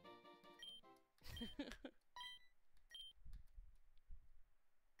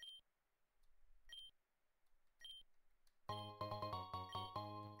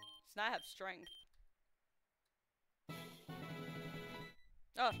 Does not have strength.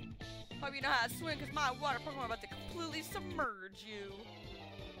 Oh, hope you know how to swim because my water Pokemon are about to completely submerge you.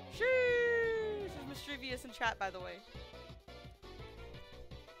 Sheesh! This is mischievous in chat, by the way.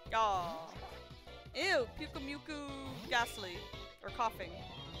 Aw. Ew, Pukamuku Ghastly. Or coughing.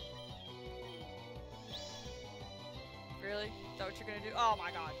 Really? Is that what you're gonna do? Oh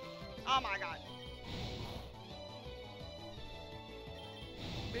my god. Oh my god.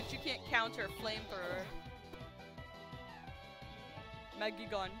 Bitch, you can't counter Flamethrower.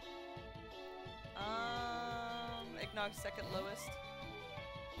 Magigon. Eggnog second lowest.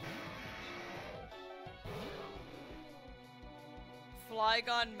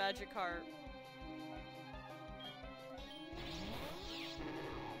 Flygon Magikarp.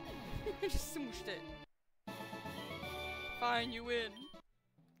 Just smooshed it. Fine, you win.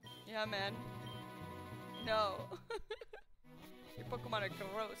 Yeah, man. No. Your Pokemon are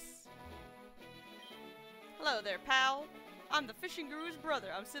gross. Hello there, pal. I'm the fishing guru's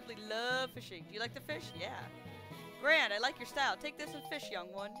brother. I'm simply love fishing. Do you like to fish? Yeah. Grand, I like your style. Take this and fish,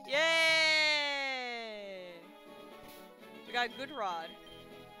 young one. Yay! We got a good rod.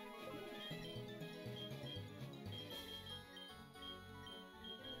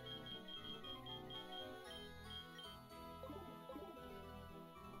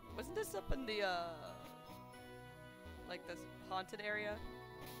 Wasn't this up in the, like this haunted area?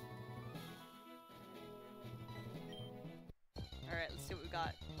 Alright, let's see what we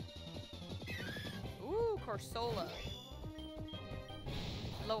got. Ooh, Corsola.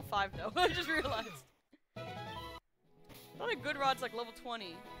 Level 5 though, I just realized. I thought a good rod's like level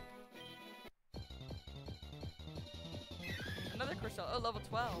 20. Another Corsola, oh, level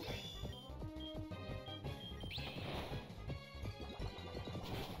 12.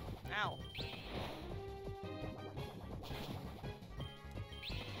 Ow.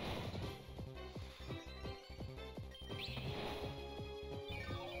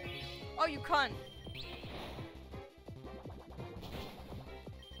 Oh, you cunt!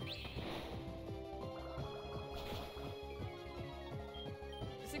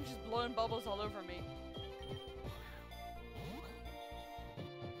 This thing's just blowing bubbles all over me.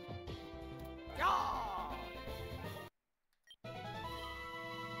 Yeah!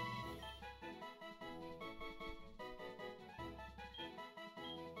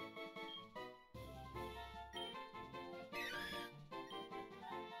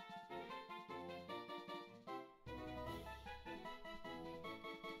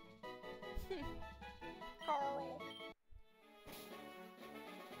 Carl.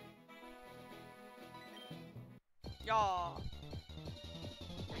 Yaw.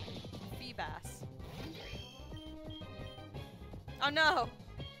 Feebas. Oh no!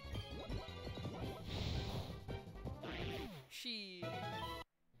 She.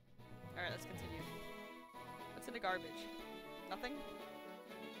 Alright, let's continue. What's in the garbage? Nothing?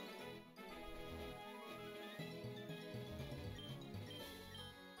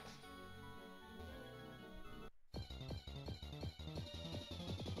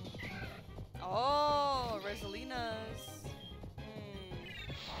 Oh, Resolinas.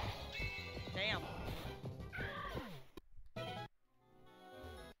 Damn. I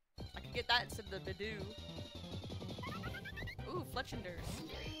could get that instead of the Bidoo. Ooh, Fletchinders.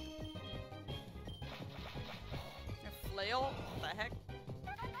 A flail? What the heck?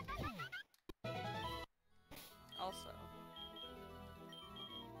 Also,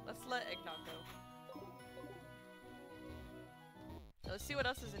 let's let Eggnog go. Let's see what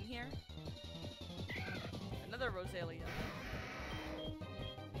else is in here. Another Rosalia.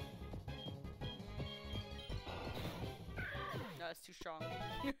 No, it's too strong.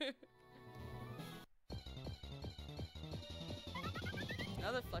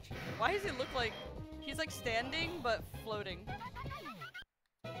 Another Fletcher. Why does it look like he's like standing but floating?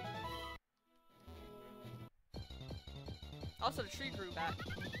 Also, the tree grew back.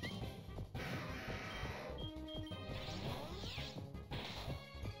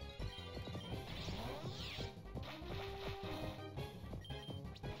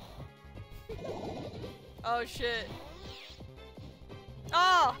 Oh shit.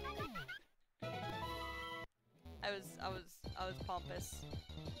 Oh! I was pompous.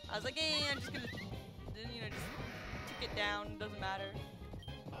 I was like, eh, I'm just gonna, you know, just tick it down, doesn't matter.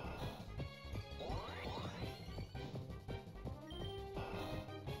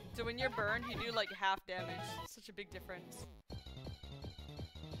 So when you're burned, you do like half damage. Such a big difference.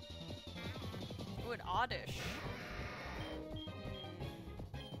 Ooh, an oddish.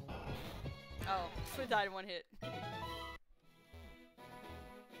 Oh, so I died in one hit.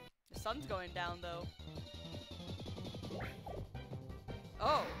 The sun's going down though.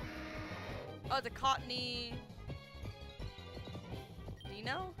 Oh. Oh, the cottony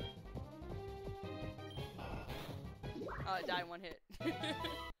Dino? Oh, I died in one hit.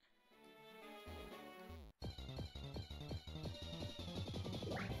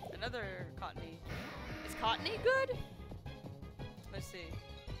 Another cottony. Is cottony good? Let's see.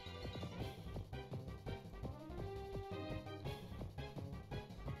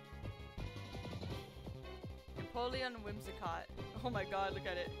 Napoleon Whimsicott. Oh my god, look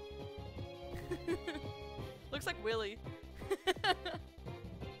at it. Looks like Willy.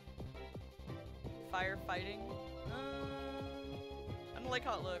 Firefighting. I don't like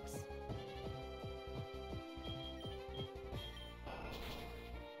how it looks.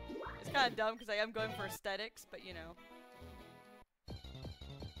 It's kind of dumb because I am going for aesthetics, but you know.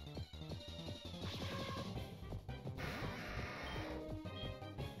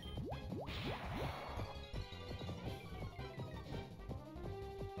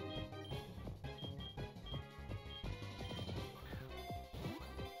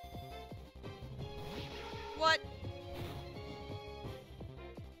 What?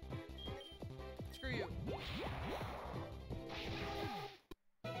 Screw you.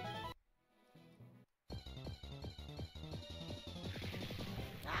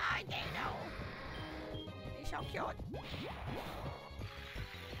 Ah, Dino! He's so cute.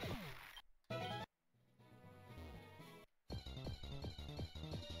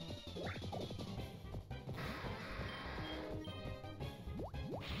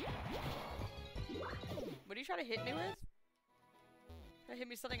 What are you trying to hit me with? Trying to hit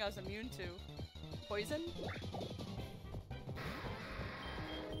me with something I was immune to. Poison?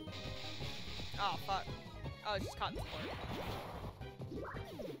 Oh, fuck. Oh, it's just cotton sport.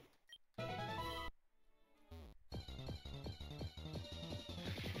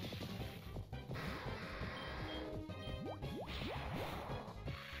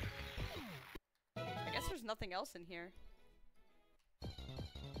 I guess there's nothing else in here.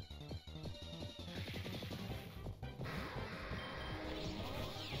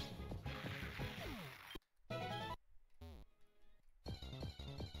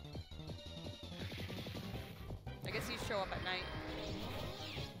 I guess these show up at night.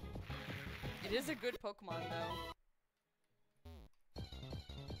 It is a good Pokemon, though.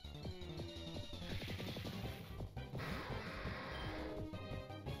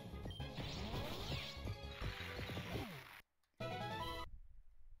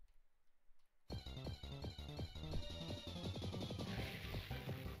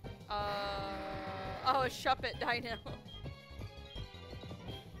 Oh, a Shuppet Dino.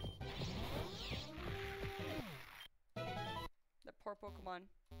 That poor Pokemon.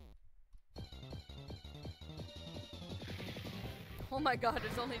 Oh my god,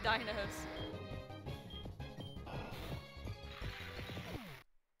 there's only dinos.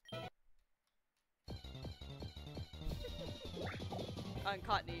 And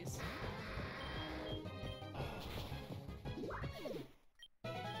cottonies.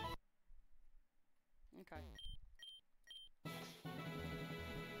 Okay.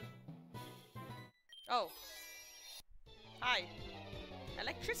 Oh. Hi.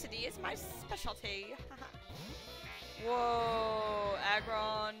 Electricity is my specialty. Whoa.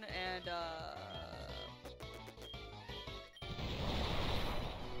 Aggron and,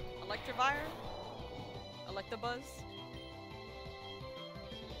 Electivire? Electabuzz?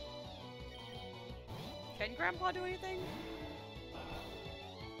 Can Grandpa do anything?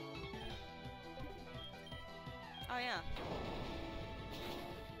 Oh yeah.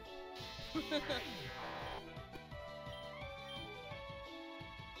 Kling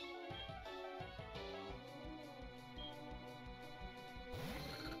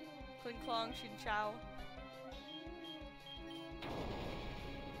Klong, Xin Chao.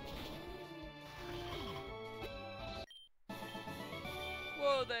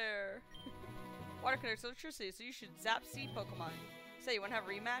 Whoa there! Water connects electricity, so you should zap seed Pokemon. Say, you wanna have a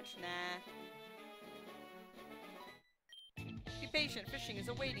rematch? Nah. Be patient, fishing is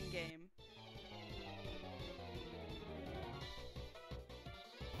a waiting game.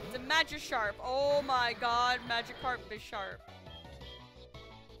 It's a Magikarp. Oh my god, Magikarp Bisharp.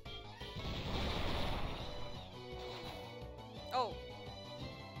 Oh.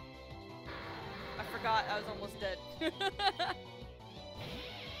 I forgot I was almost dead.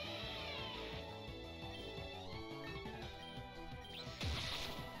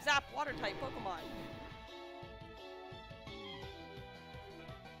 Zap water type Pokemon.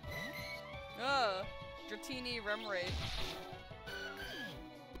 Dratini Remoraid.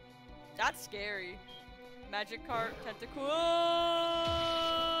 That's scary. Magikarp Tentacool.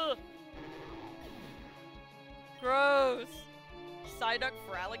 Gross. Psyduck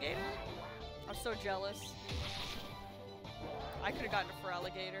for alligator? I'm so jealous. I could have gotten it for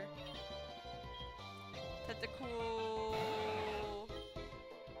alligator. Tentacool.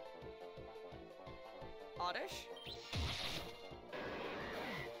 Oddish?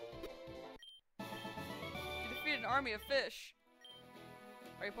 You defeated an army of fish.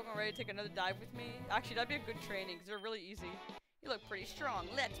 Are you Pokemon ready to take another dive with me? Actually, that'd be a good training because they're really easy. You look pretty strong.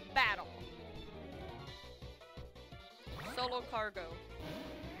 Let's battle. Solo cargo.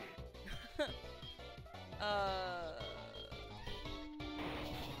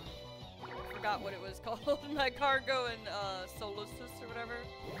 Forgot what it was called. My cargo and Solosis or whatever.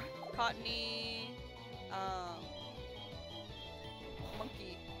 Cottony.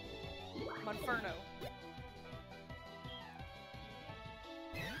 Monkey. Monferno.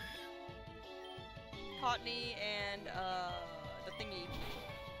 Cottony and the thingy.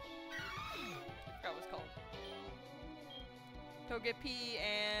 Forgot what it's called. Togepi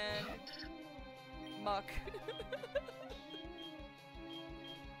and Muck.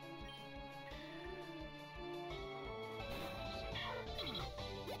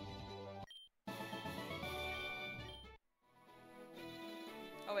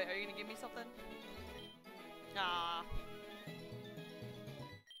 Oh wait, are you gonna give me something? Ah.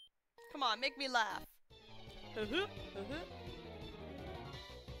 Come on, make me laugh.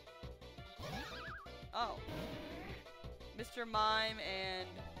 Oh. Mr. Mime and...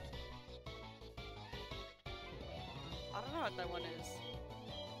 I don't know what that one is.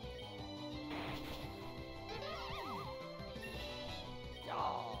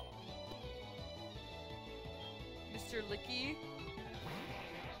 Oh. Mr. Licky.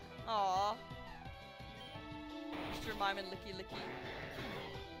 Aww. Mr. Mime and Licky Licky.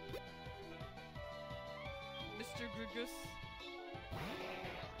 Mr. Grugus.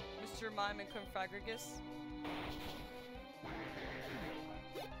 Mr. Mime and Confagrigus.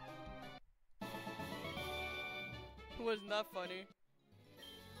 Wasn't that funny?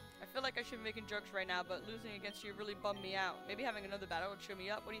 I feel like I should be making jokes right now, but losing against you really bummed me out. Maybe having another battle would cheer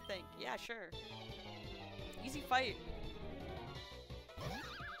me up. What do you think? Yeah, sure. Easy fight.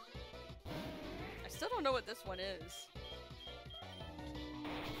 I still don't know what this one is.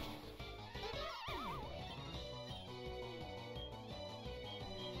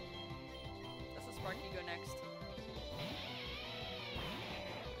 Let's let Sparky go next.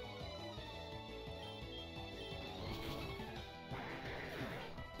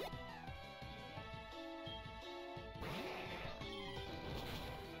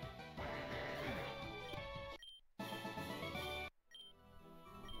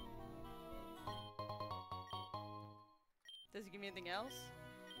 Does he give me anything else?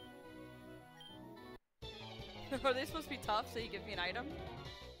 Are they supposed to be tough so he gives me an item?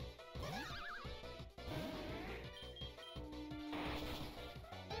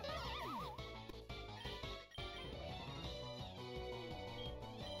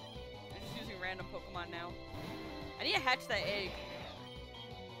 I'm just using random Pokemon now. I need to hatch that egg.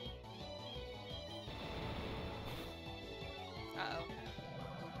 Uh-oh.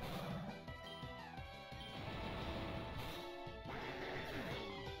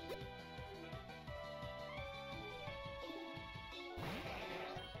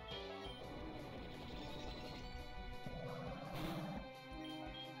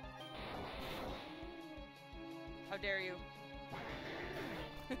 How dare you?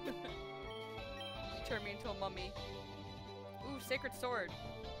 Turn me into a mummy. Ooh, Sacred Sword.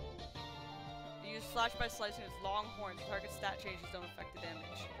 You use Slash by slicing its long horns. Target stat changes don't affect the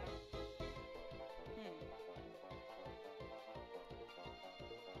damage.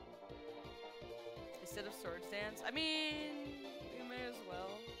 instead of Swords Dance? I mean, you may as well.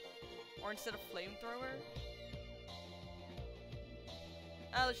 Or instead of Flamethrower?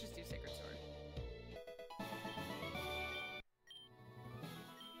 Let's just do Sacred Sword.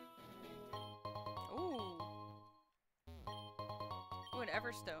 Ooh. Ooh, an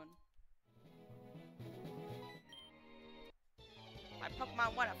Everstone. My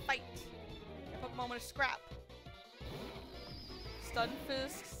Pokemon wanna fight. My Pokemon wanna scrap.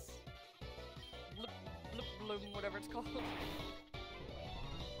 Stunfisk. Blip, blip, bloom, whatever it's called.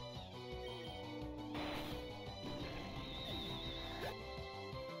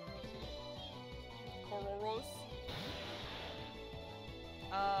 Cororos.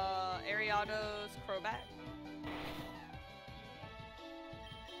 Ariado's Crobat.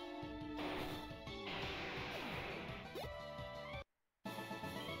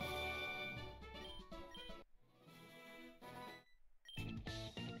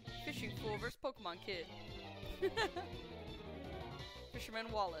 Fishing Fool vs. Pokemon Kid.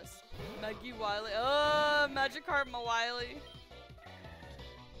 Fisherman Wallace. Maggie Wiley. Magikarp Mawile.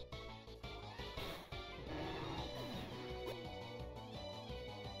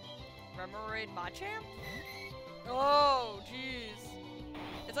 Remoraid Machamp? Oh, jeez.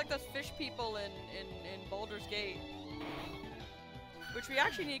 It's like those fish people in Baldur's Gate. Which we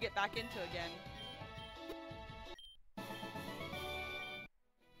actually need to get back into again.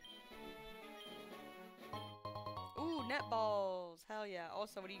 Ooh, netballs. Hell yeah.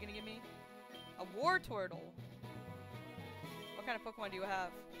 Also, what are you gonna give me? A Wartortle. What kind of Pokemon do you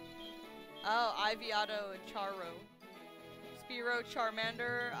have? Oh, Ivyado and Charo. Spearow,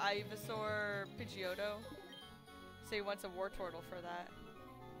 Charmander, Ivysaur, Pidgeotto. So he wants a Wartortle for that.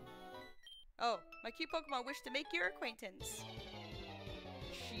 Oh, my cute Pokemon wish to make your acquaintance.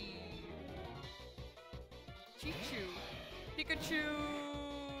 Chichu. Pikachu.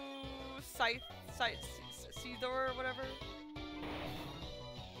 Seethor or whatever.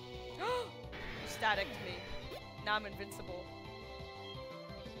 You staticked me. Now I'm invincible.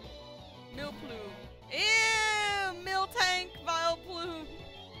 Milplume. Ew! Miltank, Vileplume.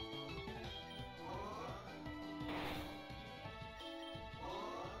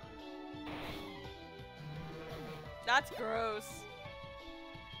 That's gross.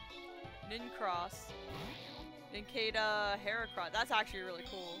 Nincross. Nincada, Heracross. That's actually really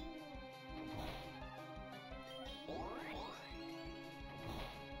cool.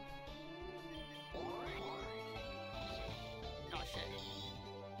 Oh shit.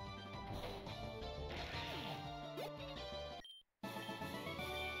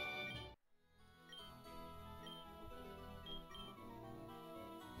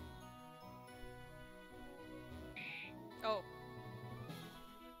 Oh.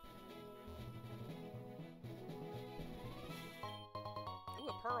 Ooh,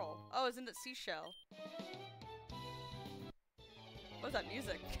 a pearl. Oh, isn't it seashell? What's that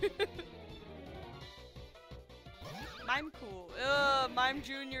music? Mime cool. Ugh, Mime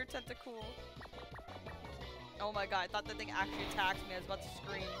Junior Tentacool. Oh my god, I thought that thing actually attacked me. I was about to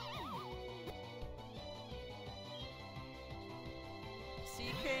scream.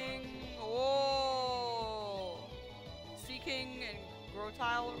 Seaking. Oh. Seaking and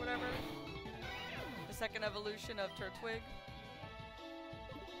Grotile or whatever. The second evolution of Turtwig.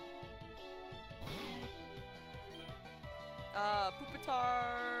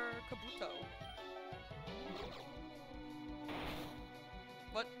 Pupitar Kabuto.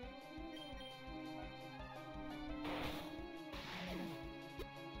 What?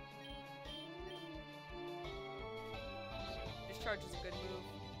 Discharge is a good move.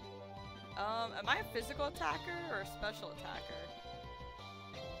 Am I a physical attacker or a special attacker?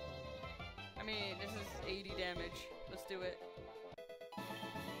 I mean, this is 80 damage. Let's do it.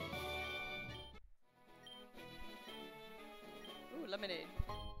 Ooh, lemonade.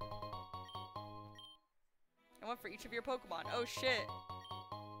 I want for each of your Pokemon. Oh shit.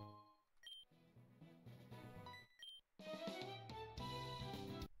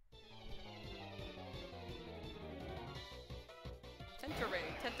 Tentaray,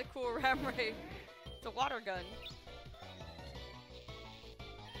 Tentacool, Ramray. It's a water gun.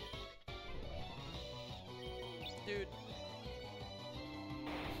 Dude.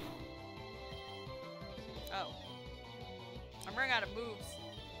 Oh. I'm running out of moves.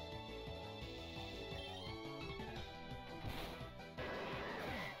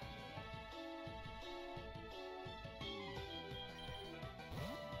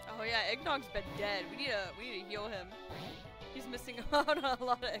 Oh yeah, Eggnog's been dead. We need to heal him. He's missing out on a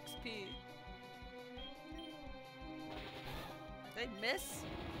lot of XP. Did I miss?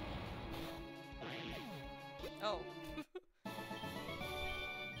 Oh.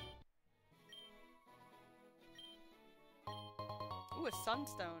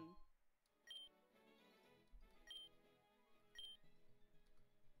 sunstone.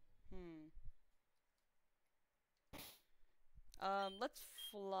 Let's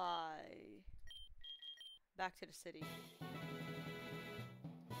fly back to the city.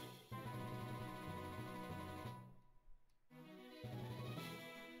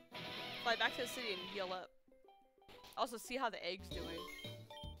 Fly back to the city and heal up. Also see how the egg's doing.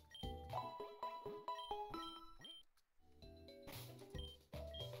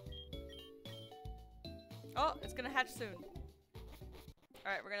 Oh, it's gonna hatch soon.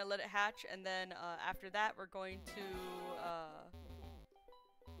 Alright, we're gonna let it hatch, and then after that we're going to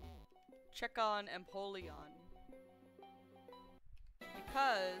check on Empoleon.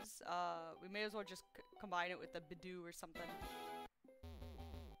 Because we may as well just combine it with the Bidoo or something.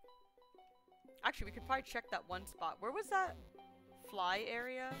 Actually, we could probably check that one spot. Where was that fly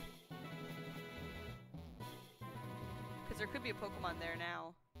area? Because there could be a Pokemon there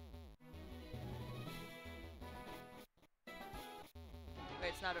now. Wait,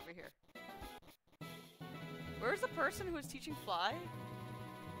 it's not over here. Where's the person who was teaching Fly?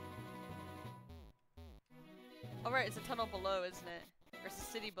 Oh right, it's a tunnel below, isn't it? Or it's a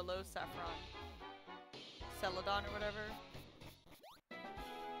city below Saffron. Celadon or whatever.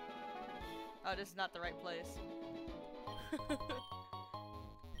 Oh, this is not the right place.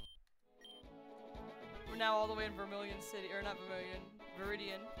 We're now all the way in Vermilion City, or not Vermilion,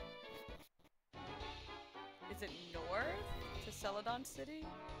 Viridian. Is it north to Celadon City?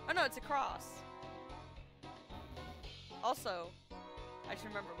 Oh no, it's across. Also, I should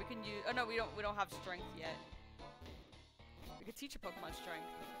remember, we can use, oh no, we don't have strength yet. We could teach a Pokemon strength.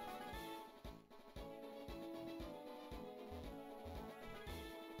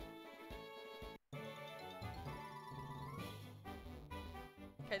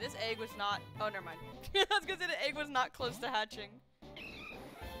 Okay, this egg was not, oh never mind. I was gonna say the egg was not close to hatching.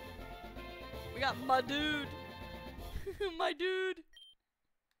 We got my dude. My dude.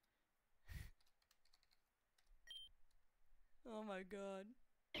 Oh my god.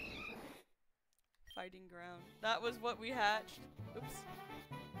 Fighting ground. That was what we hatched. Oops.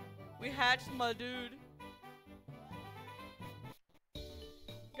 We hatched my dude.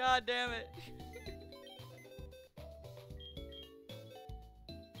 God damn it.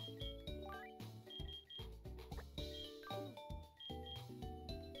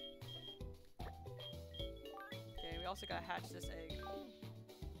 Okay, we also gotta hatch this egg.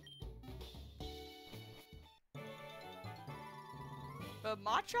 But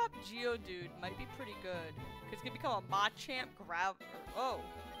Machop Geodude might be pretty good. Cause it can become a Machamp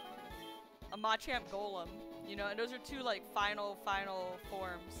a Machamp Golem. You know, and those are two like final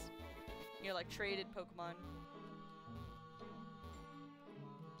forms. You know, like traded Pokemon.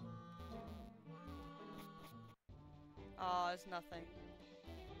 Aw, it's nothing.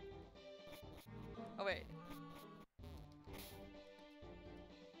 Oh wait.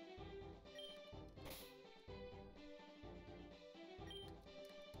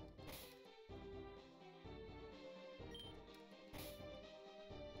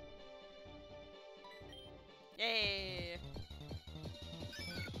 Yay!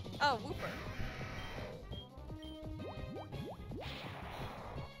 Oh, Wooper.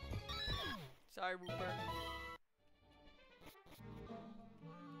 Sorry, Wooper.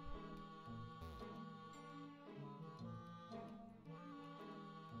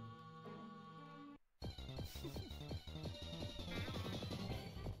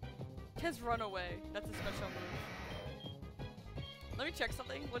 Just run away. That's a special move. Let me check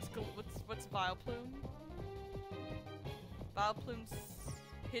something. What's Vileplume? Vileplume's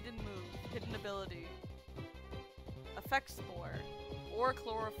hidden move, hidden ability. Effect Spore or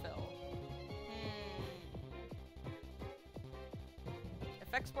Chlorophyll.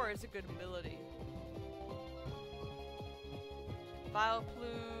 Effect Spore is a good ability.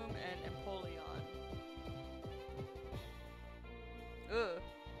 Vileplume and Empoleon. Ugh.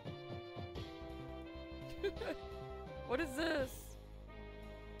 What is this?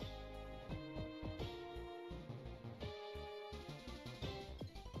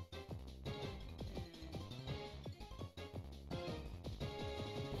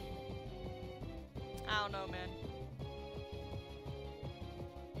 I don't know, man.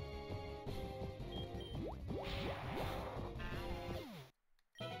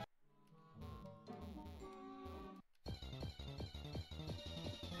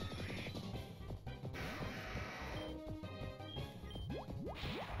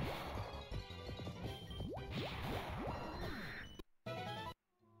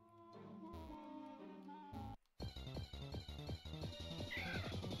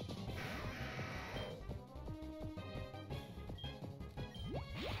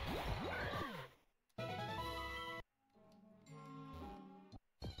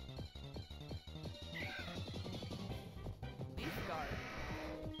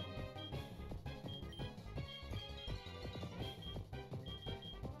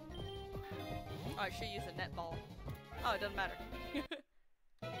 Oh, I should use a netball. Oh, it doesn't matter.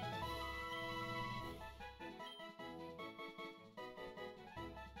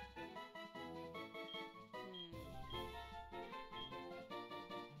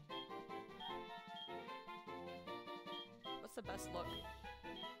 What's the best look?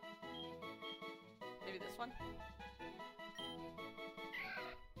 Maybe this one?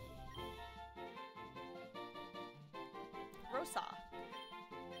 Rosa.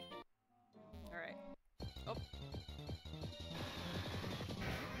 Alright. Oh.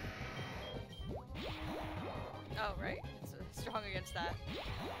 Oh, right. It's strong against that.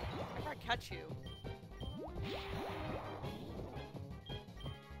 If I catch you.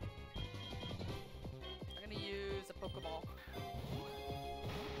 I'm gonna use a Pokeball.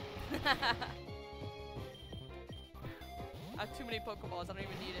 I have too many Pokeballs, I don't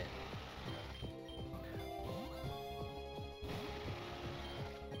even need it.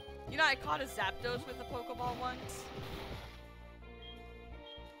 You know, I caught a Zapdos with a Pokeball once.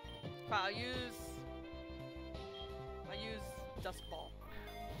 Wow, I'll use Dusk Ball.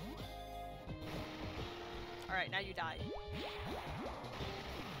 Alright, now you die.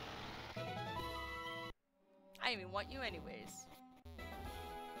 I didn't even want you anyways.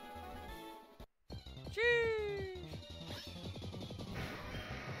 Jeez.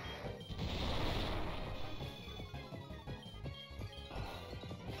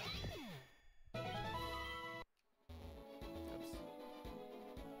 Oops.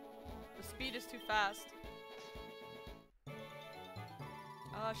 The speed is too fast.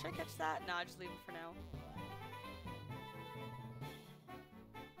 Should I catch that? Nah, just leave it for now.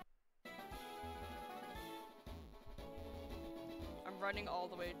 I'm running all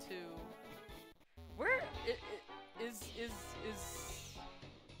the way to... Where is...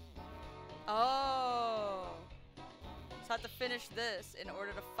 Oh! So I have to finish this in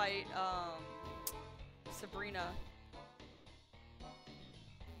order to fight, Sabrina.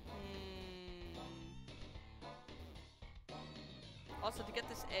 Also, to get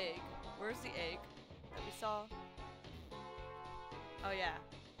this egg, where's the egg that we saw? Oh yeah,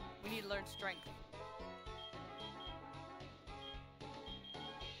 we need to learn strength.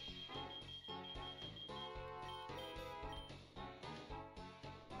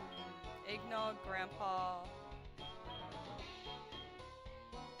 Eggnog, Grandpa.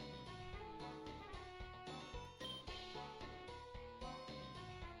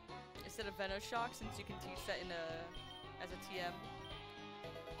 Instead of Venoshock, since you can teach that as a TM.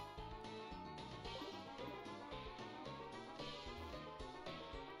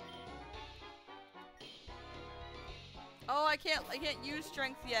 Oh, I can't use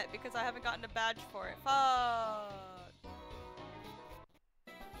strength yet because I haven't gotten a badge for it. Fuck.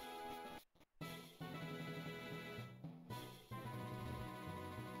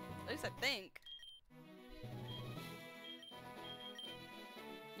 At least I think.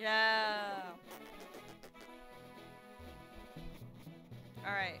 Yeah.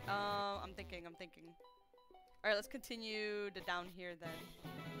 Alright, I'm thinking. Alright, let's continue to down here then.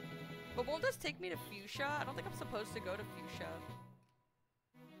 But won't this take me to Fuchsia? I don't think I'm supposed to go to Fuchsia.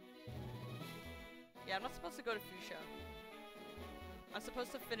 Yeah, I'm not supposed to go to Fuchsia. I'm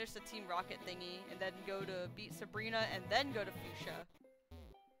supposed to finish the Team Rocket thingy, and then go to beat Sabrina, and then go to Fuchsia.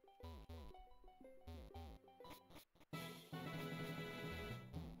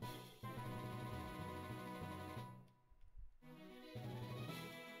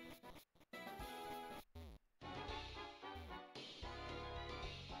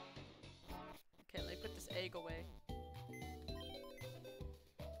 Okay, let me put this egg away.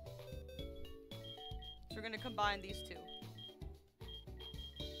 So we're gonna combine these two.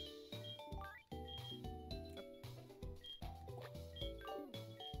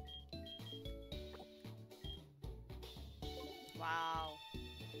 Wow.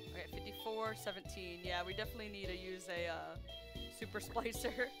 Okay, 54, 17. Yeah, we definitely need to use a super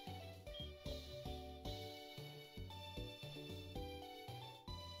splicer.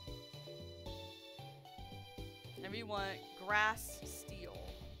 And we want grass steel.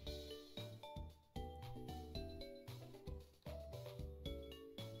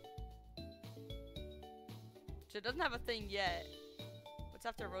 So it doesn't have a thing yet. What's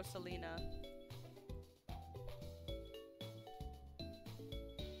after Rosalina?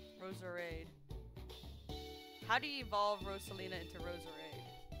 Roserade. How do you evolve Rosalina into Roserade?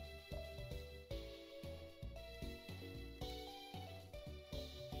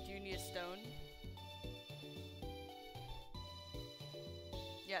 Do you need a stone?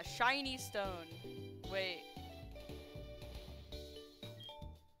 Yeah, shiny stone. Wait.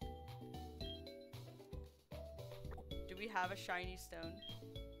 Do we have a shiny stone?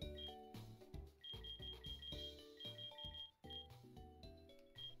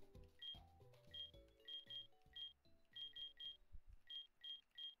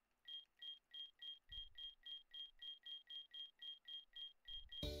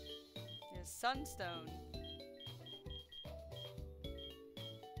 is sunstone.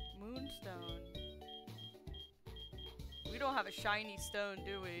 Moonstone. We don't have a shiny stone,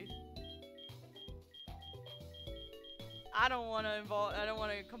 do we? I don't want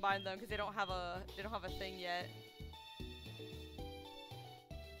to combine them because they don't have a thing yet.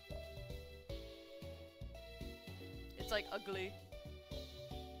 It's like ugly.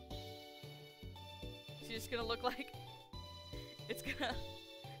 It's just gonna look like it's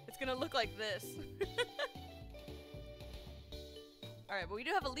gonna look like this. Alright, but we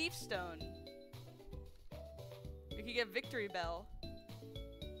do have a leaf stone. We could get Victory Bell.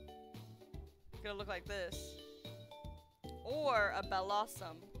 It's gonna look like this. Or a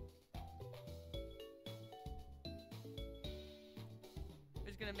Bellossom.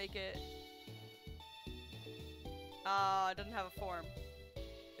 It's gonna make it... it doesn't have a form.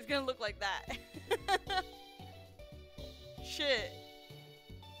 It's gonna look like that. Shit.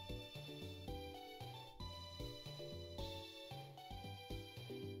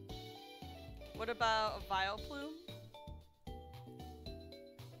 What about a Vileplume?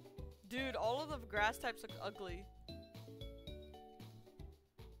 Dude, all of the grass types look ugly.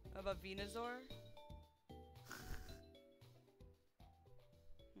 How about Venusaur?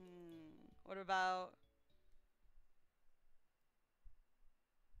 What about...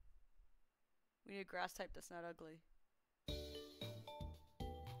 We need a grass type that's not ugly.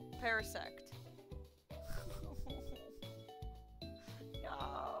 Parasect.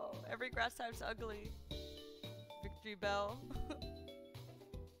 No, every grass type's ugly. Victory Bell.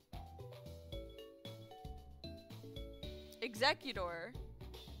 Executor.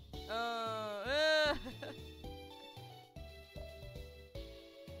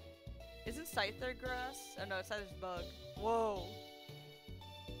 Isn't Scyther grass? Oh no, Scyther's bug. Whoa.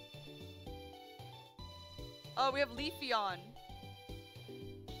 Oh, we have Leafeon.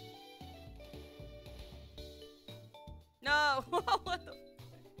 No! What the?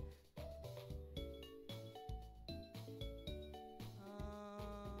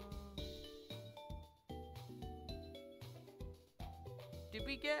 Did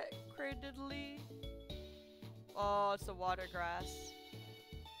we get Cradidly? Oh, it's the water grass.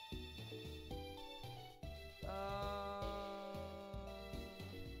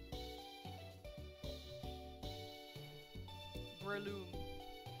 Breloom.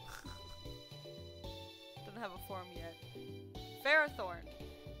 Doesn't have a form yet. Ferrothorn.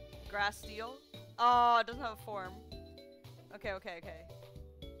 Grass Steel. Oh, it doesn't have a form. Okay, okay, okay.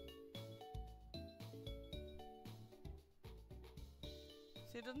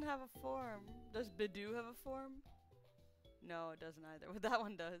 See, it doesn't have a form. Does Bidoof have a form? No, it doesn't either. What that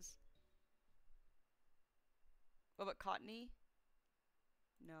one does. What about Cottony?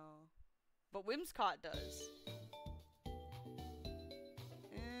 No. But Whimsicott does.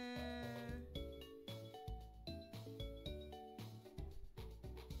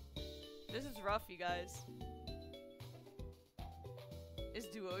 This is rough, you guys. Is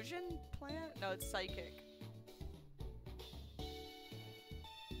Duosion plant? No, it's Psychic.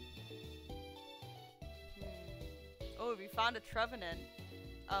 Oh, we found a Trevenant.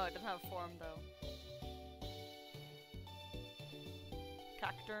 Oh, it doesn't have a form though.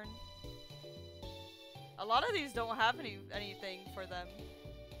 Cacturn. A lot of these don't have anything for them.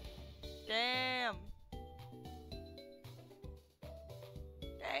 Damn.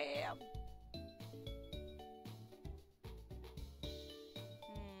 Damn.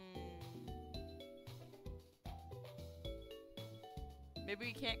 Maybe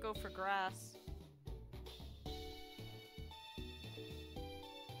we can't go for grass.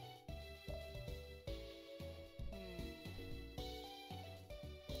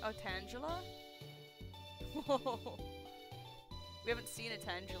 Oh, Tangela? Whoa. We haven't seen a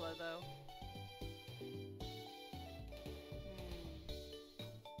Tangela though.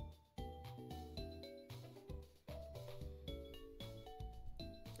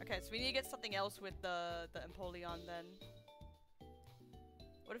 Okay, so we need to get something else with the Empoleon then.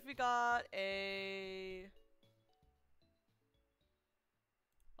 What if we got a...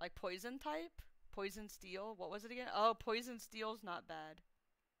 like poison type? Poison Steel? What was it again? Oh, Poison Steel's not bad.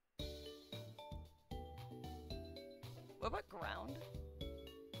 What about Ground?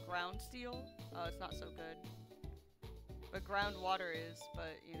 Ground Steel? Oh, it's not so good. But Ground Water is,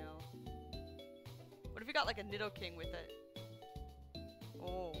 but you know. What if we got like a Nidoking with it?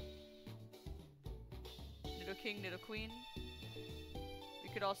 Oh. Nidoking, Nidoqueen. We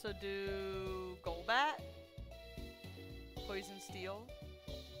could also do Golbat. Poison Steel.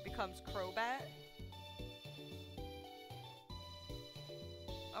 Becomes Crobat.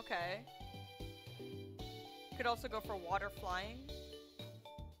 Okay. Could also go for Water Flying.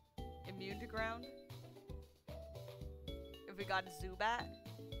 immune to ground. If we got a Zubat.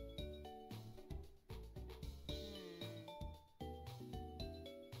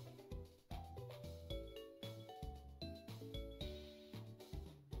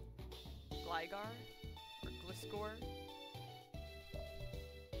 Gligar? Or Gliscor?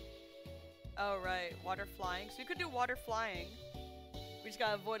 Oh right, water flying. So you could do water flying. We just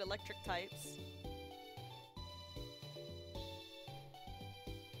gotta avoid electric types.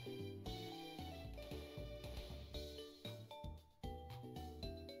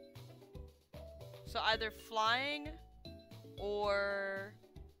 So either flying or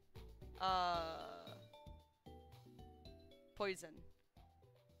poison.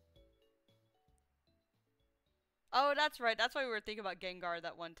 Oh, that's right. That's why we were thinking about Gengar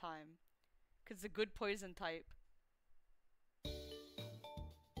that one time. 'Cause it's a good poison type. I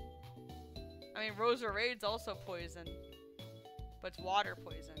mean, Roserade's also poison. But it's water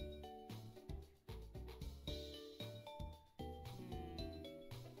poison.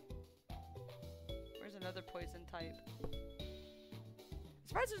 Where's another poison type? I'm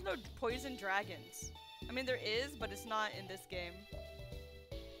surprised there's no poison dragons. I mean, there is, but it's not in this game.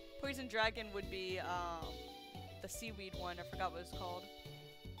 Poison dragon would be, the seaweed one. I forgot what it's called.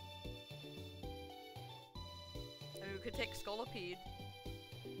 I mean, we could take Scolipede.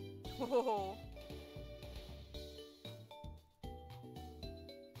 Whoa.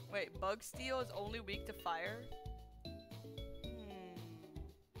 Wait, Bug Steel is only weak to fire?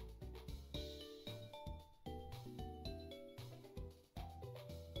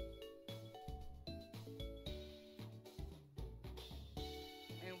 I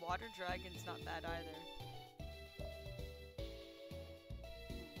mean, Water Dragon's not bad either.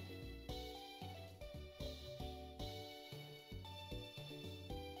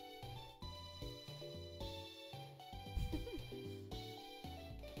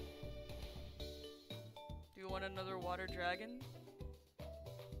 Do you want another Water Dragon?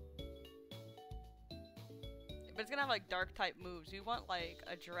 But it's gonna have like dark type moves. We want like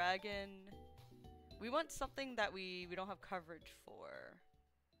a dragon. We want something that we don't have coverage for.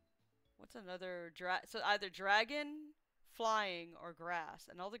 What's another so either dragon, flying, or grass.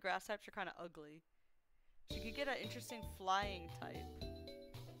 And all the grass types are kind of ugly. So you could get an interesting flying type.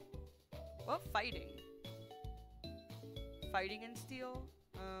 What fighting? Fighting and steel?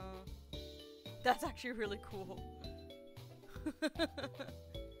 That's actually really cool.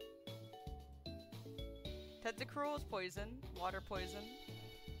 Tentacruel is poison. Water poison.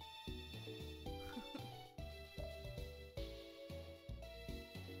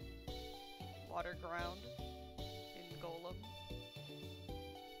 Water ground in Golem.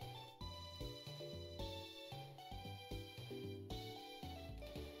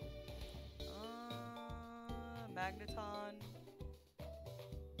 Magneton.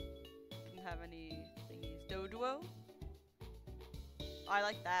 Didn't have any thingies. Doduo? I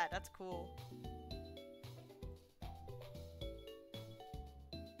like that. That's cool.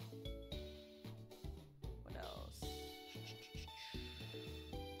 What else?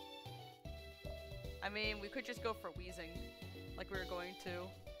 I mean, we could just go for Wheezing, like we were going to.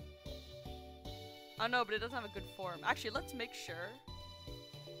 Oh no, but it doesn't have a good form. Actually, let's make sure.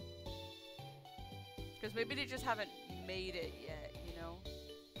 Because maybe they just haven't made it yet, you know?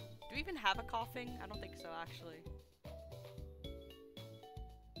 Do we even have a coughing? I don't think so, actually.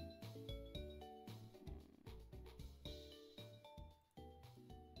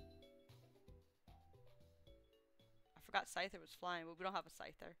 I forgot Scyther was flying, but we don't have a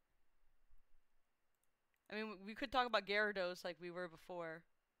Scyther. I mean, we could talk about Gyarados like we were before.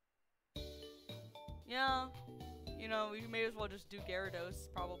 Yeah. You know, we may as well just do Gyarados,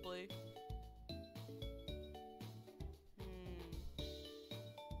 probably.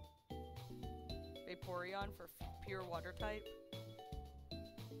 Vaporeon for pure water type.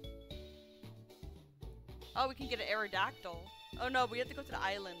 Oh, we can get an Aerodactyl. Oh no, but we have to go to the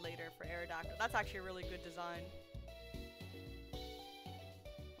island later for Aerodactyl. That's actually a really good design.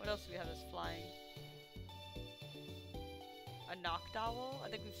 What else do we have that's flying? A Noctowl? I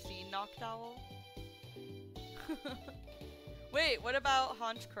think we've seen Noctowl. Wait, what about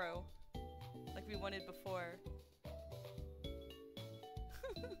Honchkrow? Like we wanted before.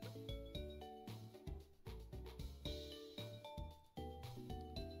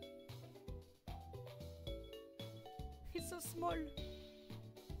 He's so small. So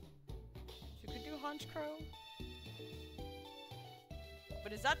you could do Honchkrow.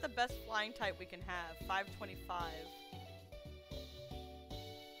 But is that the best flying type we can have? 525.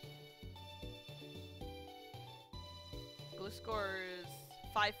 Gliscor is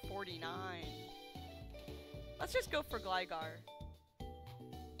 549. Let's just go for Gligar.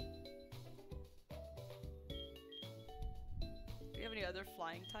 other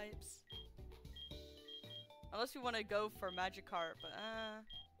flying types. Unless you want to go for Magikarp, but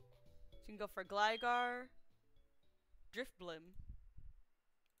so you can go for Gligar, Driftblim.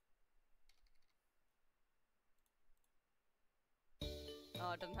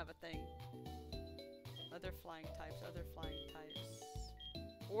 Oh, it doesn't have a thing. Other flying types, other flying types.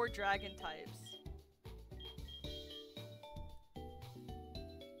 Or dragon types.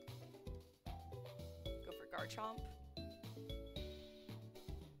 Go for Garchomp.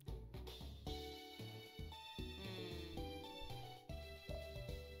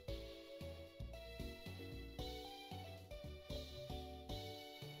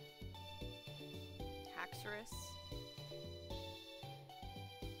 Haxorus.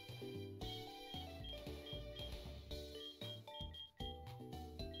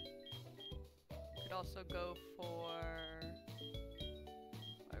 Could also go for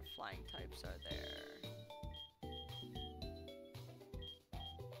what flying types are there?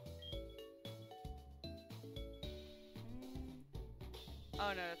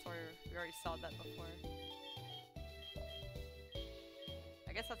 Oh no, that's where we already saw that before.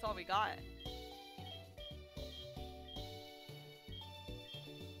 I guess that's all we got.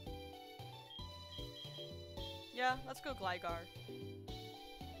 Yeah, let's go Gligar.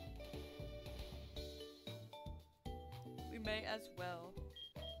 We may as well.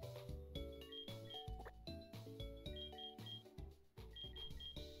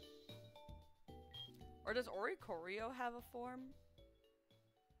 Or does Oricorio have a form?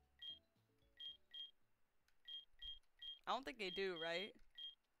 I don't think they do, right?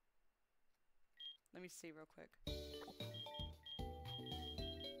 Let me see real quick.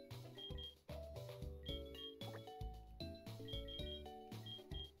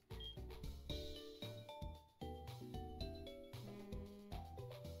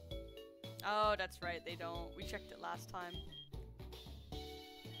 Oh, that's right, they don't. We checked it last time.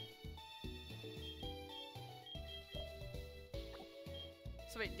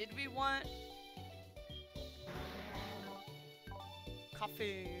 So wait, did we want...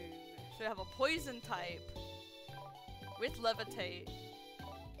 Coughing. So we have a poison type with Levitate.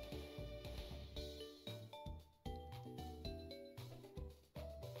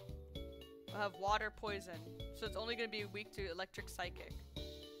 We'll have water poison. So it's only going to be weak to electric psychic.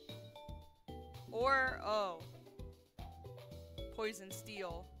 Or, oh, poison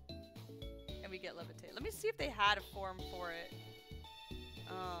steel. And we get Levitate. Let me see if they had a form for it.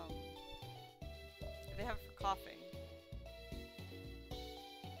 If they have it for coughing.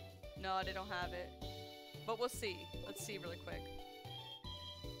 No, they don't have it. But we'll see. Let's see really quick.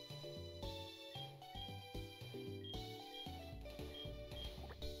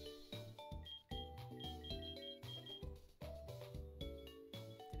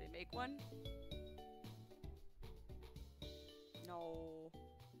 Did they make one? No.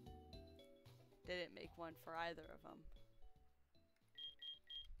 They didn't make one for either of them.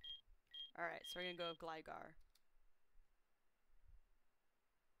 Alright, so we're gonna go with Gligar.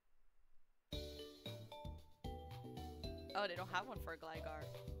 Oh, they don't have one for a Gligar.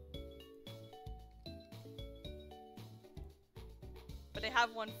 But they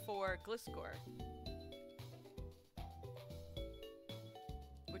have one for Gliscor.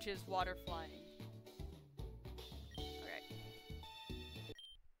 Which is water flying. Alright.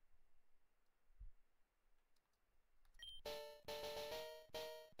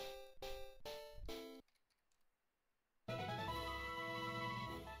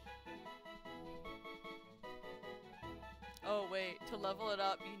 Oh wait, to level it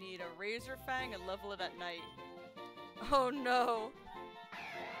up you need a Razor Fang and level it at night. Oh no!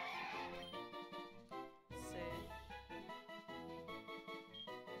 Let's see.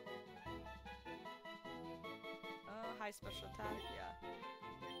 High special attack, yeah.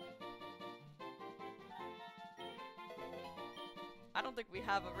 I don't think we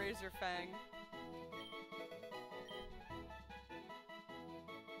have a Razor Fang.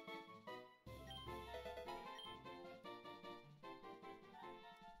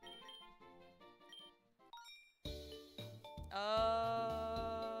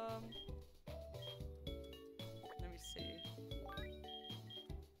 Let me see.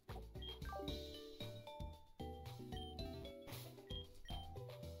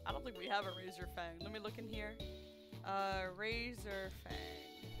 I don't think we have a Razor Fang. Let me look in here. Razor Fang.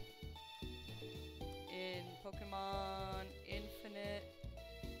 In Pokemon Infinite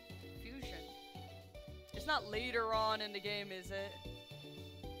Fusion. It's not later on in the game, is it?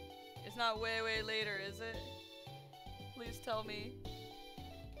 It's not way, way later, is it? Please tell me.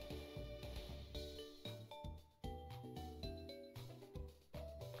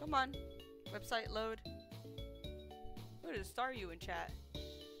 Come on. Website load. Look at it, star you in chat.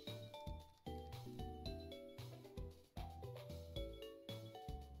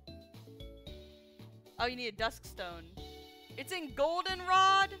 Oh, you need a dusk stone. It's in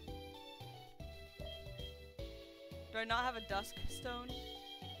goldenrod? Do I not have a dusk stone?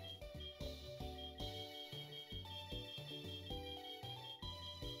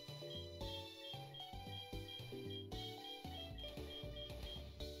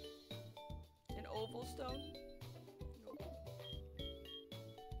 An oval stone? Nope.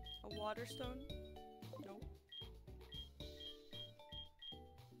 A water stone? Nope.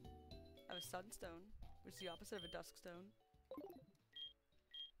 I have a sunstone, which is the opposite of a dusk stone.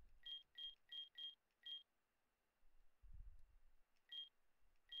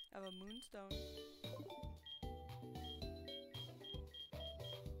 I have a moonstone.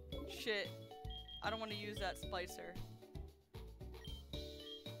 Shit. I don't want to use that splicer.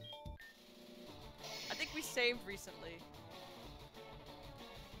 I think we saved recently.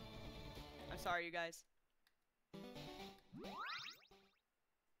 I'm sorry, you guys.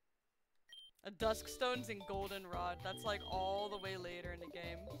 A dusk stone's in goldenrod. That's like all the way later in the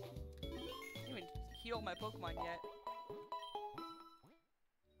game. I didn't even heal my Pokemon yet.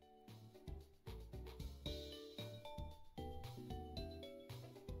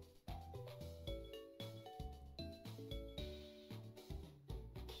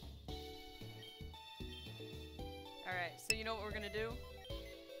 Alright, so you know what we're gonna do?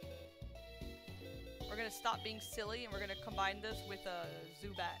 We're gonna stop being silly and we're gonna combine this with a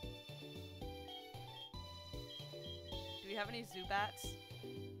Zubat. Do we have any Zubats?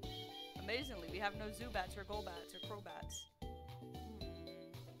 Amazingly, we have no Zubats or Golbats or Crobats.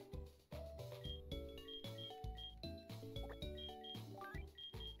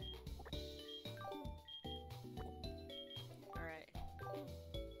 Alright.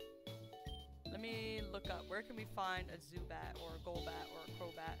 Let me look up. Where can we find a Zubat or a Golbat or a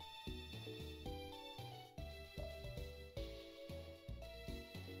Crobat?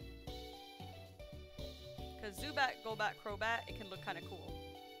 Because Zubat, Golbat, Crobat, it can look kind of cool.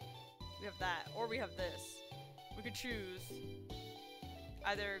 We have that, or we have this. We could choose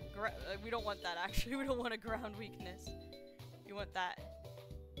either, we don't want that actually, we don't want a ground weakness. You want that.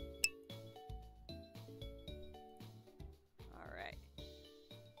 Alright.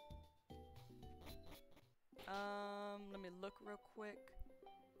 Let me look real quick.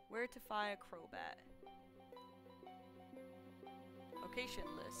 Where to find a Crobat? Location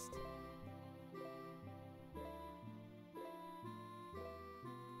list.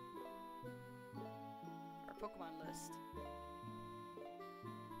 Pokemon list.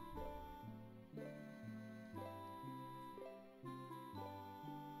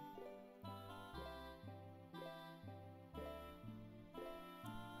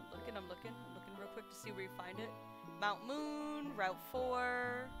 I'm looking real quick to see where you find it. Mount Moon, Route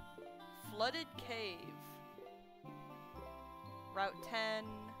 4, Flooded Cave, Route 10,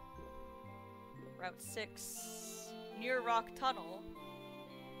 Route 6, near Rock Tunnel.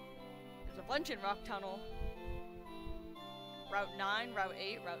 There's a bunch in Rock Tunnel. Route 9, Route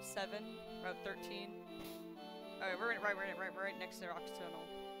 8, Route 7, Route 13. Alright, we're right next to Rock Tunnel.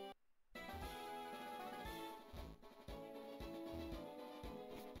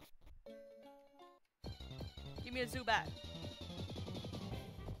 Give me a Zubat.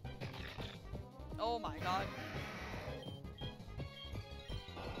 Oh my god.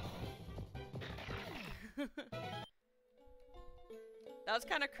 That was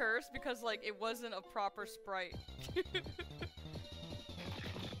kind of cursed because, like, it wasn't a proper sprite.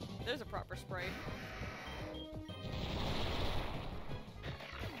 There's a proper sprite.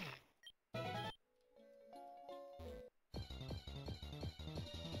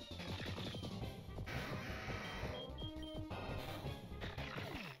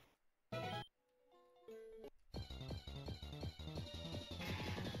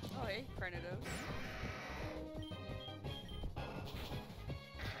 Oh, hey, Cranidos.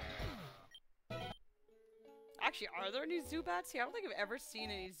 Actually, are there any Zubats here? I don't think I've ever seen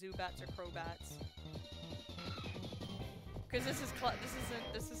any Zubats or Crobats. Because this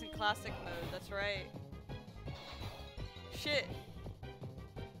isn't classic mode. That's right. Shit.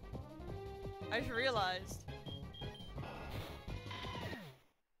 I just realized.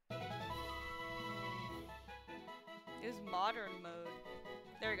 It was modern mode.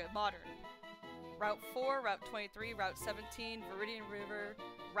 There we go, modern. Route 4, Route 23, Route 17, Viridian River,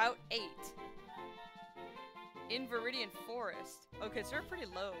 Route 8. In Viridian Forest. Okay, so they're pretty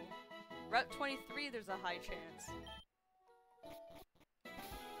low. Route 23, there's a high chance.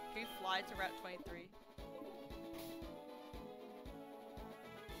 Can you fly to Route 23?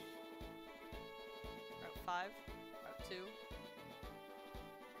 Route 5, Route 2.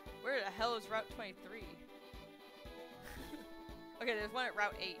 Where the hell is Route 23? Okay, there's one at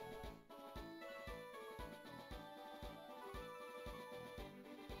Route 8.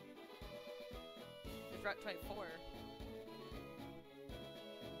 There's Route 24.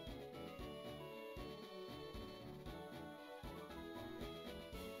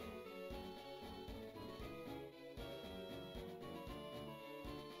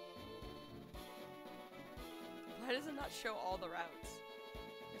 Why does it not show all the routes?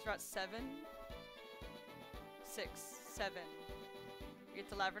 It's Route 7, 6, 7. You get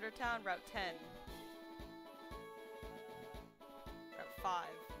to Lavender Town, Route 10. Route 5.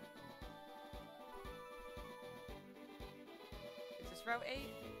 Is this Route 8?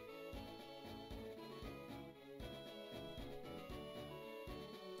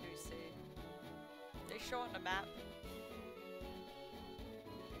 Let me see. They show on the map.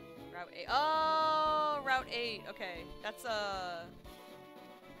 Route 8. Oh, Route 8. Okay, that's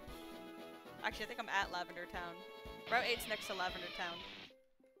actually, I think I'm at Lavender Town. Route 8's next to Lavender Town.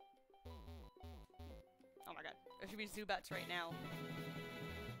 Oh my god, there should be Zubats right now.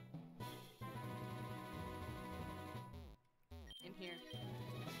 In here.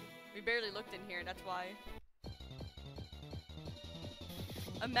 We barely looked in here, that's why.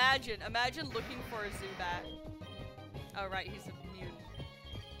 Imagine looking for a Zubat. Oh right, he's immune.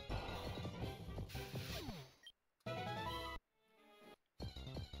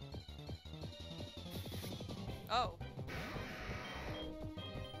 Oh.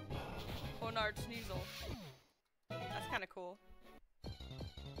 Ponard Sneasel. That's kind of cool.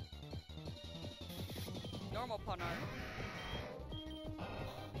 Normal Ponard.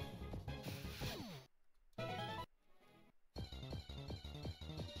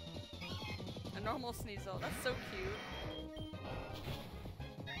 A normal Sneasel. That's so cute.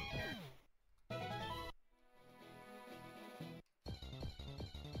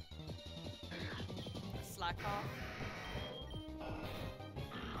 Slack off.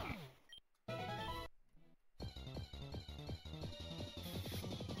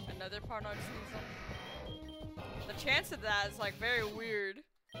 Another Parnard Sneasel. The chance of that is like very weird.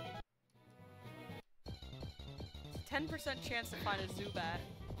 10% chance to find a Zubat.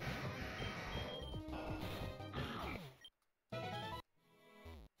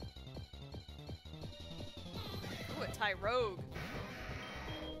 Ooh, a Tyrogue.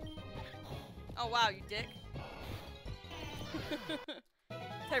 Oh wow, you dick.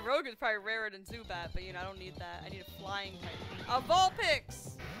 Tyrogue is probably rarer than Zubat, but you know, I don't need that. I need a flying type. A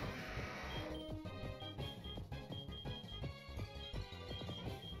Vulpix!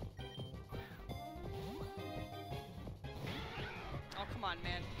 Oh, come on,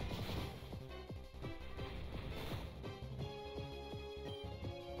 man.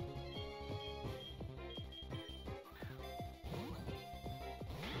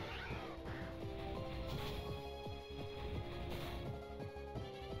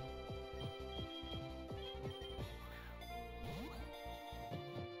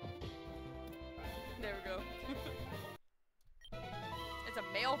 There we go. It's a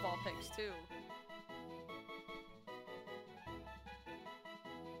male Vulpix, too.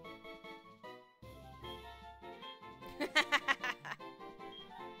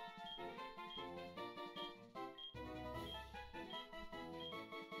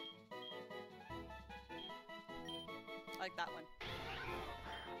 I like that one.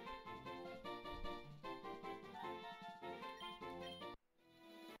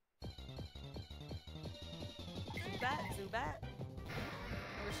 Zubat.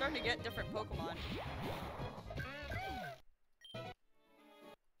 We're starting to get different Pokemon.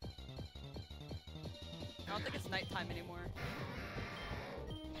 I don't think it's nighttime anymore.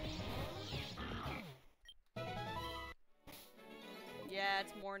 Yeah,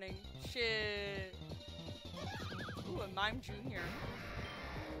 it's morning. Shit. Ooh, a Mime Jr.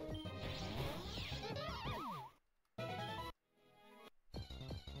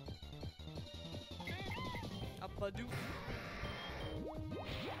 A Badoof.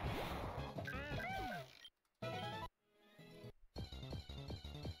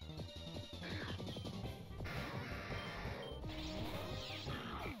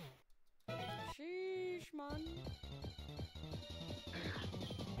 Sheesh, man.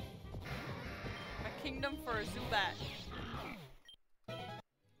 A kingdom for a Zubat.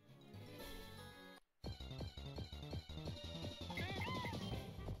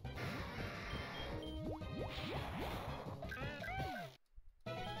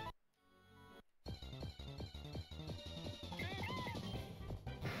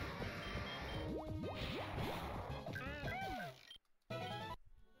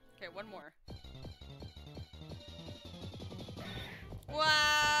 Okay, one more.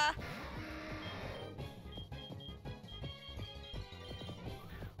 Wow!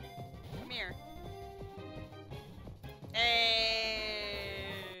 Come here.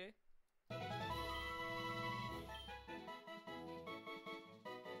 Hey.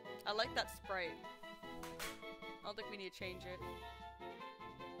 I like that sprite. I don't think we need to change it.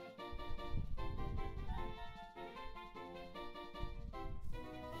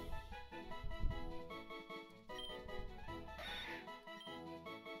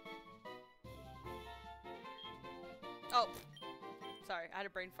 Oh, sorry, I had a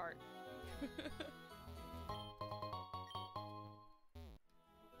brain fart.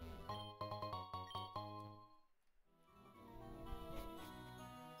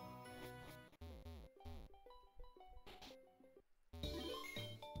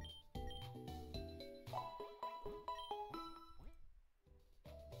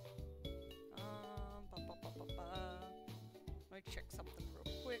 Let me check something real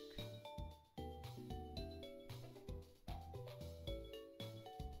quick.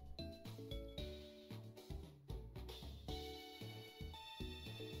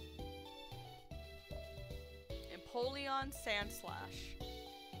 Empoleon Sand Slash.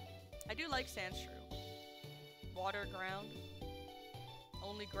 I do like Sandshrew. Water ground.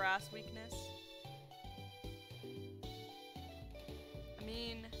 Only grass weakness. I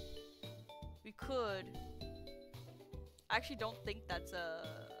mean, we could. I actually don't think that's a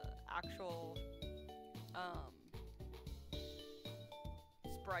actual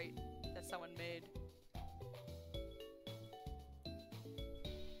sprite that someone made.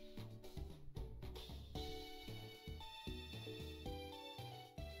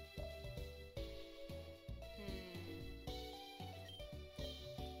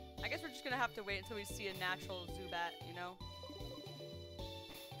 I guess we're just gonna have to wait until we see a natural Zubat, you know?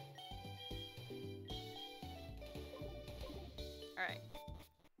 Alright.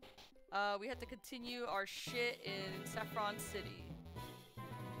 We have to continue our shit in Saffron City.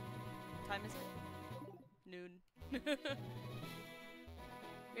 What time is it? Noon. We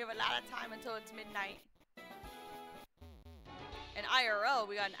have a lot of time until it's midnight. And IRL,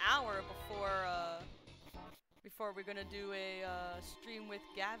 we got an hour before we're gonna do a stream with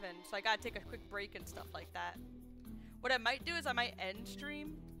Gavin. So I gotta take a quick break and stuff like that. What I might do is I might end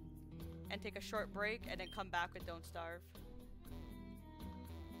stream and take a short break and then come back with Don't Starve.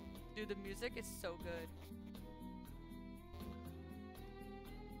 Dude, the music is so good.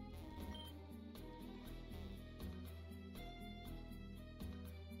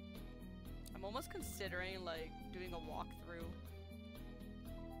 I'm almost considering like doing a walkthrough.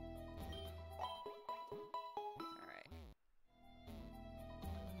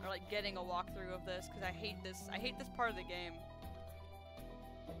 Or like getting a walkthrough of this, because I hate this part of the game.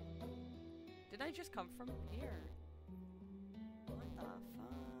 Did I just come from here? What the fuck?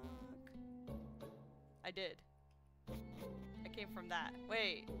 I did. I came from that.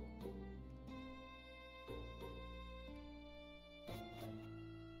 Wait.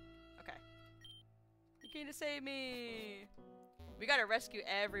 Okay. You came to save me! We gotta rescue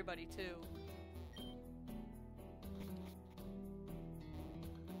everybody too.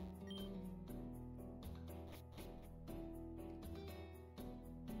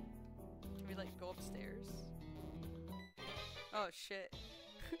 Go upstairs. Oh shit.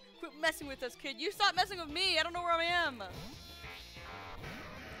 Quit messing with us, kid. You stop messing with me. I don't know where I am.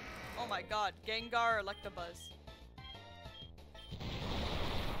 Oh my god. Gengar or Electabuzz.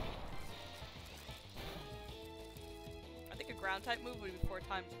 I think a ground type move would be 4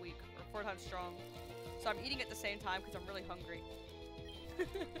 times weak or 4 times strong. So I'm eating at the same time because I'm really hungry.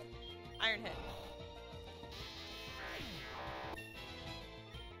 Iron Hit.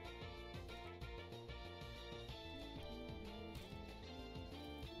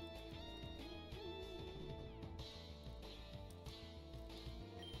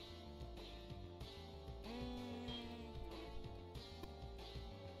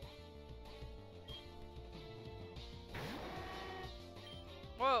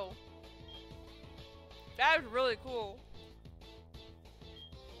 Whoa. That was really cool.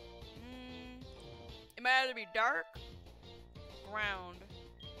 It might either be dark, ground.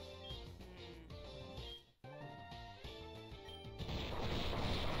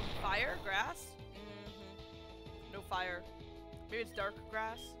 Fire? Grass? No fire. Maybe it's dark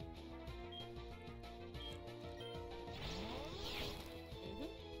grass.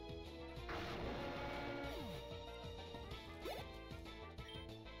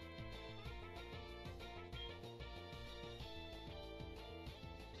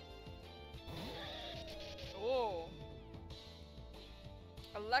 Oh.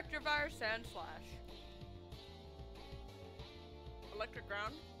 Electivire Sand Slash. Electric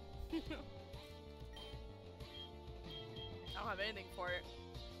Ground? I don't have anything for it.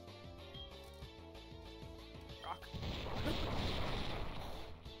 rock.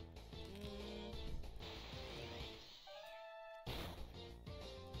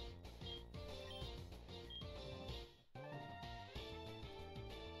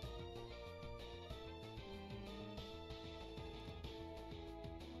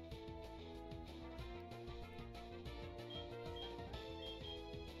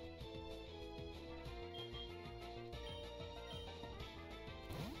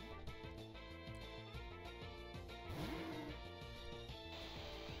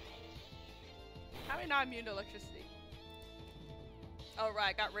 How am I not immune to electricity? Oh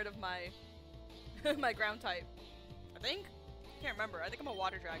right, I got rid of my my ground type. I think? Can't remember. I think I'm a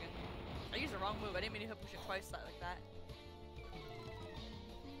water dragon. I used the wrong move. I didn't mean to push it twice like that.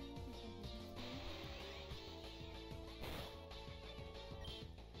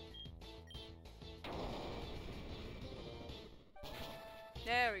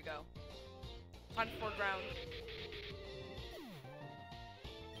 There we go. Time for ground.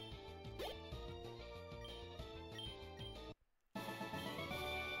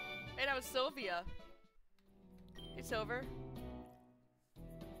 Hey, that was Sylvia. Hey, Silver.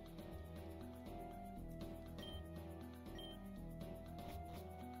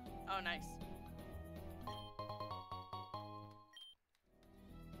 Oh, nice.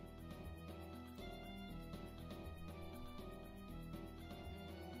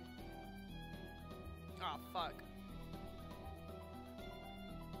 Oh, fuck.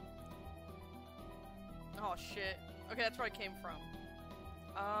 Oh, shit. Okay, that's where I came from.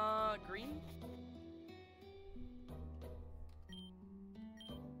 Green?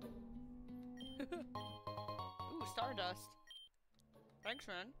 Ooh, Stardust. Thanks,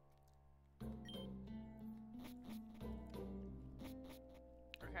 man.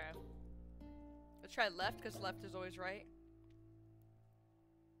 Okay. Let's try left, because left is always right.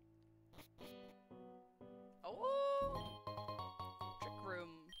 Oh! Trick room.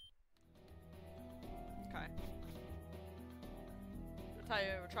 Okay.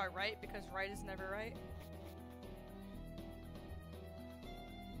 We'll try right, because right is never right.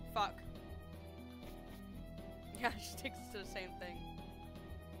 Fuck. Yeah, she takes us to the same thing.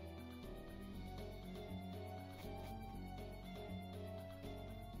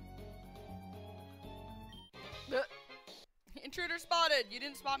 Intruder spotted! You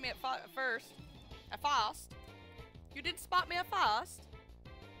didn't spot me at first. At fast. You didn't spot me at fast.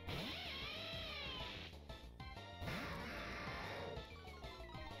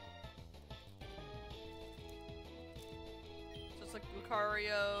 So it's like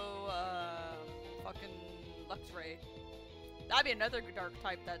Lucario, fucking Luxray. That'd be another dark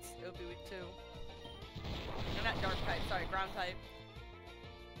type that's OP weak too. No, not dark type, sorry, ground type.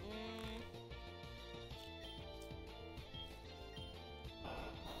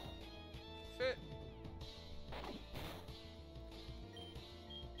 Shit.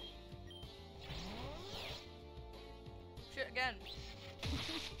 Shit again.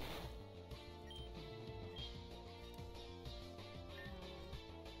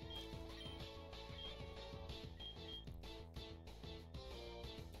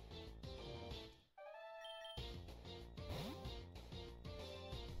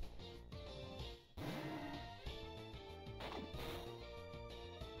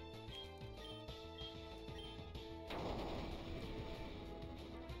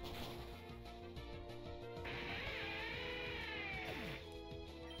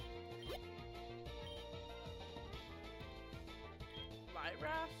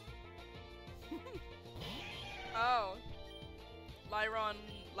 Lyra? Oh. Lyron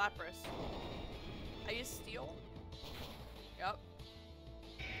Lapras. I use Steel? Yep.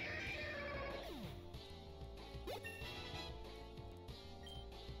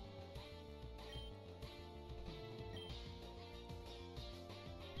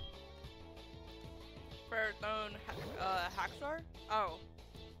 Ferrothorn Haxor? Oh.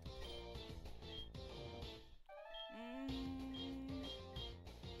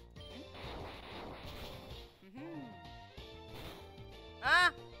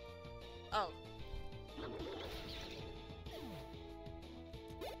 Ah! Oh.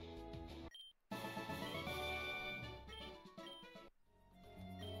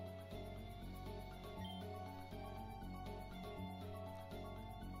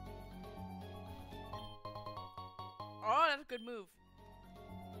 Oh, that's a good move.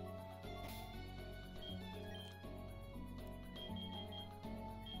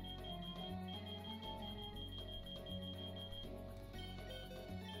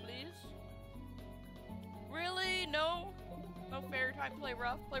 Really? No? No fairy type play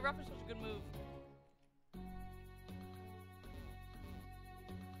rough? Play rough is such a good move.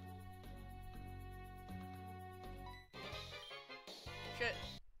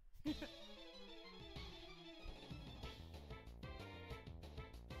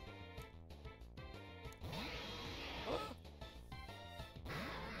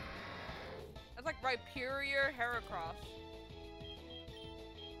 Rhyperior Heracross.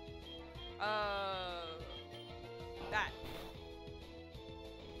 That.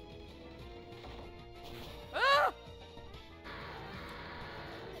 Ah!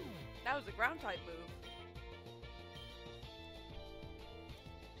 That was a ground type move.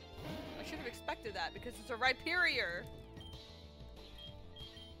 I should have expected that because it's a Rhyperior.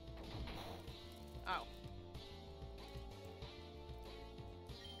 Oh.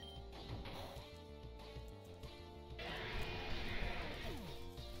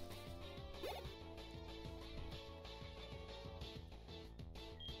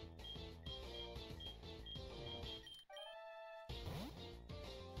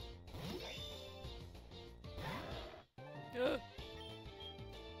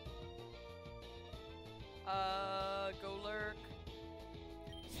 Go lurk.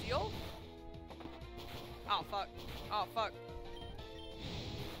 Steel? Oh fuck. Oh fuck.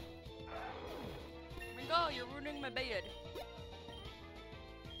 Ringo, you're ruining my bed.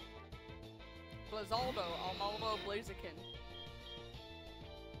 Blazaldo, Almaldo, Blaziken.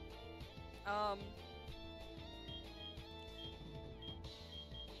 I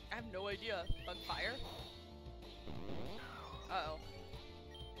have no idea. Bugfire? Uh-oh.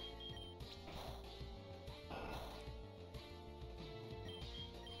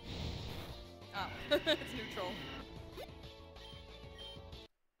 Oh, it's neutral.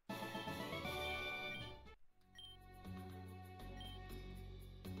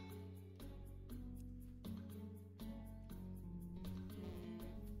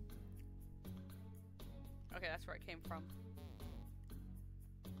 Okay, that's where it came from.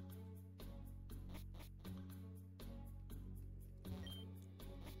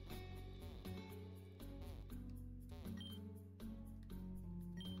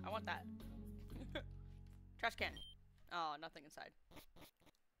 I want that. Trash can. Oh, nothing inside.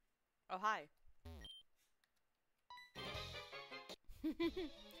 Oh, hi.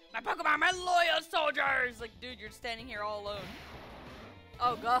 My Pokemon, my loyal soldiers! Like, dude, you're standing here all alone.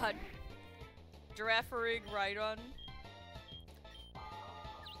 Oh, God. Girafarig, Rhydon.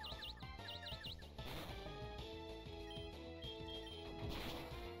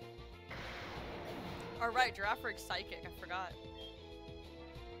 Alright, Girafarig Psychic, I forgot.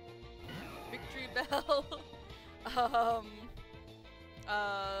 Victory Bell.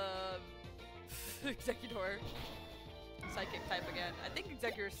 Executor. Psychic type again. I think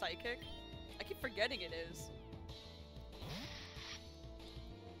Executor is Psychic. I keep forgetting it is.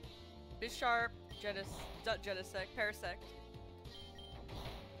 Bisharp, Genesect, Parasect.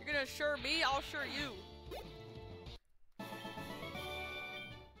 You're gonna assure me, I'll assure you.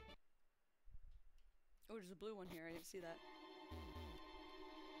 Oh, there's a blue one here. I didn't see that.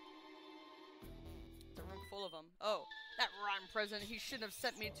 It's a room full of them. Oh, that rotten president. He shouldn't have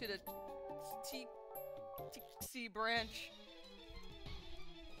sent me to the TC branch.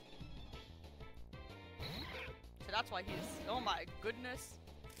 So that's why he's. Oh my goodness.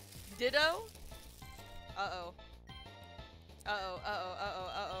 Ditto? Uh-oh. Uh-oh, uh-oh, uh-oh,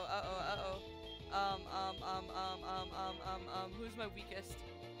 uh-oh, uh-oh, uh-oh. Who's my weakest?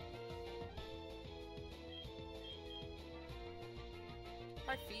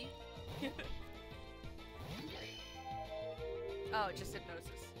 Hi, Fee. Oh, just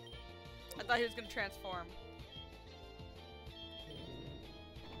hypnosis. I thought he was gonna transform.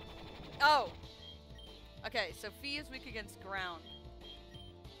 Oh! Okay, so Fee is weak against ground.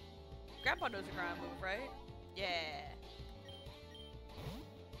 Grandpa knows a ground move, right? Yeah.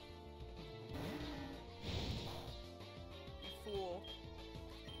 You fool.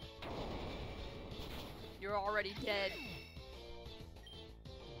 You're already dead.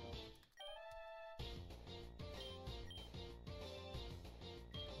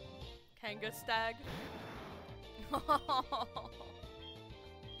 Kangastag.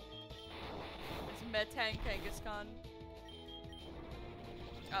 It's Metang Kangaskhan.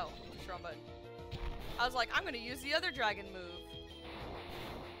 Oh, just wrong button. I was like, I'm gonna use the other dragon move.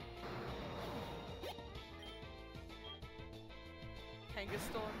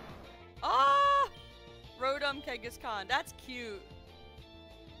 Kangaskhan. Ah! Rotom Kangaskhan. That's cute.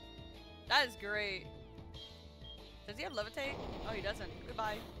 That is great. Does he have levitate? Oh, he doesn't.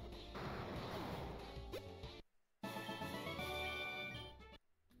 Goodbye.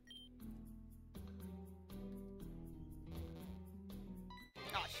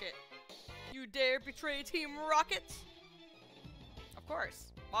 Oh shit. You dare betray Team Rocket? Of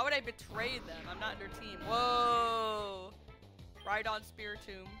course. Why would I betray them? I'm not in their team. Whoa! Rhydon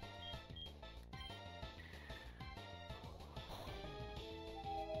Spiritomb.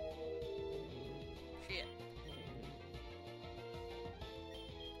 Shit.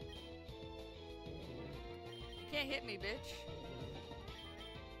 can't hit me, bitch.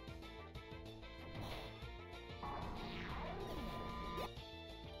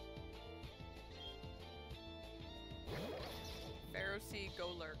 Pharaoh Sea, go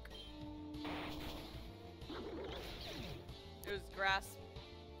lurk. It was grass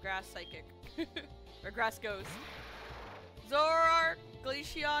psychic. Or grass ghost. Zorar,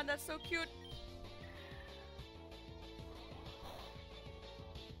 Glaceon, that's so cute.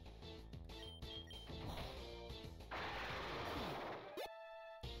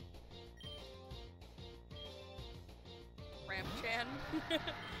 Ramchan.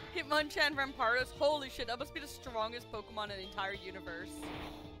 Hitmonchan, Rampardos. Holy shit, that must be the strongest Pokemon in the entire universe.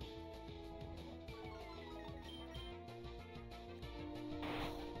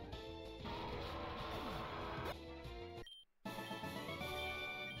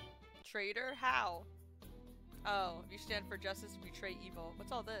 Traitor? How? Oh, you stand for justice and betray evil.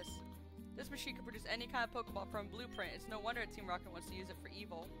 What's all this? This machine can produce any kind of Pokeball from Blueprint. It's no wonder Team Rocket wants to use it for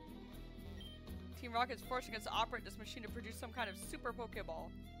evil. Team Rocket's forced against to operate this machine to produce some kind of super Pokeball.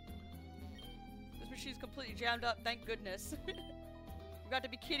 This machine's completely jammed up, thank goodness. You got to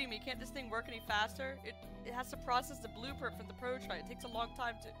be kidding me. Can't this thing work any faster? It has to process the blueprint from the prototype. It takes a long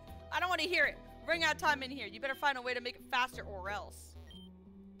time to... I don't want to hear it! We're running out of time in here. You better find a way to make it faster or else.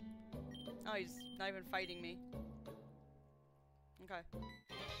 Oh, he's not even fighting me. Okay.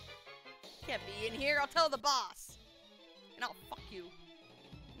 Can't be in here. I'll tell the boss. And I'll fuck you.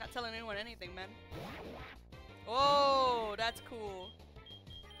 I'm not telling anyone anything, man. Oh, that's cool.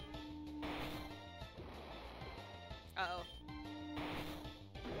 Uh-oh.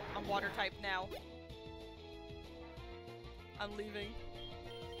 I'm water type now. I'm leaving.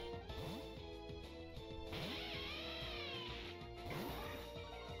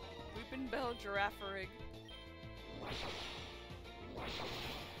 Weeping Bell Giraffe-rig.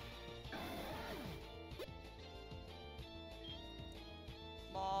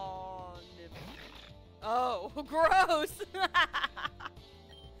 Oh, gross!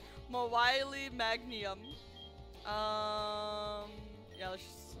 Mawile Magnium. Yeah, let's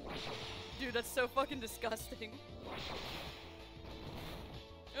just... Dude, that's so fucking disgusting.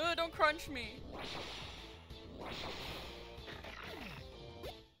 Ugh, don't crunch me.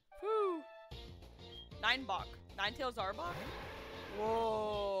 Whew. Ninebok. Ninetails Arbok?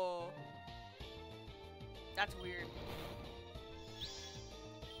 Whoa. That's weird.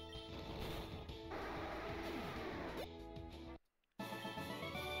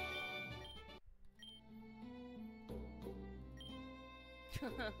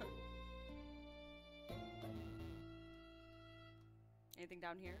 Anything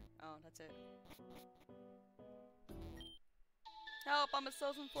down here? Oh, that's it. Help! I'm a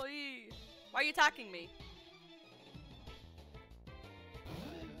sales employee! Why are you attacking me?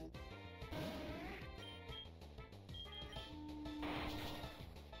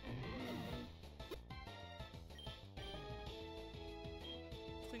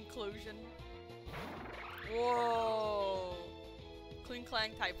 Conclusion. Whoa! Cling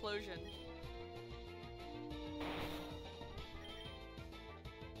Clang Typhlosion.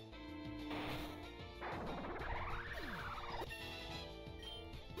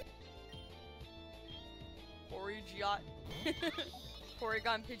 Porygiot.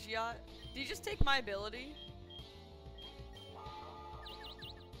 Porygon Pidgeot. Did you just take my ability?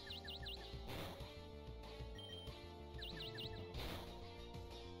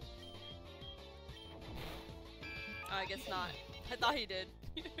 Oh, I guess not. I thought he did.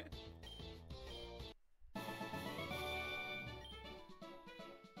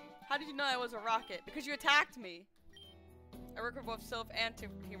 How did you know I was a rocket? Because you attacked me. I work with both Sylph and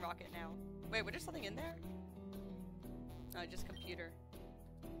Team Rocket now. Wait, was there something in there? No, just computer.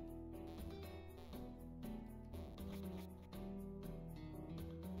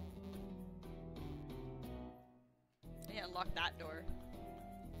 I need to unlock that door.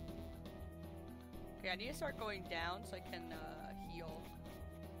 Okay, I need to start going down so I can heal.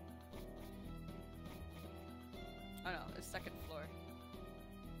 Oh no, it's second floor.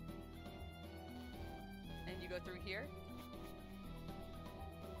 And you go through here.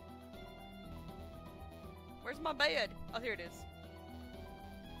 Where's my bed? Oh, here it is.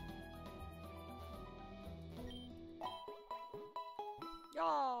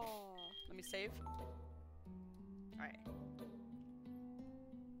 Yaw! Let me save. Alright.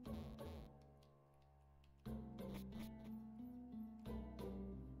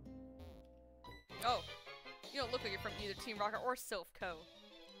 Oh, you don't look like you're from either Team Rocket or Sylph Co.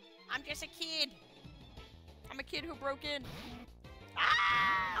 I'm just a kid. I'm a kid who broke in.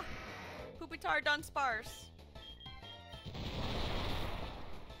 Ah! Poopitar Dunsparce.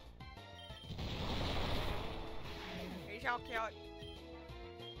 He's so cute.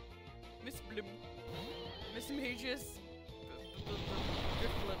 Miss Blim. Miss Magius.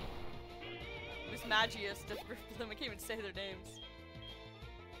 Drifblim. Miss Magius. Drifblim. I can't even say their names.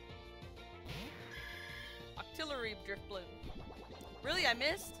 Octillery Drifblim. Really? I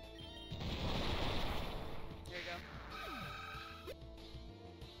missed? There you go.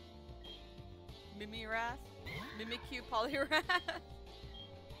 Mimirath. Mimikyu Polyrath.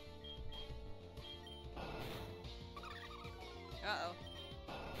 Uh-oh.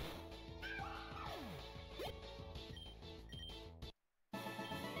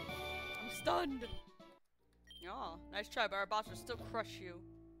 I'm stunned. Aw, nice try, but our boss will still crush you.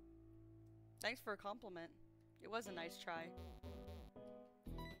 Thanks for a compliment. It was a nice try.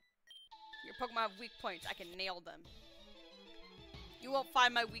 Your Pokemon have weak points. I can nail them. You won't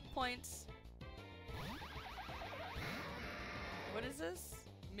find my weak points. What is this?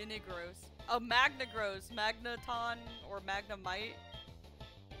 Minigross. Oh, Magnagross. Magneton or Magnemite.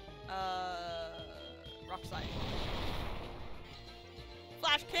 Rock Slide.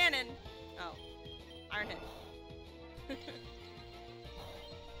 Flash Cannon! Oh. Iron Hit.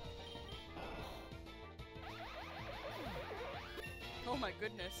 Oh my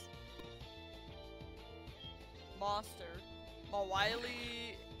goodness. Monster.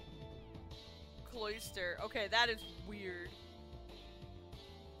 Mawile Cloyster. Okay, that is weird.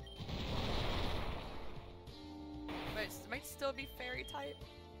 But it might still be fairy type?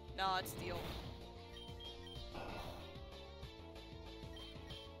 No, it's steel.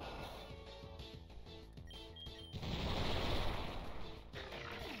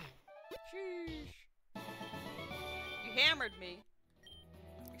 Sheesh. You hammered me.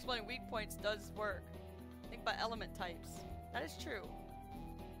 Explaining weak points does work. Think about element types. That is true.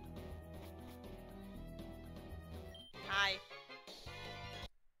 Hi.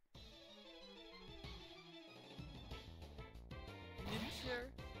 Ninja.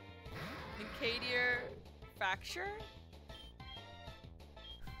 Nincadier. Fracture?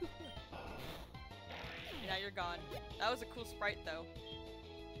 Now you're gone. That was a cool sprite though.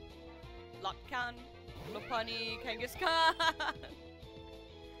 Lockcan. Lopunny. Kangaskhan.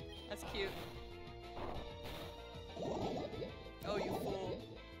 That's cute. Oh, you fool.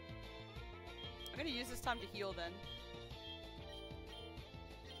 I'm gonna use this time to heal then.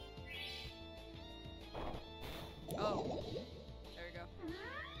 Oh. There we go.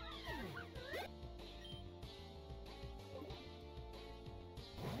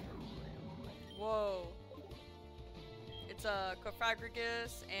 Whoa. It's a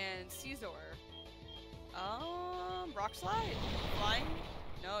Cofagrigus and Caesar. Rock Slide? Flying?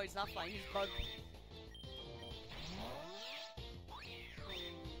 No, he's not flying, he's bug.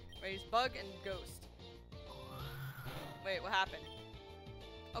 Wait, he's bug and ghost. Wait, what happened?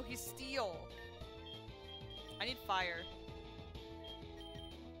 Oh, he's steel. I need fire.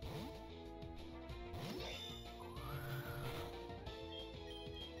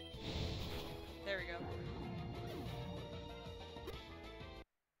 There we go.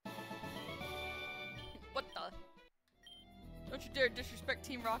 What the? Don't you dare disrespect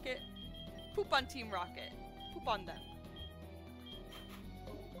Team Rocket. Poop on Team Rocket. Poop on them.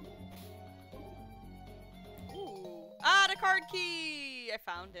 Ooh. Ah, the card key! I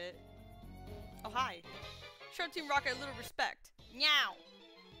found it. Oh, hi. Show Team Rocket a little respect. Meow.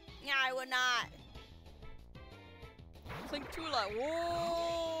 Meow, I will not. Clinktula.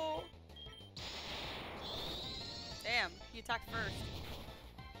 Whoa. Damn, he attacked first.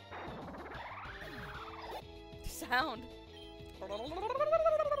 Sound.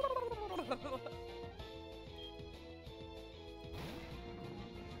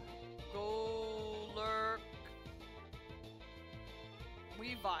 Golurk.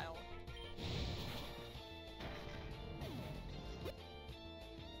 Weavile.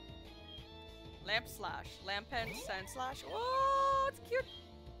 Lamp Slash. Lampen Sand Slash. Oh, it's cute.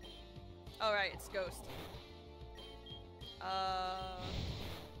 Oh, right, it's Ghost.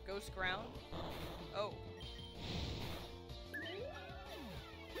 Ghost Ground. Oh.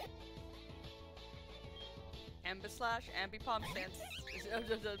 Ambislash, Ambipom, Sans.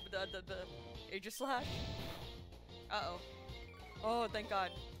 The Aegislash. Uh-oh. Oh, thank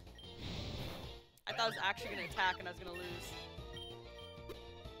God. I thought I was actually gonna attack and I was gonna lose.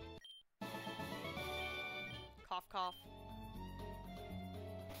 Cough, cough.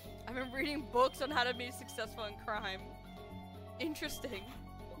 I've been reading books on how to be successful in crime. Interesting.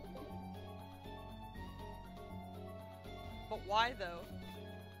 But why, though?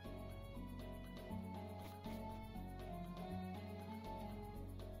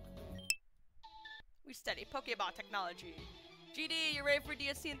 We study Pokeball technology. GD, you ready for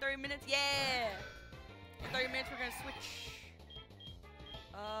DSC in 30 minutes? Yeah! In 30 minutes we're gonna switch.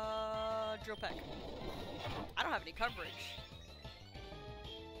 Drill peck. I don't have any coverage.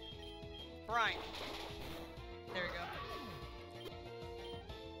 Brine. There we go.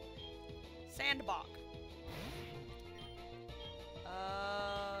 Sandbach.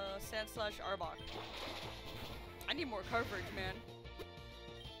 Sand slash Arbok. I need more coverage, man.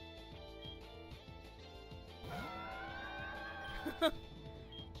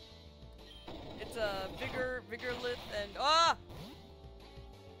 It's a Vigorlith and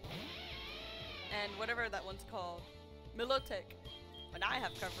and whatever that one's called. Milotic. When I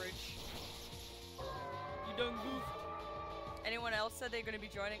have coverage. You done goofed. Anyone else said they're gonna be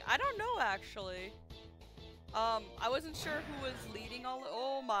joining? I don't know actually. I wasn't sure who was leading all.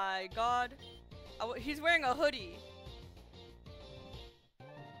 Oh my god. He's wearing a hoodie.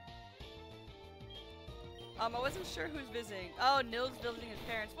 I wasn't sure who's visiting. Oh, Nil's visiting his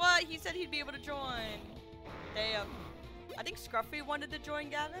parents. What? He said he'd be able to join. Damn. I think Scruffy wanted to join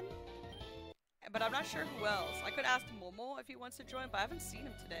Gavin. But I'm not sure who else. I could ask Momo if he wants to join, but I haven't seen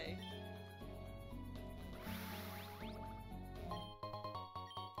him today.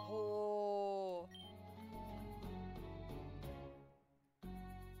 Oh.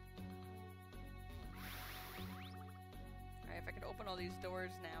 Alright, if I can open all these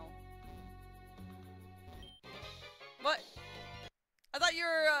doors now. What? I thought you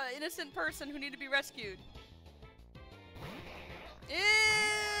were an innocent person who needed to be rescued. Ew,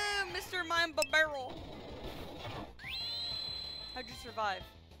 Mr. Mamba Barrel. How'd you survive?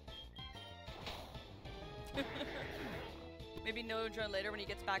 Maybe no join later when he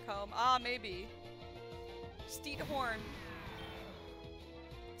gets back home. Ah, maybe. Steedhorn.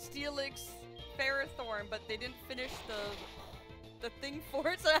 Steelix, Ferrothorn, but they didn't finish the thing for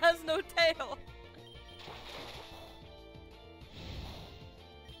it, so it has no tail.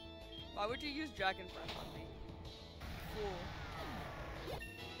 Why would you use Dragon Breath on me? Fool.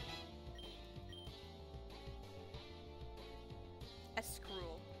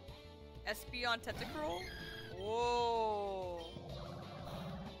 Escruel. Espion Tentacruel? Whoa.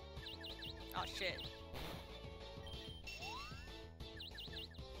 Oh shit.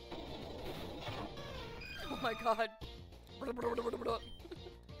 Oh my god.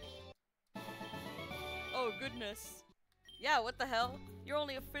 Oh goodness. Yeah, what the hell? You're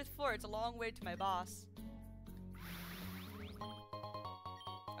only a 5th floor. It's a long way to my boss.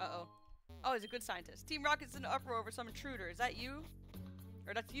 Uh-oh. Oh, he's a good scientist. Team Rocket's in an uproar over some intruder. Is that you?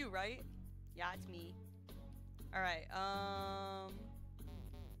 Or that's you, right? Yeah, it's me. Alright,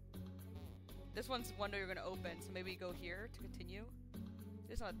 this one's one door you're gonna open, so maybe go here to continue.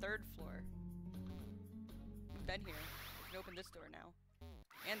 This is on the 3rd floor. We've been here. We can open this door now.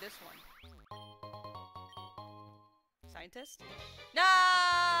 And this one. Scientist?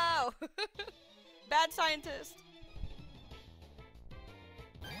 No! Bad scientist.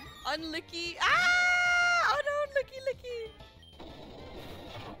 Unlicky. Ah! Oh no, licky.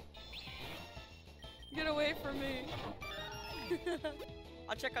 Get away from me.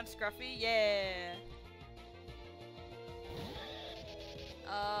 I'll check on Scruffy. Yeah.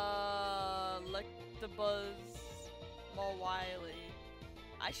 Lectabuzz. Mawile.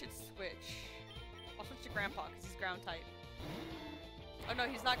 I should switch. I'll switch to Grandpa because he's ground type. Oh no,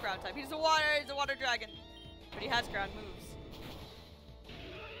 he's not ground type. He's a water dragon. But he has ground moves.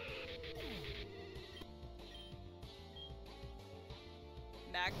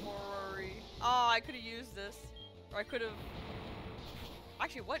 Magmorori. Oh, I could have used this. Or I could have...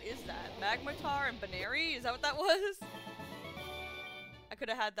 Actually, what is that? Magmatar and Baneri? Is that what that was? I could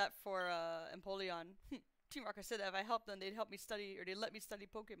have had that for Empoleon. Team Rocket said that if I helped them, they'd help me study, or they'd let me study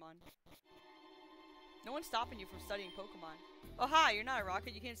Pokemon. No one's stopping you from studying Pokemon. Oh hi, you're not a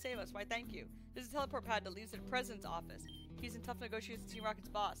Rocket, you can't save us, why thank you. This is a teleport pad that leads to the President's office. He's in tough negotiations with Team Rocket's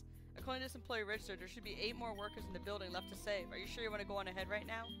boss. According to this employee register, there should be 8 more workers in the building left to save. Are you sure you want to go on ahead right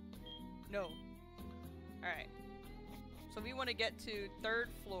now? No. Alright. So we want to get to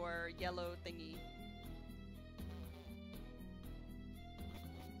 3rd floor, yellow thingy.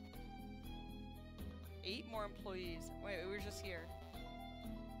 Eight more employees. Wait, we were just here.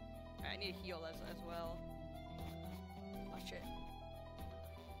 Alright, I need to heal as well. Oh shit.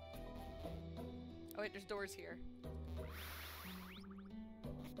 Oh wait, there's doors here.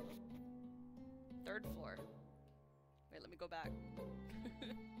 3rd floor. Wait, let me go back.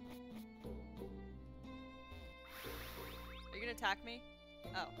 Are you gonna attack me?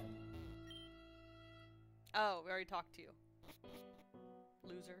 Oh. Oh, we already talked to you.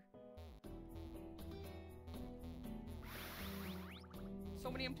 Loser. So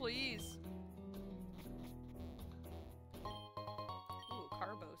many employees. Ooh,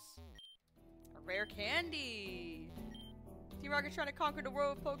 Carbos. A Rare candy! Team Rocket's trying to conquer the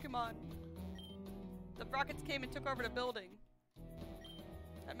world of Pokemon. The Rockets came and took over the building.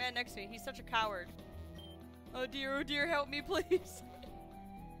 That man next to me, he's such a coward. Oh dear, help me please.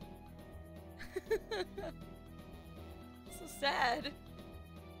 So sad.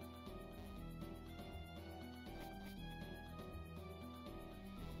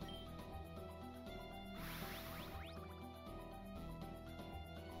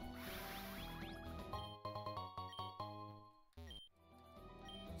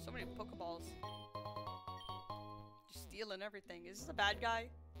 So many Pokeballs. Just stealing everything. Is this a bad guy?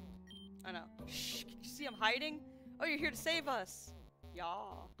 I know. Shh, can you see him hiding? Oh, you're here to save us. Yeah.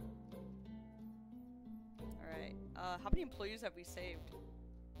 Alright. How many employees have we saved?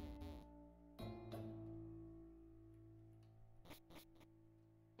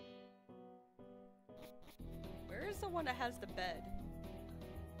 Where is the one that has the bed?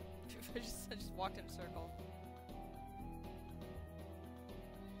 I just walked in a circle.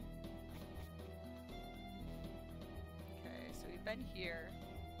 Okay, so we've been here.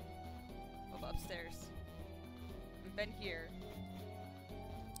 Oh, upstairs. We've been here.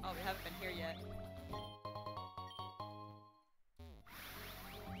 Oh, we haven't been here yet.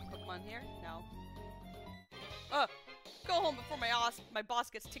 Pokemon here? No. Oh! Go home before my boss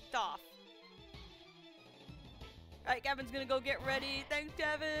gets ticked off. Alright, Gavin's gonna go get ready. Thanks,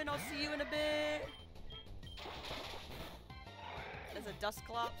 Gavin. I'll see you in a bit. There's a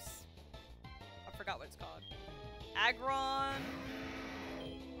Dusclops. I forgot what it's called. Aggron.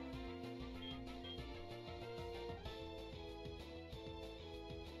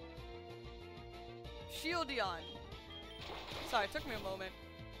 Shieldon. Sorry, it took me a moment.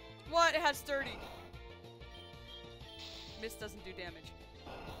 What? It has 30. Mist doesn't do damage.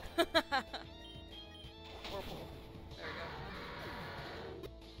 Whirlpool. There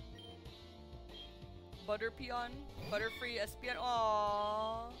we go. Butterpeon. Butterfree Espeon.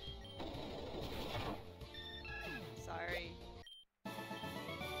 Aww. Sorry.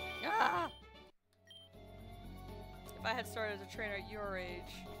 Ah! If I had started as a trainer at your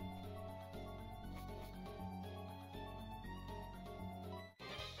age.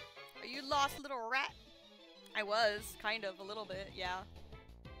 Are you lost, little rat? I was, kind of, a little bit, yeah.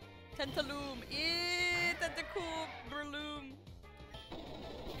 Tentaloom! Eee! Tentacool! Breloom!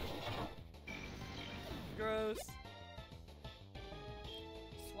 Gross.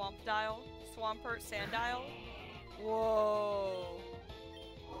 Swampdile? Swampert? Sandile? Whoa!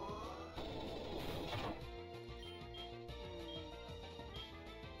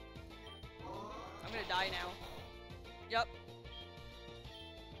 I'm gonna die now. Yup.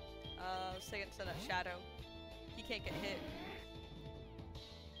 Let's take it to that shadow. He can't get hit.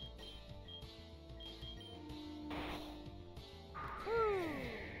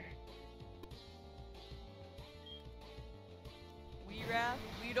 Weerath,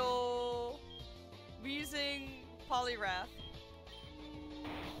 Weedle, Weezing, Poliwrath.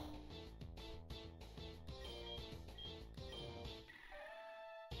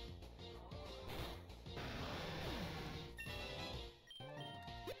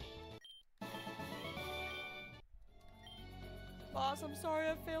 Boss, I'm sorry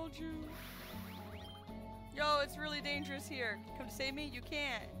I failed you. Yo, it's really dangerous here. Come to save me? You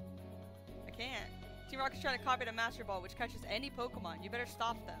can't. I can't. Team Rocket's trying to copy the Master Ball, which catches any Pokemon. You better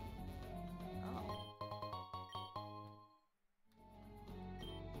stop them. Oh.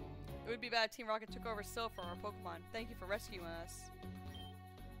 It would be bad if Team Rocket took over Silph for our Pokemon. Thank you for rescuing us.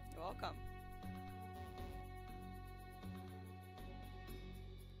 You're welcome.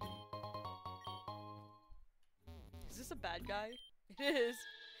 Is this a bad guy? It is.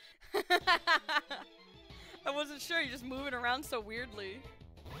 I wasn't sure. You're just moving around so weirdly.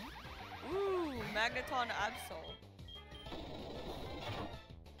 Ooh, Magneton Absol.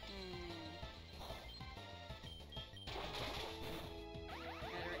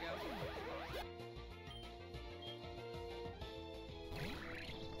 Yeah, there we go.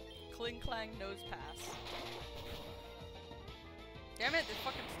 Kling Clang Nose Pass. Damn it, they're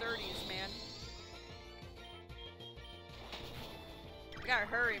fucking sturdies, man. We gotta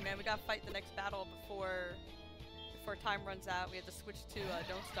hurry, man. We gotta fight the next battle before time runs out. We have to switch to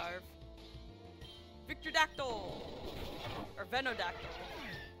Don't Starve. Victordactyl! Or Venodactyl.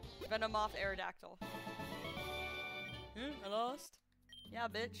 Venomoth Aerodactyl. I lost? Yeah,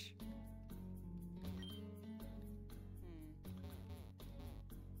 bitch.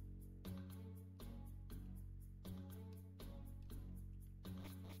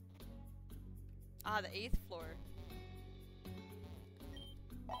 Ah, the 8th floor.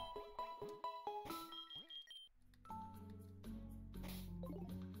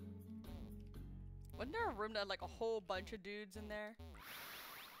 Wasn't there a room that had like a whole bunch of dudes in there?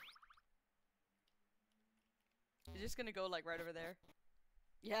 You're just gonna go like right over there.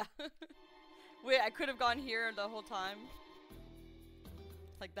 Yeah. Wait, I could have gone here the whole time.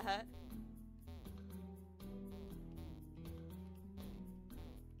 Like that.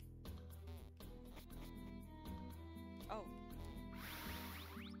 Oh.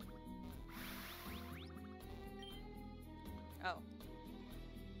 Oh.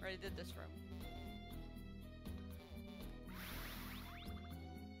 Already did this room.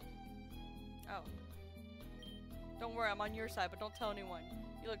 Oh. Don't worry, I'm on your side, but don't tell anyone.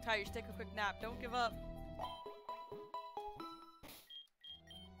 You look tired, you should take a quick nap. Don't give up.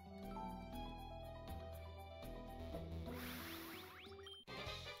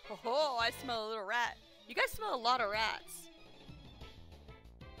 Oh, I smell a little rat. You guys smell a lot of rats.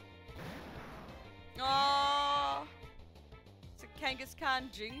 Aww. It's a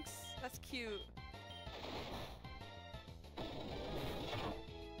Kangaskhan Jinx. That's cute.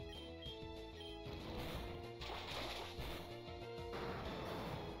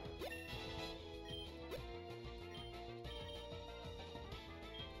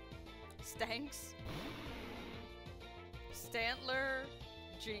 Stanks. Stantler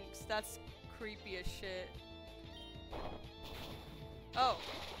Jinx. That's creepy as shit. Oh.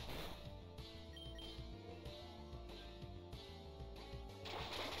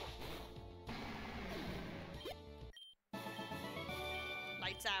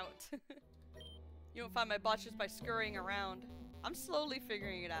 Lights out. You won't find my bots just by scurrying around. I'm slowly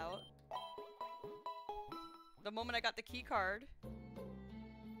figuring it out. The moment I got the key card.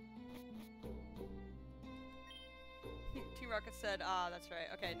 Team Rocket said, ah, that's right.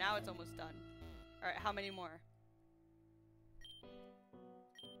 Okay, now it's almost done. Alright, how many more?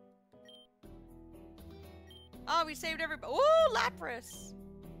 Oh, we saved everybody. Ooh, Lapras!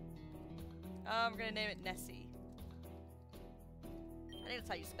 I'm gonna name it Nessie. I think that's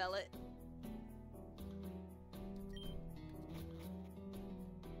how you spell it.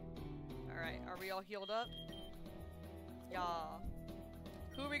 Alright, are we all healed up? Yeah.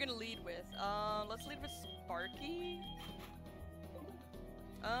 Who are we gonna lead with? Let's lead with Sparky.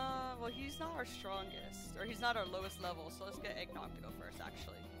 Well, he's not our strongest, or he's not our lowest level, so let's get Eggnog to go first,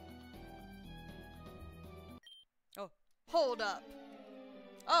 actually. Oh, hold up.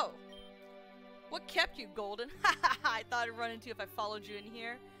 Oh. What kept you, Golden? Haha, I thought I'd run into you if I followed you in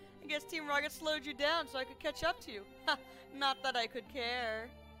here. I guess Team Rocket slowed you down so I could catch up to you. Ha, not that I could care.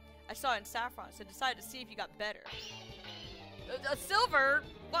 I saw it in Saffron, so I decided to see if you got better. Silver?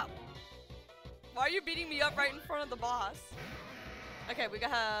 What? Why are you beating me up right in front of the boss? Okay, we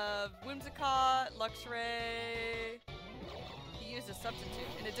have Whimsicott, Luxray. He used a substitute,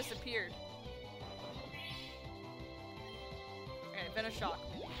 and it disappeared. Okay, Venoshock.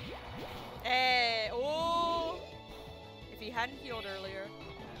 Hey, oh! If he hadn't healed earlier.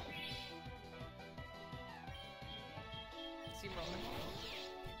 Seem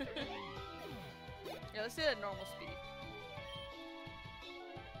rolling. Yeah, let's do it at normal speed.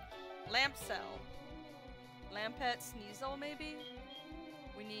 Lamp Cell. Lampet Sneasel, maybe?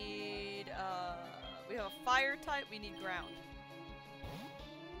 We need, we have a fire type, we need ground.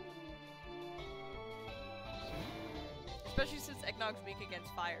 Especially since Eggnog's weak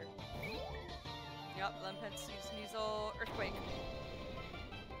against fire. Yup, Lampet Sneasel, Earthquake.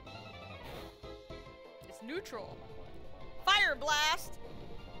 It's neutral. Fire Blast!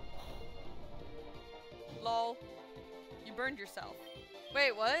 Lol. You burned yourself.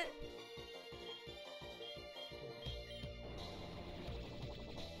 Wait, what?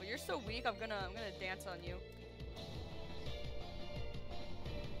 Well, you're so weak, I'm gonna dance on you.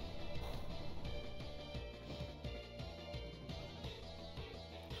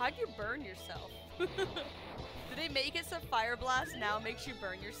 How'd you burn yourself? Did they make it so Fire Blast now makes you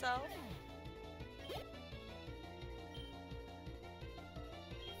burn yourself?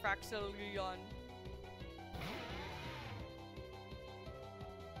 Fraxillion.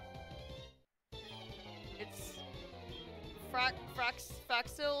 It's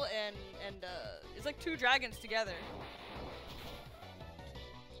Fraxil and it's like two dragons together.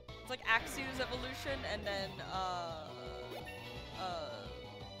 It's like Axew's evolution and then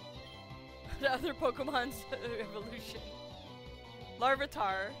the other Pokemon's evolution.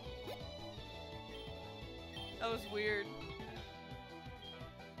 Larvitar. That was weird.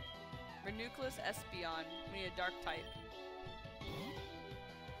 Renucleus Espeon. We need a dark type.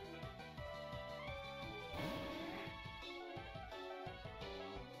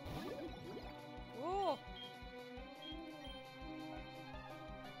 Whoa!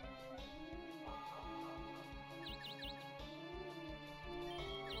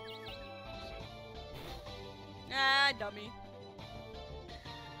 Hi, dummy.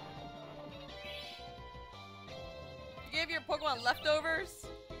 You gave your Pokemon leftovers?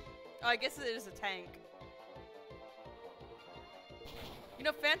 Oh, I guess it is a tank. You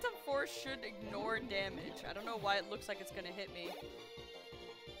know, Phantom Force should ignore damage. I don't know why it looks like it's gonna hit me.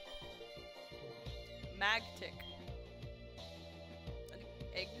 Magtick. I think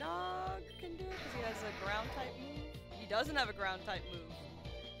Eggnog can do it because he has a ground type move. He doesn't have a ground type move.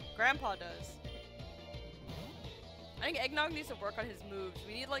 Grandpa does. I think Eggnog needs to work on his moves.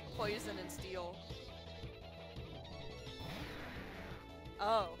 We need like poison and steel.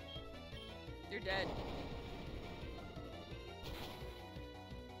 Oh. You're dead.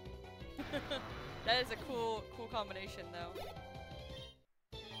 That is a cool combination though.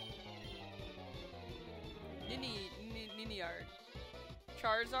 Niniard.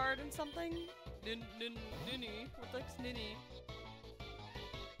 Charizard and something? Nini. What the heck's Nini?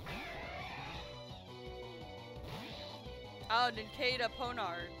 Oh, Nincada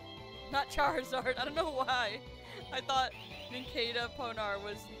Ponar. Not Charizard. I don't know why. I thought Nincada Ponar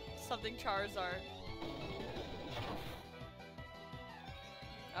was something Charizard.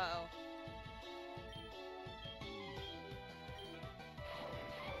 Uh-oh.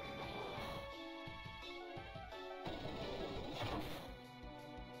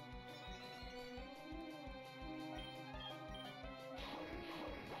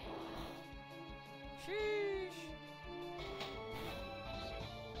 Sheesh.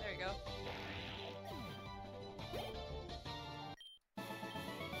 There you go.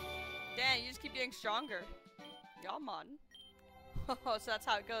 Dang, you just keep getting stronger. Y'all man. Oh, so that's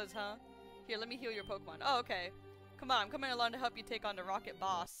how it goes, huh? Here, let me heal your Pokemon. Oh, okay. Come on, I'm coming along to help you take on the Rocket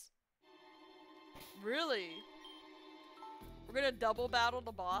Boss. Really? We're gonna double battle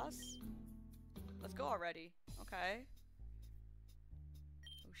the boss? Let's go already. Okay.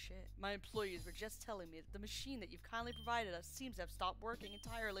 Oh shit. My employees were just telling me that the machine that you've kindly provided us seems to have stopped working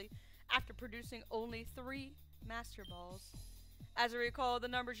entirely after producing only 3 Master Balls. As I recall, the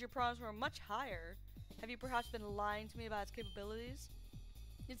numbers you promised were much higher. Have you perhaps been lying to me about its capabilities?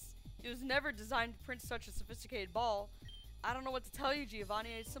 It was never designed to print such a sophisticated ball. I don't know what to tell you,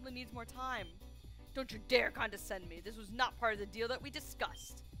 Giovanni. It simply needs more time. Don't you dare condescend me. This was not part of the deal that we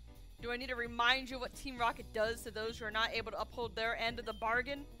discussed. Do I need to remind you what Team Rocket does to those who are not able to uphold their end of the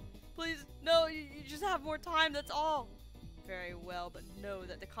bargain? Please, no, you just have more time, that's all. Very well, but know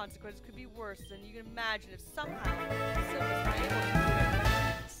that the consequences could be worse than you can imagine if somehow Sil was not able to do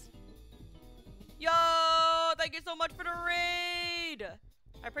it. Yo, thank you so much for the raid.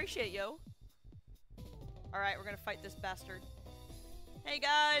 I appreciate yo. Alright, we're gonna fight this bastard. Hey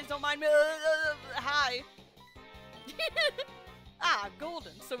guys, don't mind me. Hi. Ah,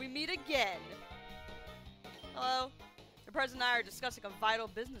 Golden, so we meet again. Hello. The president and I are discussing a vital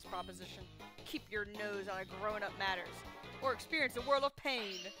business proposition. Keep your nose on a grown-up matters, or experience a world of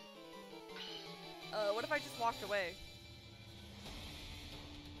pain. What if I just walked away?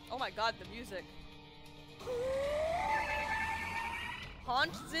 Oh my god, the music.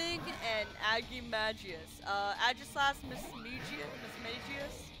 Hauntzing and Agimagius. Agislas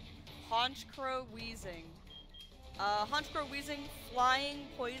Mismagius. Haunchcrow Wheezing. Haunchcrow Wheezing, Flying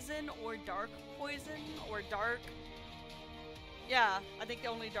Poison, or Dark Poison, or Dark... Yeah, I think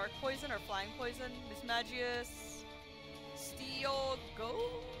only Dark Poison or Flying Poison. Mismagius. Steel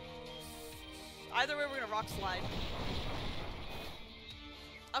Ghost? Either way, we're gonna Rock Slide.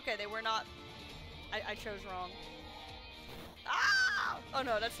 Okay, they were not... I chose wrong. Ah! Oh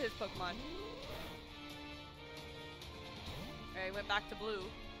no, that's his Pokemon. Alright, he went back to blue.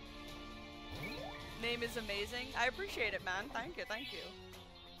 Name is amazing. I appreciate it, man. Thank you, thank you.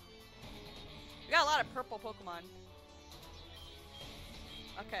 We got a lot of purple Pokemon.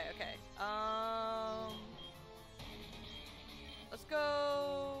 Okay, okay. Let's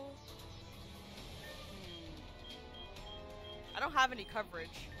go... I don't have any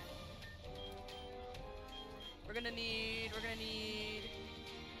coverage. We're gonna need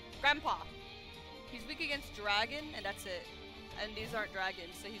Grandpa. He's weak against Dragon, and that's it. And these aren't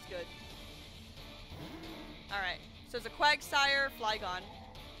dragons, so he's good. Alright, so it's a Quagsire, Flygon.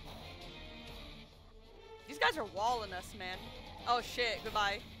 These guys are walling us, man. Oh shit,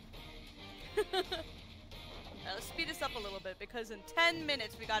 goodbye. Let's speed this up a little bit, because in 10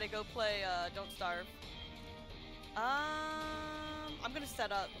 minutes we gotta go play Don't Starve. I'm gonna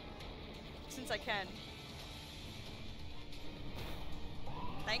set up, since I can.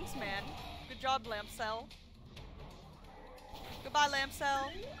 Thanks, man. Good job, Lampcell. Goodbye, Lampcell.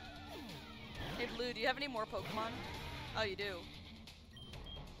 Hey, Blue, do you have any more Pokemon? Oh, you do.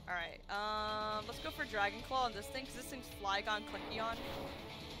 Alright, let's go for Dragon Claw on this thing, because this thing's Flygon Clickeon.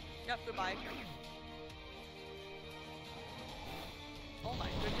 Yep, goodbye. Oh my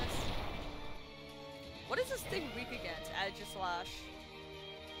goodness. What is this thing weak against? Aegislash.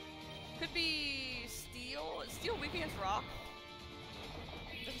 Could be steel. Is steel weak against rock?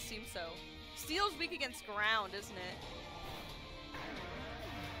 Doesn't seem so. Steel's weak against ground, isn't it?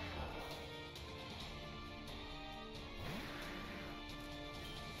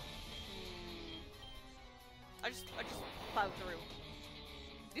 I just plowed through.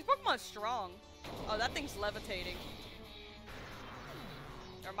 These Pokemon are strong. Oh, that thing's levitating.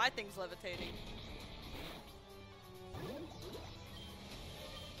 Or my thing's levitating.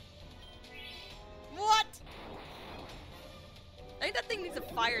 What? I think that thing needs a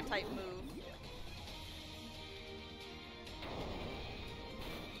fire type move.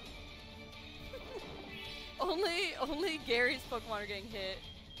 only Gary's Pokemon are getting hit.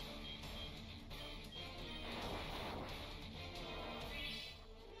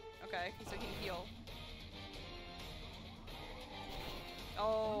 Okay, so he can heal.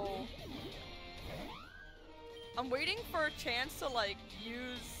 Oh. I'm waiting for a chance to like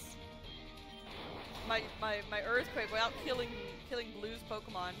use my Earthquake without killing Blue's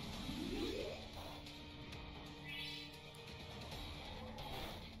Pokemon.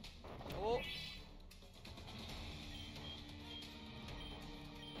 Oh.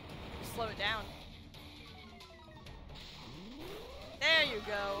 Slow it down. There you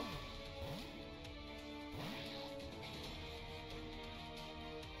go.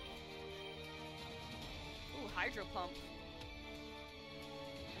 Ooh, Hydro Pump.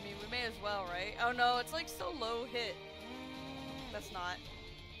 I mean, we may as well, right? Oh no, it's like so low hit. That's not.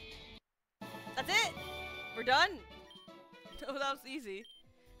 That's it! We're done! Oh, that was easy.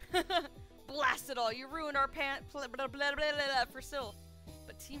 Blast it all! You ruined our blah, blah, blah, blah, blah, for Sylph.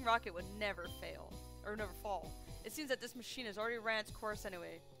 But Team Rocket would never fail. Or never fall. It seems that this machine has already ran its course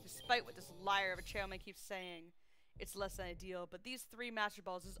anyway, despite what this liar of a chairman keeps saying. It's less than ideal, but these 3 Master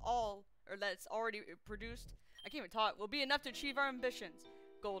Balls is all, or that it's already produced, I can't even talk, will be enough to achieve our ambitions.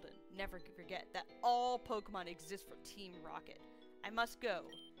 Golden, never forget that all Pokemon exist for Team Rocket. I must go,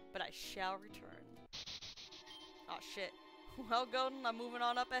 but I shall return. Aw, shit. Well, Golden, I'm moving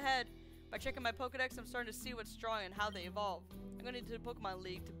on up ahead. By checking my Pokedex, I'm starting to see what's strong and how they evolve. I'm going into the Pokemon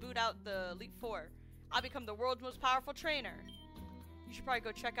League to boot out the Elite Four. I'll become the world's most powerful trainer. You should probably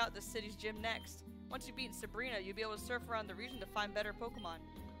go check out the city's gym next. Once you've beaten Sabrina, you'll be able to surf around the region to find better Pokemon.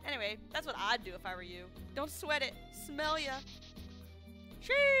 Anyway, that's what I'd do if I were you. Don't sweat it. Smell ya.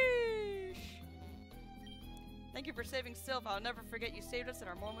 Sheesh. Thank you for saving Sylph. I'll never forget you saved us in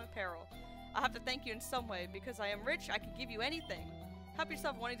our moment of peril. I'll have to thank you in some way. Because I am rich, I can give you anything. Help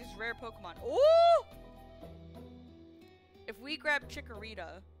yourself one of these rare Pokemon. Ooh! If we grab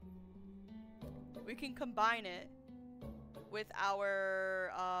Chikorita, we can combine it with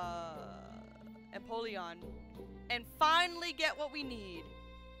our Empoleon and finally get what we need.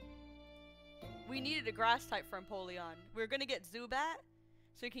 We needed a grass type for Empoleon. We were gonna get Zubat,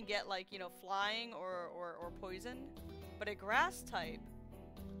 so we can get like, you know, flying or poison. But a grass type,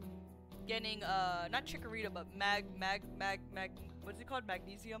 getting not Chikorita but what's it called?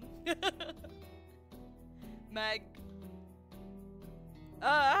 Magnesium?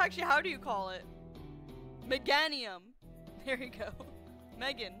 Actually, how do you call it? Meganium. There you go.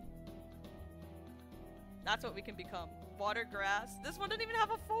 Megan. That's what we can become. Water grass. This one didn't even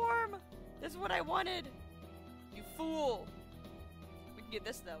have a form. This is what I wanted. You fool. We can get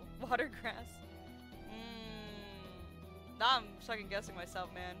this though. Water grass. Now I'm second guessing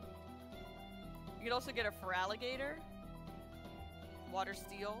myself, man. You can also get a Feraligatr. Water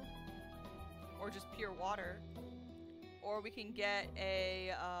steel. Or just pure water. Or we can get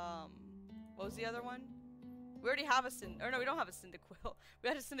a, what was the other one? We already have a or no, we don't have a Cyndaquil. We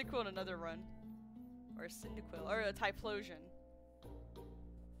had a Cyndaquil in another run. Or a Cyndaquil, or a Typhlosion.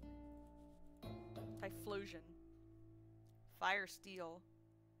 Typhlosion. Fire steel.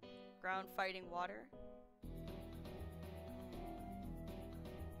 Ground fighting water.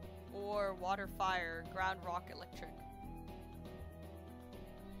 Or water fire, ground rock electric.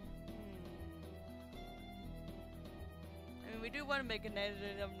 I mean, we do want to make a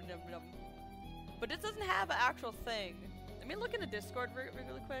but it doesn't have an actual thing. Let me look in the Discord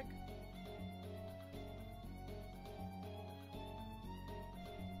really quick.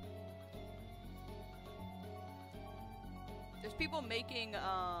 There's people making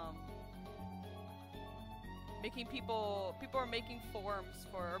people are making forms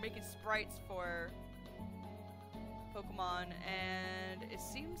for, or making sprites for Pokemon, and it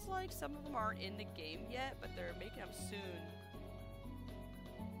seems like some of them aren't in the game yet, but they're making them soon.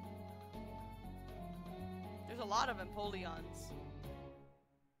 There's a lot of Empoleons.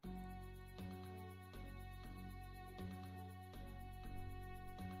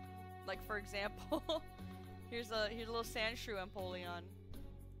 for example, here's a little Sandshrew Empoleon.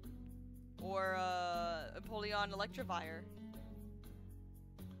 Or Empoleon Electivire.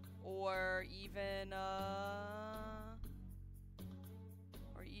 Or even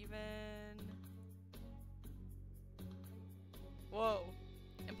whoa,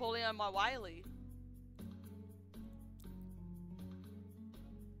 Empoleon Mawile.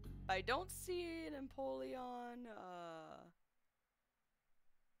 I don't see an Empoleon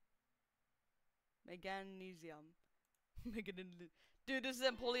Meganesium. Dude, this is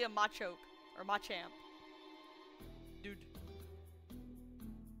Empoleon Machoke or Machamp. Dude.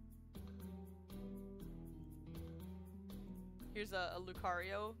 Here's a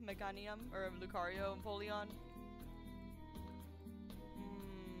Lucario Meganium, or a Lucario Empoleon.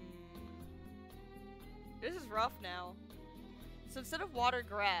 This is rough now. So instead of water,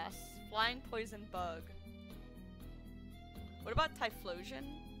 grass, flying poison, bug. What about Typhlosion?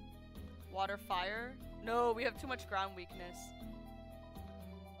 Water, fire? No, we have too much ground weakness.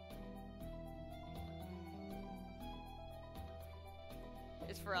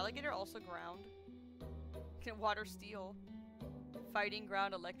 Is Feraligatr also ground? Can water, steel? Fighting,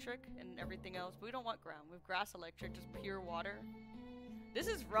 ground, electric, and everything else. But we don't want ground. We have grass, electric, just pure water. This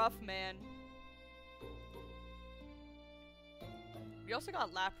is rough, man. We also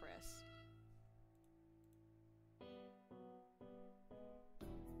got Lapras.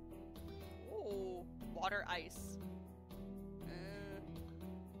 Oh, water, ice.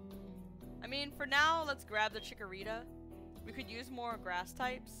 I mean, for now, let's grab the Chikorita. We could use more grass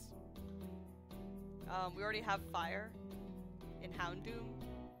types. We already have fire in Houndoom.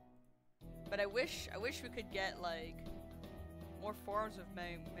 But I wish we could get, like, more forms of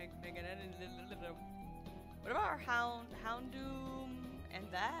What about our Houndoom and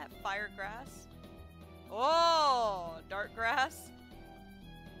that? Fire grass? Oh! Dark grass?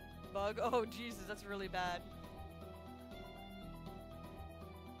 Bug? Oh, Jesus, that's really bad.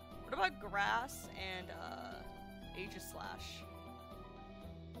 What about grass and, Aegislash?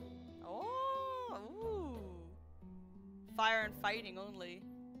 Oh! Ooh! Fire and fighting only.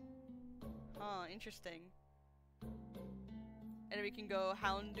 Huh, interesting. And then we can go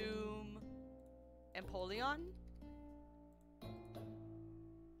Houndoom, Empoleon?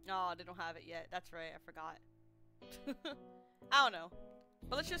 Oh, they don't have it yet. That's right, I forgot. I don't know.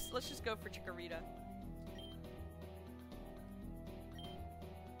 But let's just go for Chikorita.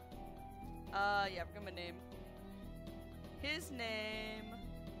 Yeah, we're gonna name his name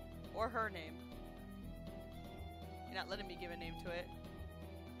or her name. You're not letting me give a name to it.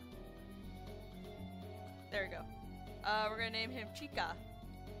 There we go. We're gonna name him Chica.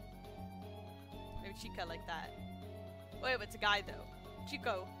 Maybe Chica like that. Wait, but it's a guy though.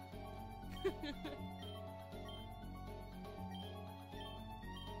 Chico.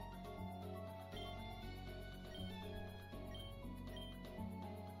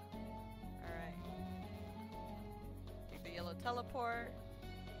 Alright. Take the yellow teleport.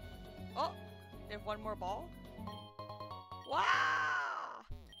 Oh! They have one more ball? Wow!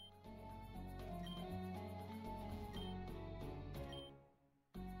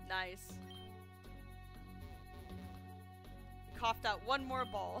 Nice. Coughed out one more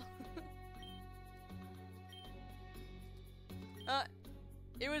ball.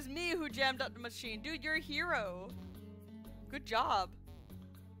 It was me who jammed up the machine. Dude, you're a hero. Good job.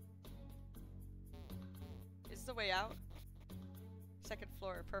 Is this the way out? Second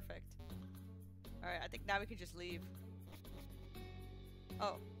floor, perfect. Alright, I think now we can just leave.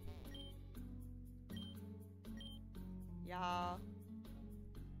 Oh. Yeah. How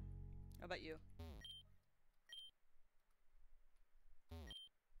about you?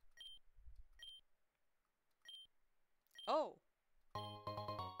 Oh.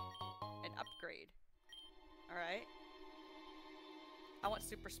 An upgrade. Alright. I want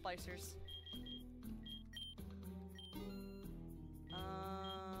super splicers.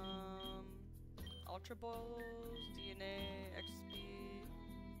 Ultra Balls, DNA, XP.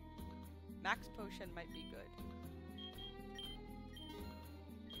 Max Potion might be good.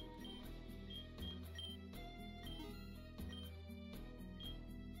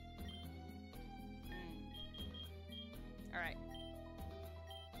 Alright.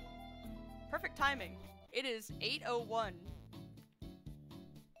 Perfect timing. It is 8:01.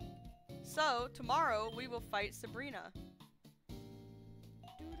 So, tomorrow we will fight Sabrina.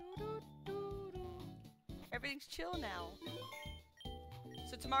 Everything's chill now.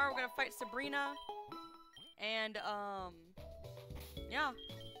 So tomorrow we're gonna fight Sabrina. And, yeah.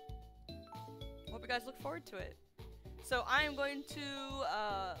 Hope you guys look forward to it. So I am going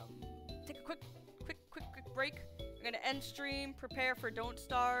to, take a quick break. I'm gonna end stream, prepare for Don't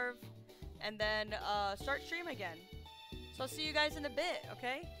Starve. and then start stream again. So I'll see you guys in a bit,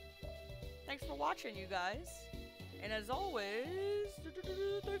 okay? Thanks for watching, you guys. And as always,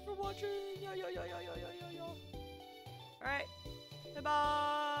 thanks for watching. Alright.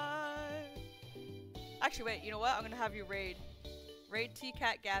 Bye-bye. Actually, wait, you know what? I'm gonna have you raid. Raid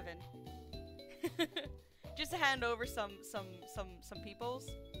T-Cat Gavin. Just to hand over some peoples.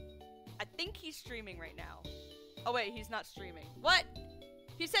 I think he's streaming right now. Oh wait, he's not streaming. What?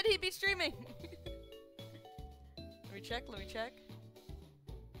 He said he'd be streaming. Let me check, let me check.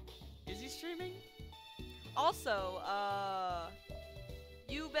 Is he streaming? Also,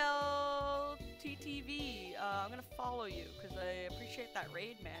 Ubel TTV, I'm gonna follow you because I appreciate that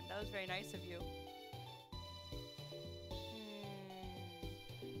raid, man. That was very nice of you.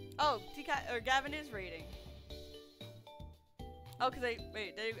 Oh, Gavin is raiding. Oh, cause wait,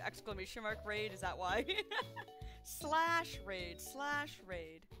 they exclamation mark raid, is that why? slash raid.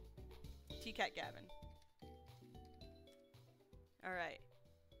 T-Cat Gavin. Alright.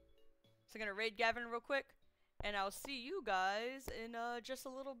 So I'm gonna raid Gavin real quick, and I'll see you guys in just a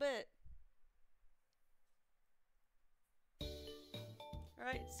little bit.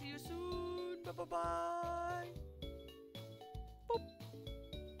 Alright, see you soon. Bye-bye-bye. Boop.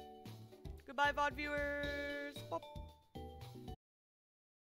 Goodbye, VOD viewers. Boop.